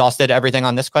have we exhausted everything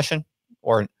on this question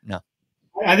or no?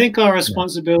 I think our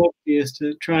responsibility is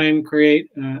to try and create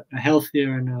a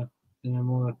healthier and a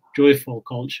more joyful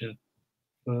culture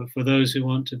for those who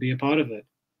want to be a part of it.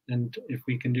 And if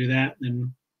we can do that,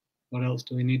 then what else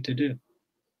do we need to do?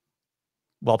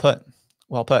 Well put.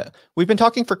 Well put. We've been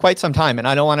talking for quite some time, and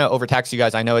I don't want to overtax you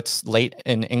guys. I know it's late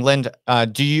in England.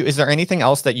 Is there anything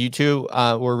else that you two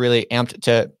were really amped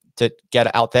to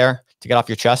get out there, to get off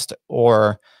your chest,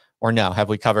 or no? Have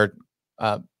we covered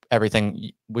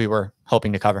everything we were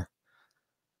hoping to cover?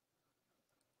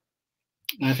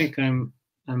 I think I'm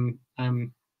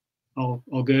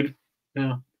all good.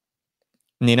 Yeah.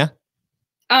 Nina?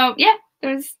 Oh yeah, it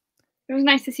was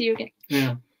nice to see you again.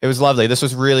 Yeah. It was lovely. This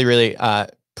was really, really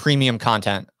premium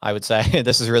content, I would say.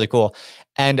 This is really cool.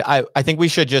 And I think we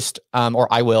should just, or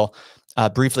I will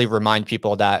briefly remind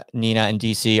people that Nina and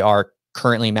DC are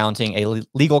currently mounting a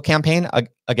legal campaign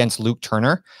against Luke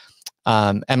Turner.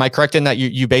 Am I correct in that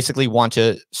you basically want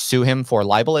to sue him for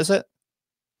libel, is it?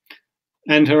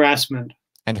 And harassment.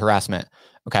 And harassment.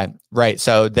 Okay, right.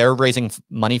 So they're raising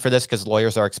money for this because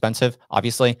lawyers are expensive,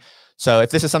 obviously. So if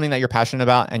this is something that you're passionate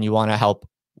about and you want to help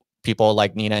people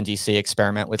like Nina and DC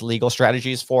experiment with legal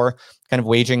strategies for kind of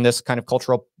waging this kind of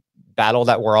cultural battle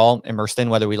that we're all immersed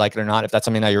in, whether we like it or not, if that's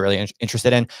something that you're really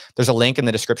interested in, there's a link in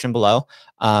the description below.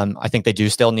 I think they do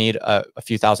still need a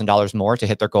few $1,000s more to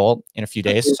hit their goal in a few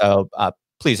days. So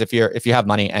please, if you have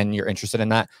money and you're interested in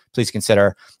that, please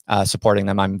consider supporting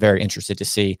them. I'm very interested to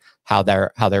see how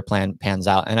their plan pans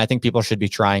out. And I think people should be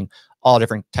trying all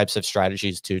different types of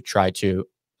strategies to try to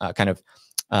kind of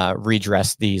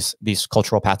redress these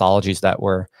cultural pathologies that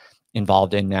we're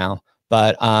involved in now.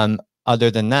 But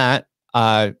other than that,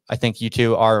 I think you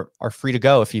two are free to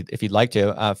go if you'd like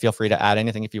to. Feel free to add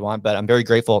anything if you want. But I'm very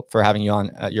grateful for having you on.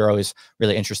 You're always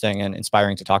really interesting and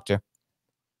inspiring to talk to.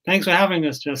 Thanks for having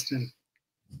us, Justin.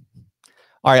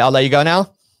 All right, I'll let you go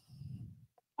now.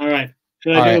 All right.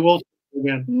 Should I do the wolf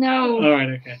again? No. All right.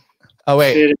 Okay. Oh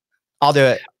wait, I'll do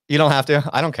it. You don't have to.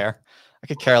 I don't care. I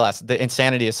could care less. The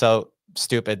insanity is so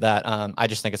stupid that I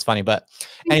just think it's funny. But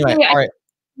anyway, all right.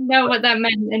 Know what that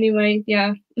meant anyway.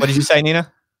 Yeah. What did you say,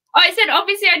 Nina? Oh, I said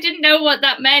obviously I didn't know what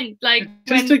that meant. Like,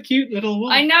 just a cute little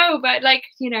wolf. I know, but like,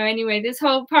 anyway, this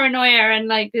whole paranoia and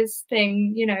like this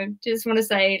thing, just want to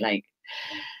say like,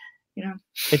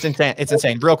 It's insane. It's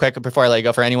insane. Real quick before I let you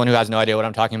go, for anyone who has no idea what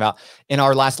I'm talking about, in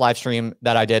our last live stream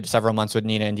that I did several months with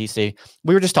Nina and DC,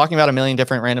 we were just talking about a million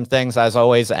different random things as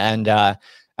always. And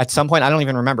at some point, I don't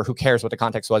even remember, who cares what the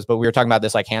context was, but we were talking about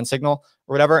this like hand signal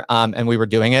or whatever. And we were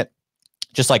doing it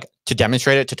just like to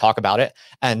demonstrate it, to talk about it.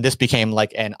 And this became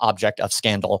like an object of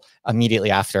scandal immediately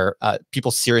after.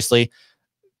 People seriously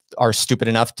are stupid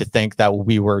enough to think that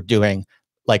we were doing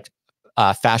like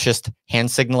fascist hand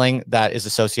signaling that is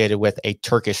associated with a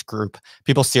Turkish group.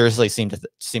 People seriously seem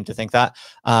to think that.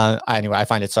 Anyway, I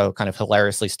find it so kind of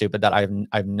hilariously stupid that I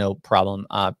have no problem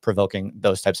provoking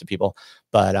those types of people.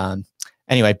 But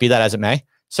anyway, be that as it may.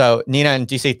 So Nina and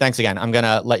DC, thanks again. I'm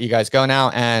gonna let you guys go now,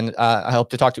 and I hope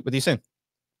to talk with you soon.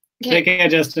 Okay. Take care,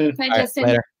 Justin. Bye, Justin.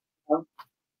 Later.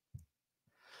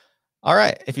 All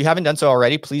right. If you haven't done so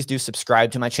already, please do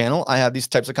subscribe to my channel. I have these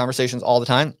types of conversations all the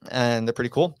time, and they're pretty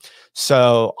cool.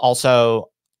 So also,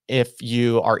 if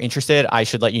you are interested, I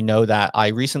should let you know that I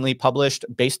recently published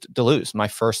Based Deleuze, my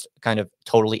first kind of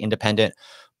totally independent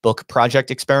book project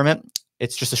experiment.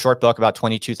 It's just a short book, about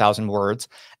 22,000 words.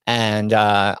 And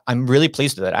I'm really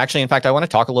pleased with it. Actually, in fact, I want to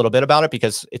talk a little bit about it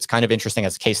because it's kind of interesting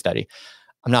as a case study.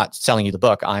 I'm not selling you the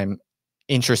book. I'm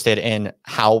interested in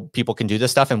how people can do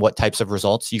this stuff and what types of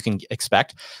results you can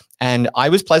expect. And I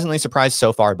was pleasantly surprised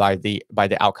so far by the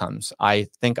outcomes. I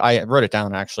think I wrote it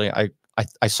down, actually.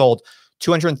 I sold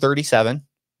 237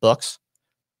 books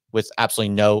with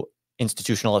absolutely no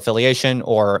institutional affiliation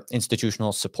or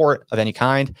institutional support of any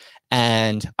kind.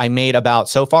 And I made about,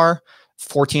 so far,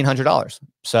 $1,400.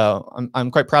 So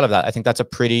I'm quite proud of that. I think that's a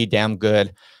pretty damn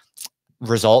good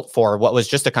result for what was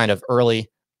just a kind of early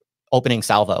opening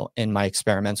salvo in my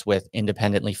experiments with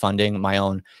independently funding my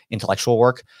own intellectual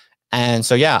work. And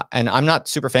so, yeah, and I'm not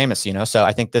super famous, you know, so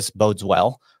I think this bodes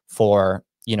well for,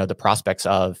 you know, the prospects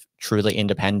of truly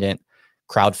independent,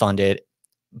 crowdfunded,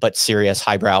 but serious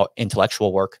highbrow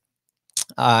intellectual work.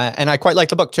 And I quite like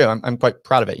the book too. I'm quite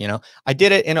proud of it. You know, I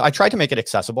did it, and I tried to make it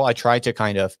accessible. I tried to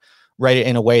kind of write it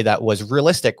in a way that was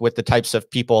realistic with the types of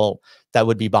people that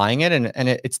would be buying it. And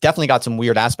it's definitely got some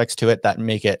weird aspects to it that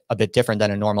make it a bit different than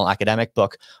a normal academic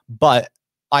book. But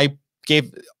I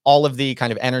gave all of the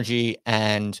kind of energy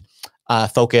and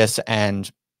focus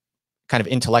and kind of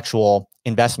intellectual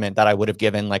investment that I would have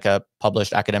given like a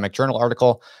published academic journal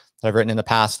article that I've written in the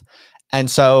past. And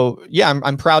so, yeah,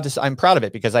 I'm proud of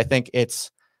it because I think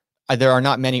there are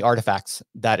not many artifacts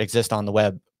that exist on the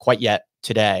web quite yet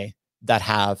today that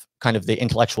have kind of the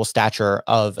intellectual stature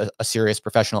of a serious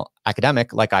professional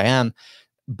academic like I am,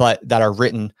 but that are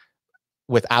written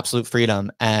with absolute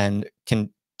freedom and can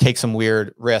take some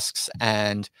weird risks.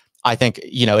 And I think,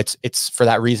 you know, it's for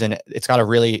that reason, it's got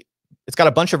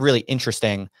a bunch of really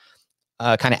interesting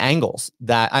kind of angles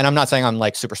that, and I'm not saying I'm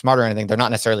like super smart or anything. They're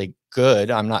not necessarily good.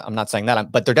 I'm not saying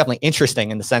that, but they're definitely interesting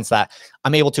in the sense that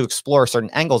I'm able to explore certain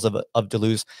angles of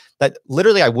Deleuze that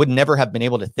literally I would never have been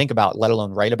able to think about, let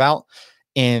alone write about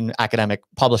in academic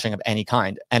publishing of any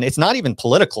kind. And it's not even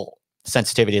political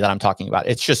sensitivity that I'm talking about.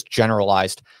 It's just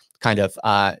generalized kind of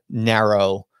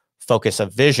narrow focus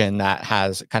of vision that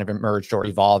has kind of emerged or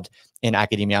evolved in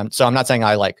academia. So I'm not saying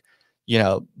I like, you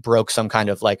know, broke some kind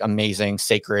of like amazing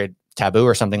sacred taboo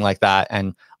or something like that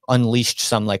and unleashed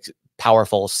some like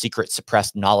powerful secret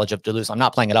suppressed knowledge of Deleuze. I'm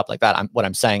not playing it up like that. What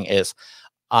I'm saying is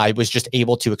I was just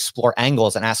able to explore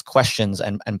angles and ask questions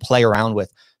and play around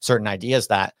with certain ideas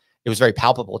that it was very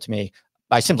palpable to me.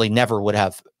 I simply never would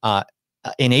have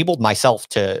enabled myself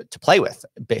to play with,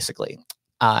 basically.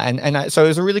 So it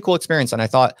was a really cool experience, and I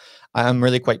thought I'm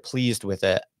really quite pleased with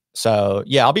it. So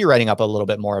yeah, I'll be writing up a little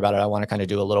bit more about it. I want to kind of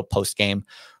do a little post-game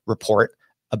report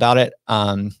about it.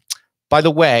 By the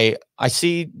way, I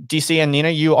see DC and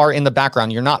Nina, you are in the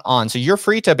background. You're not on. So you're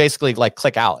free to basically like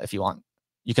click out if you want.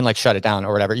 You can like shut it down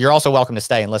or whatever. You're also welcome to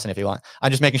stay and listen if you want.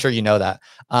 I'm just making sure you know that.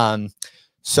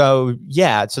 So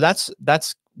yeah, so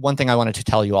that's one thing I wanted to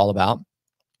tell you all about.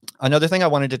 Another thing I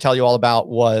wanted to tell you all about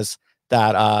was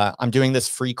that I'm doing this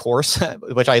free course,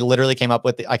 which I literally came up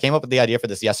with. I came up with the idea for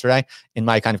this yesterday in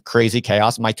my kind of crazy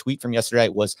chaos. My tweet from yesterday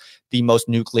was the most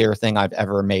nuclear thing I've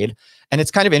ever made. And it's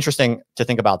kind of interesting to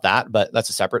think about that, but that's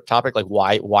a separate topic, like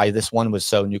why this one was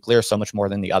so nuclear, so much more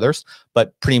than the others.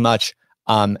 But pretty much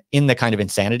in the kind of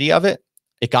insanity of it,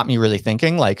 it got me really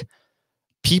thinking, like,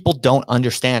 people don't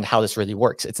understand how this really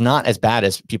works. It's not as bad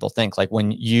as people think. Like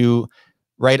when you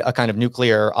write a kind of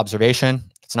nuclear observation,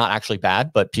 it's not actually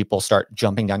bad, but people start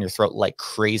jumping down your throat like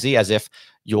crazy as if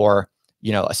you're,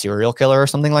 you know, a serial killer or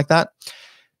something like that.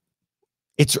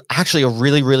 It's actually a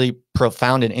really, really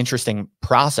profound and interesting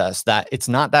process that it's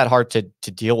not that hard to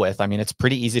deal with. I mean, it's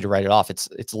pretty easy to write it off.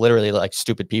 It's literally like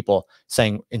stupid people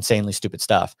saying insanely stupid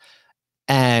stuff.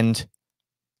 And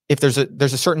if there's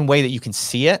a certain way that you can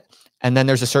see it, and then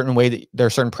there's a certain way that there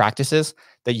are certain practices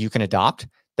that you can adopt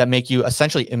that make you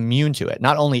essentially immune to it.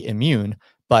 Not only immune,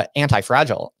 but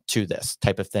anti-fragile to this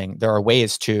type of thing. There are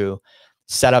ways to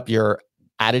set up your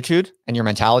attitude and your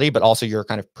mentality, but also your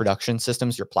kind of production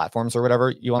systems, your platforms or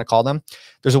whatever you want to call them.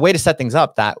 There's a way to set things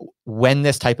up that when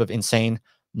this type of insane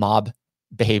mob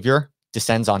behavior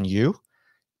descends on you,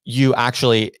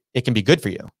 it can be good for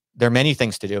you. There are many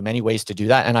things to do, many ways to do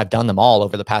that. And I've done them all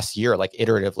over the past year, like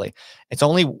iteratively. It's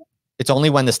only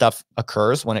when the stuff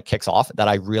occurs, when it kicks off, that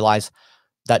I realize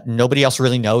that nobody else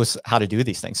really knows how to do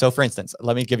these things. So for instance,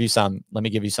 let me give you some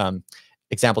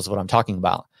examples of what I'm talking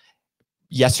about.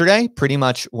 Yesterday, pretty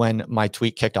much when my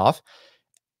tweet kicked off,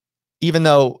 even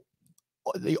though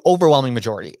the overwhelming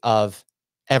majority of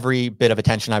every bit of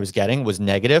attention I was getting was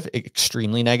negative,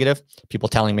 extremely negative. People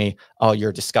telling me, "Oh, you're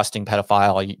a disgusting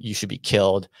pedophile. You should be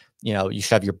killed. You know, you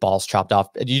should have your balls chopped off."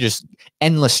 You just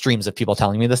endless streams of people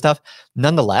telling me this stuff.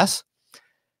 Nonetheless,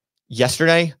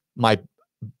 yesterday, my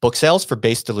book sales for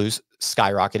Base to Lose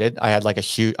skyrocketed. I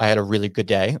had a really good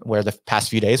day, where the past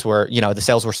few days were, the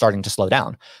sales were starting to slow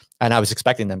down. And I was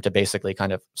expecting them to basically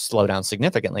kind of slow down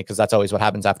significantly, because that's always what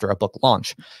happens after a book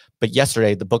launch. But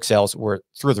yesterday, the book sales were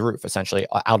through the roof, essentially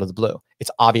out of the blue. It's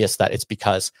obvious that it's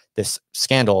because this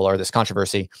scandal or this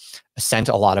controversy sent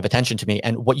a lot of attention to me.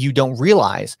 And what you don't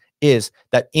realize is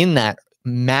that in that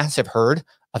massive herd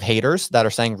of haters that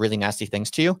are saying really nasty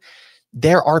things to you,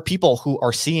 there are people who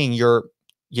are seeing your,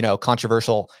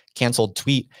 controversial canceled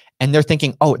tweet, and they're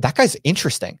thinking, "Oh, that guy's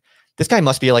interesting. This guy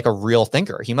must be like a real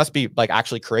thinker. He must be like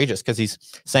actually courageous, because he's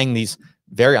saying these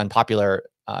very unpopular,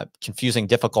 confusing,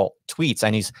 difficult tweets,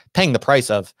 and he's paying the price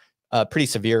of pretty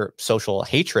severe social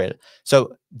hatred."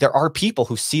 So there are people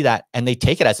who see that, and they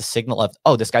take it as a signal of,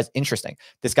 "Oh, this guy's interesting.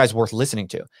 This guy's worth listening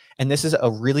to." And this is a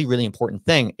really, really important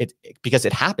thing, because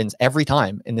it happens every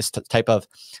time in this type of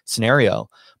scenario,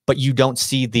 but you don't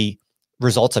see the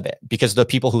results of it, because the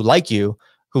people who like you,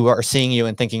 who are seeing you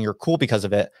and thinking you're cool because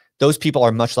of it, those people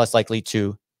are much less likely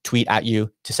to tweet at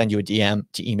you, to send you a DM,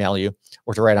 to email you,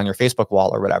 or to write on your Facebook wall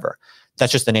or whatever.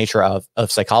 That's just the nature of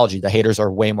psychology. The haters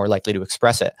are way more likely to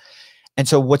express it. And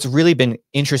so what's really been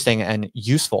interesting and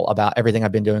useful about everything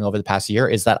I've been doing over the past year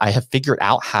is that I have figured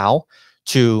out how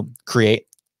to create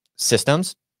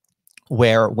systems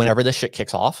where whenever this shit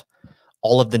kicks off,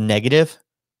 all of the negative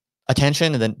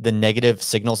attention and the negative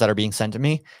signals that are being sent to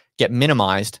me get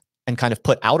minimized and kind of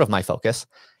put out of my focus.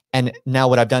 And now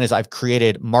what I've done is I've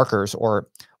created markers or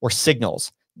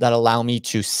signals that allow me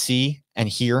to see and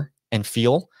hear and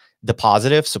feel the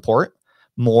positive support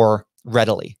more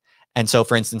readily. And so,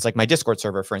 for instance, like my Discord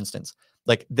server, for instance,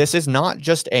 like this is not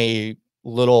just a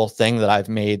little thing that I've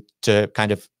made to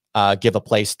kind of give a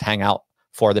place to hang out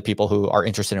for the people who are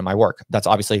interested in my work. That's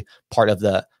obviously part of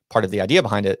the idea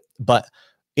behind it, but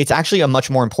it's actually a much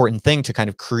more important thing to kind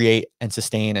of create and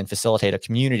sustain and facilitate a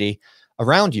community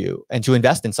around you, and to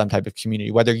invest in some type of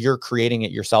community, whether you're creating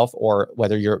it yourself or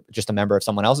whether you're just a member of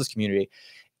someone else's community.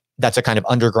 That's a kind of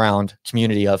underground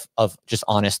community of just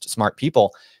honest, smart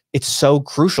people. It's so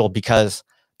crucial, because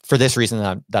for this reason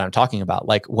that I'm talking about,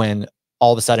 like when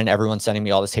all of a sudden everyone's sending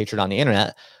me all this hatred on the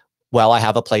internet, well, I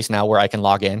have a place now where I can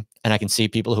log in and I can see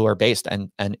people who are based,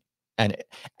 and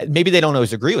maybe they don't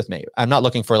always agree with me. I'm not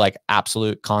looking for like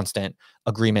absolute constant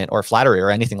agreement or flattery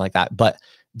or anything like that, but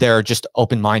they're just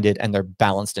open-minded and they're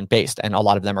balanced and based. And a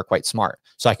lot of them are quite smart.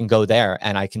 So I can go there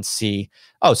and I can see,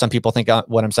 oh, some people think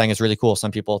what I'm saying is really cool.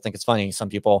 Some people think it's funny. Some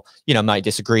people, might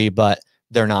disagree, but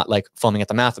they're not like foaming at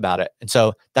the mouth about it. And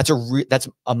so that's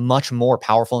a much more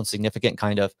powerful and significant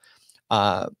kind of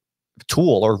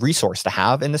tool or resource to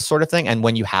have in this sort of thing. And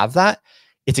when you have that,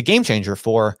 it's a game changer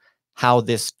for how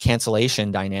this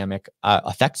cancellation dynamic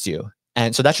affects you.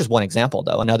 And so that's just one example,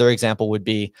 though. Another example would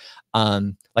be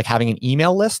like having an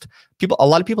email list. A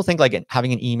lot of people think like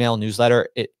having an email newsletter,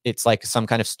 it's like some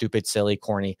kind of stupid, silly,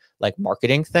 corny, like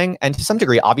marketing thing. And to some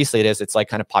degree, obviously it is. It's like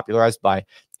kind of popularized by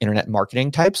internet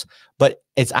marketing types, but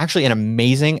it's actually an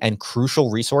amazing and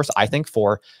crucial resource, I think,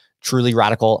 for truly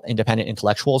radical, independent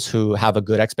intellectuals who have a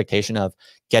good expectation of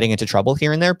getting into trouble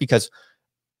here and there, because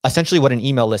essentially what an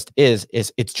email list is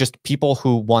it's just people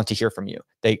who want to hear from you.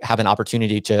 They have an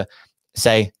opportunity to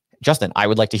say, Justin, I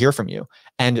would like to hear from you.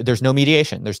 And there's no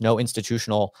mediation. There's no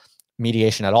institutional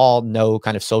mediation at all. No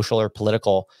kind of social or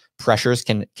political pressures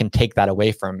can take that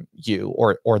away from you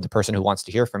or the person who wants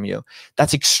to hear from you.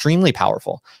 That's extremely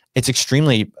powerful. It's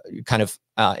extremely kind of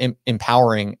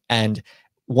empowering. And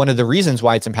one of the reasons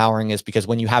why it's empowering is because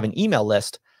when you have an email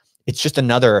list, it's just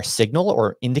another signal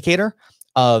or indicator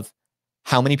of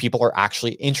how many people are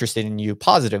actually interested in you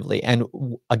positively. And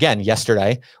again,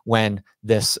 yesterday, when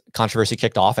this controversy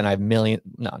kicked off and I have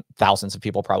thousands of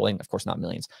people, probably, of course not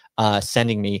millions,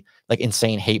 sending me like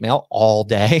insane hate mail all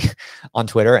day on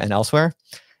Twitter and elsewhere.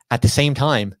 At the same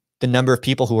time, the number of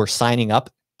people who are signing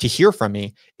up to hear from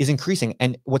me is increasing.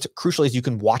 And what's crucial is you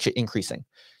can watch it increasing.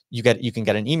 You can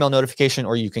get an email notification,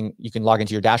 or you can log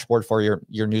into your dashboard for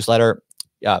your newsletter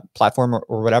platform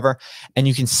or whatever, and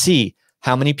you can see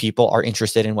how many people are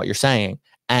interested in what you're saying.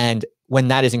 And when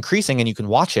that is increasing and you can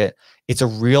watch it, it's a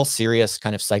real serious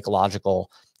kind of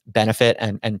psychological benefit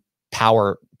and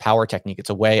power technique. It's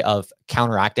a way of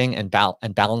counteracting and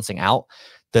balancing out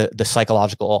the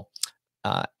psychological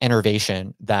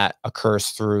enervation that occurs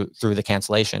through the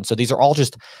cancellation. So these are all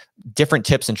just different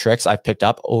tips and tricks I've picked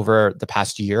up over the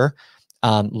past year,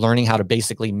 learning how to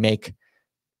basically make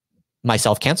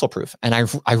myself cancel proof. And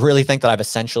I really think that I've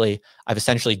essentially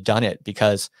done it,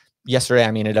 because yesterday,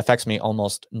 I mean, it affects me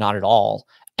almost not at all.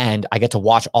 And I get to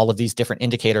watch all of these different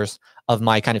indicators of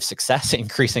my kind of success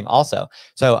increasing also.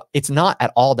 So it's not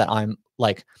at all that I'm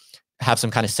like, have some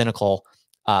kind of cynical,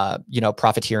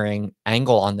 profiteering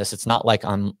angle on this. It's not like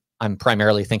I'm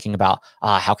primarily thinking about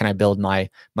how can I build my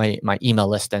email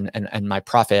list and my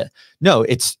profit. No,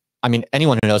 I mean,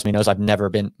 anyone who knows me knows I've never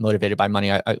been motivated by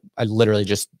money. I literally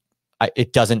just,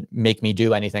 it doesn't make me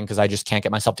do anything because I just can't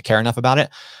get myself to care enough about it.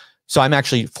 So I'm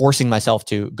actually forcing myself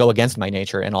to go against my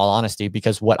nature, in all honesty,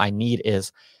 because what I need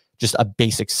is just a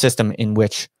basic system in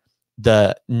which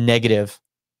the negative,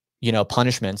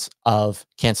 punishments of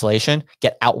cancellation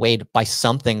get outweighed by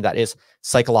something that is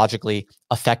psychologically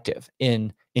effective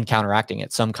in counteracting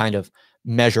it, some kind of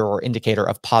measure or indicator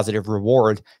of positive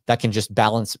reward that can just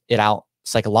balance it out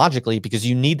psychologically, because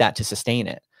you need that to sustain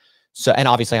it. So, and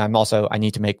obviously I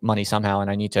need to make money somehow,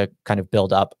 and I need to kind of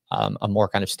build up a more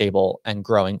kind of stable and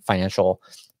growing financial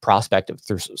prospect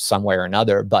through some way or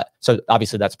another. But so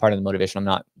obviously that's part of the motivation. I'm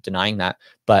not denying that,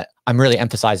 but I'm really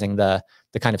emphasizing the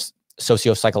kind of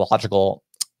socio-psychological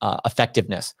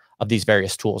effectiveness of these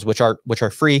various tools, which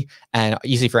are free and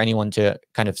easy for anyone to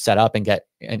kind of set up and get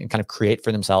and kind of create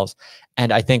for themselves.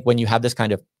 And I think when you have this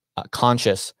kind of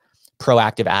conscious,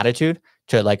 proactive attitude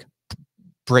to like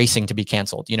bracing to be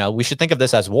canceled, we should think of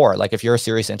this as war. Like if you're a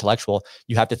serious intellectual,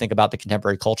 you have to think about the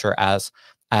contemporary culture as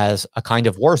a kind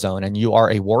of war zone, and you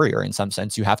are a warrior in some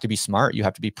sense. You have to be smart, you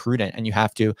have to be prudent, and you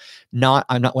have to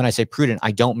when I say prudent,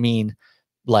 I don't mean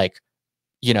like,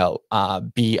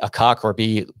 be a cuck or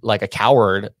be like a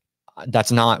coward.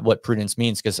 That's not what prudence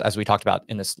means, because as we talked about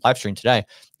in this live stream today,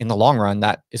 in the long run,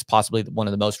 that is possibly one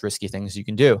of the most risky things you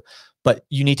can do. But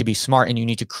you need to be smart, and you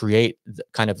need to create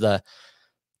the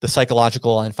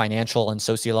psychological and financial and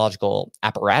sociological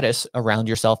apparatus around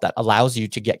yourself that allows you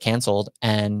to get canceled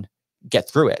and get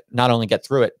through it. Not only get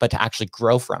through it, but to actually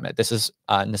grow from it. This is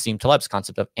Nassim Taleb's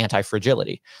concept of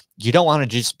anti-fragility. You don't want to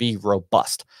just be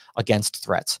robust against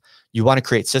threats. You want to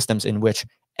create systems in which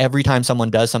every time someone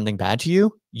does something bad to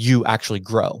you, you actually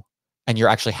grow and you're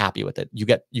actually happy with it. You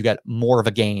get more of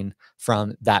a gain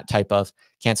from that type of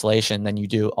cancellation than you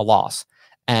do a loss.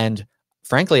 And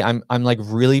frankly, I'm like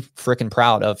really freaking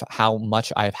proud of how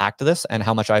much I've hacked this and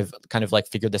how much I've kind of like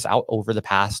figured this out over the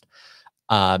past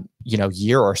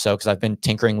year or so, because I've been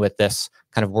tinkering with this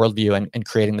kind of worldview and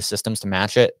creating the systems to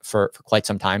match it for quite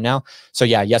some time now. So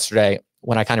yeah, yesterday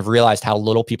when I kind of realized how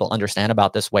little people understand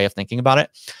about this way of thinking about it,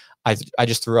 I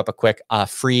just threw up a quick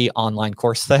free online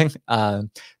course thing.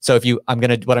 So what I'm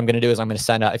gonna do is I'm gonna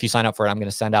send out, if you sign up for it, I'm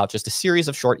gonna send out just a series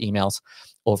of short emails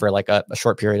over like a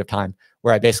short period of time,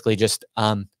 where I basically just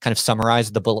kind of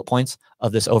summarize the bullet points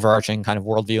of this overarching kind of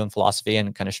worldview and philosophy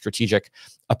and kind of strategic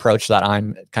approach that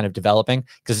I'm kind of developing,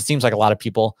 because it seems like a lot of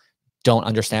people don't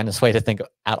understand this way to think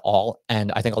at all.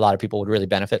 And I think a lot of people would really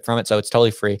benefit from it. So it's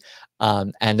totally free.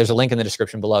 And there's a link in the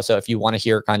description below. So if you want to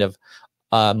hear kind of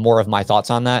more of my thoughts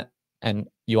on that, and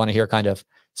you want to hear kind of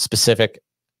specific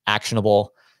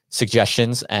actionable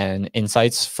suggestions and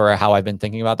insights for how I've been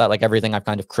thinking about that, like everything I've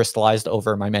kind of crystallized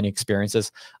over my many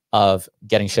experiences of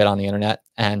getting shit on the internet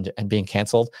and being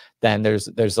canceled, then there's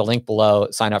a link below.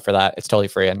 Sign up for that. It's totally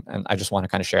free. And I just want to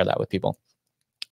kind of share that with people.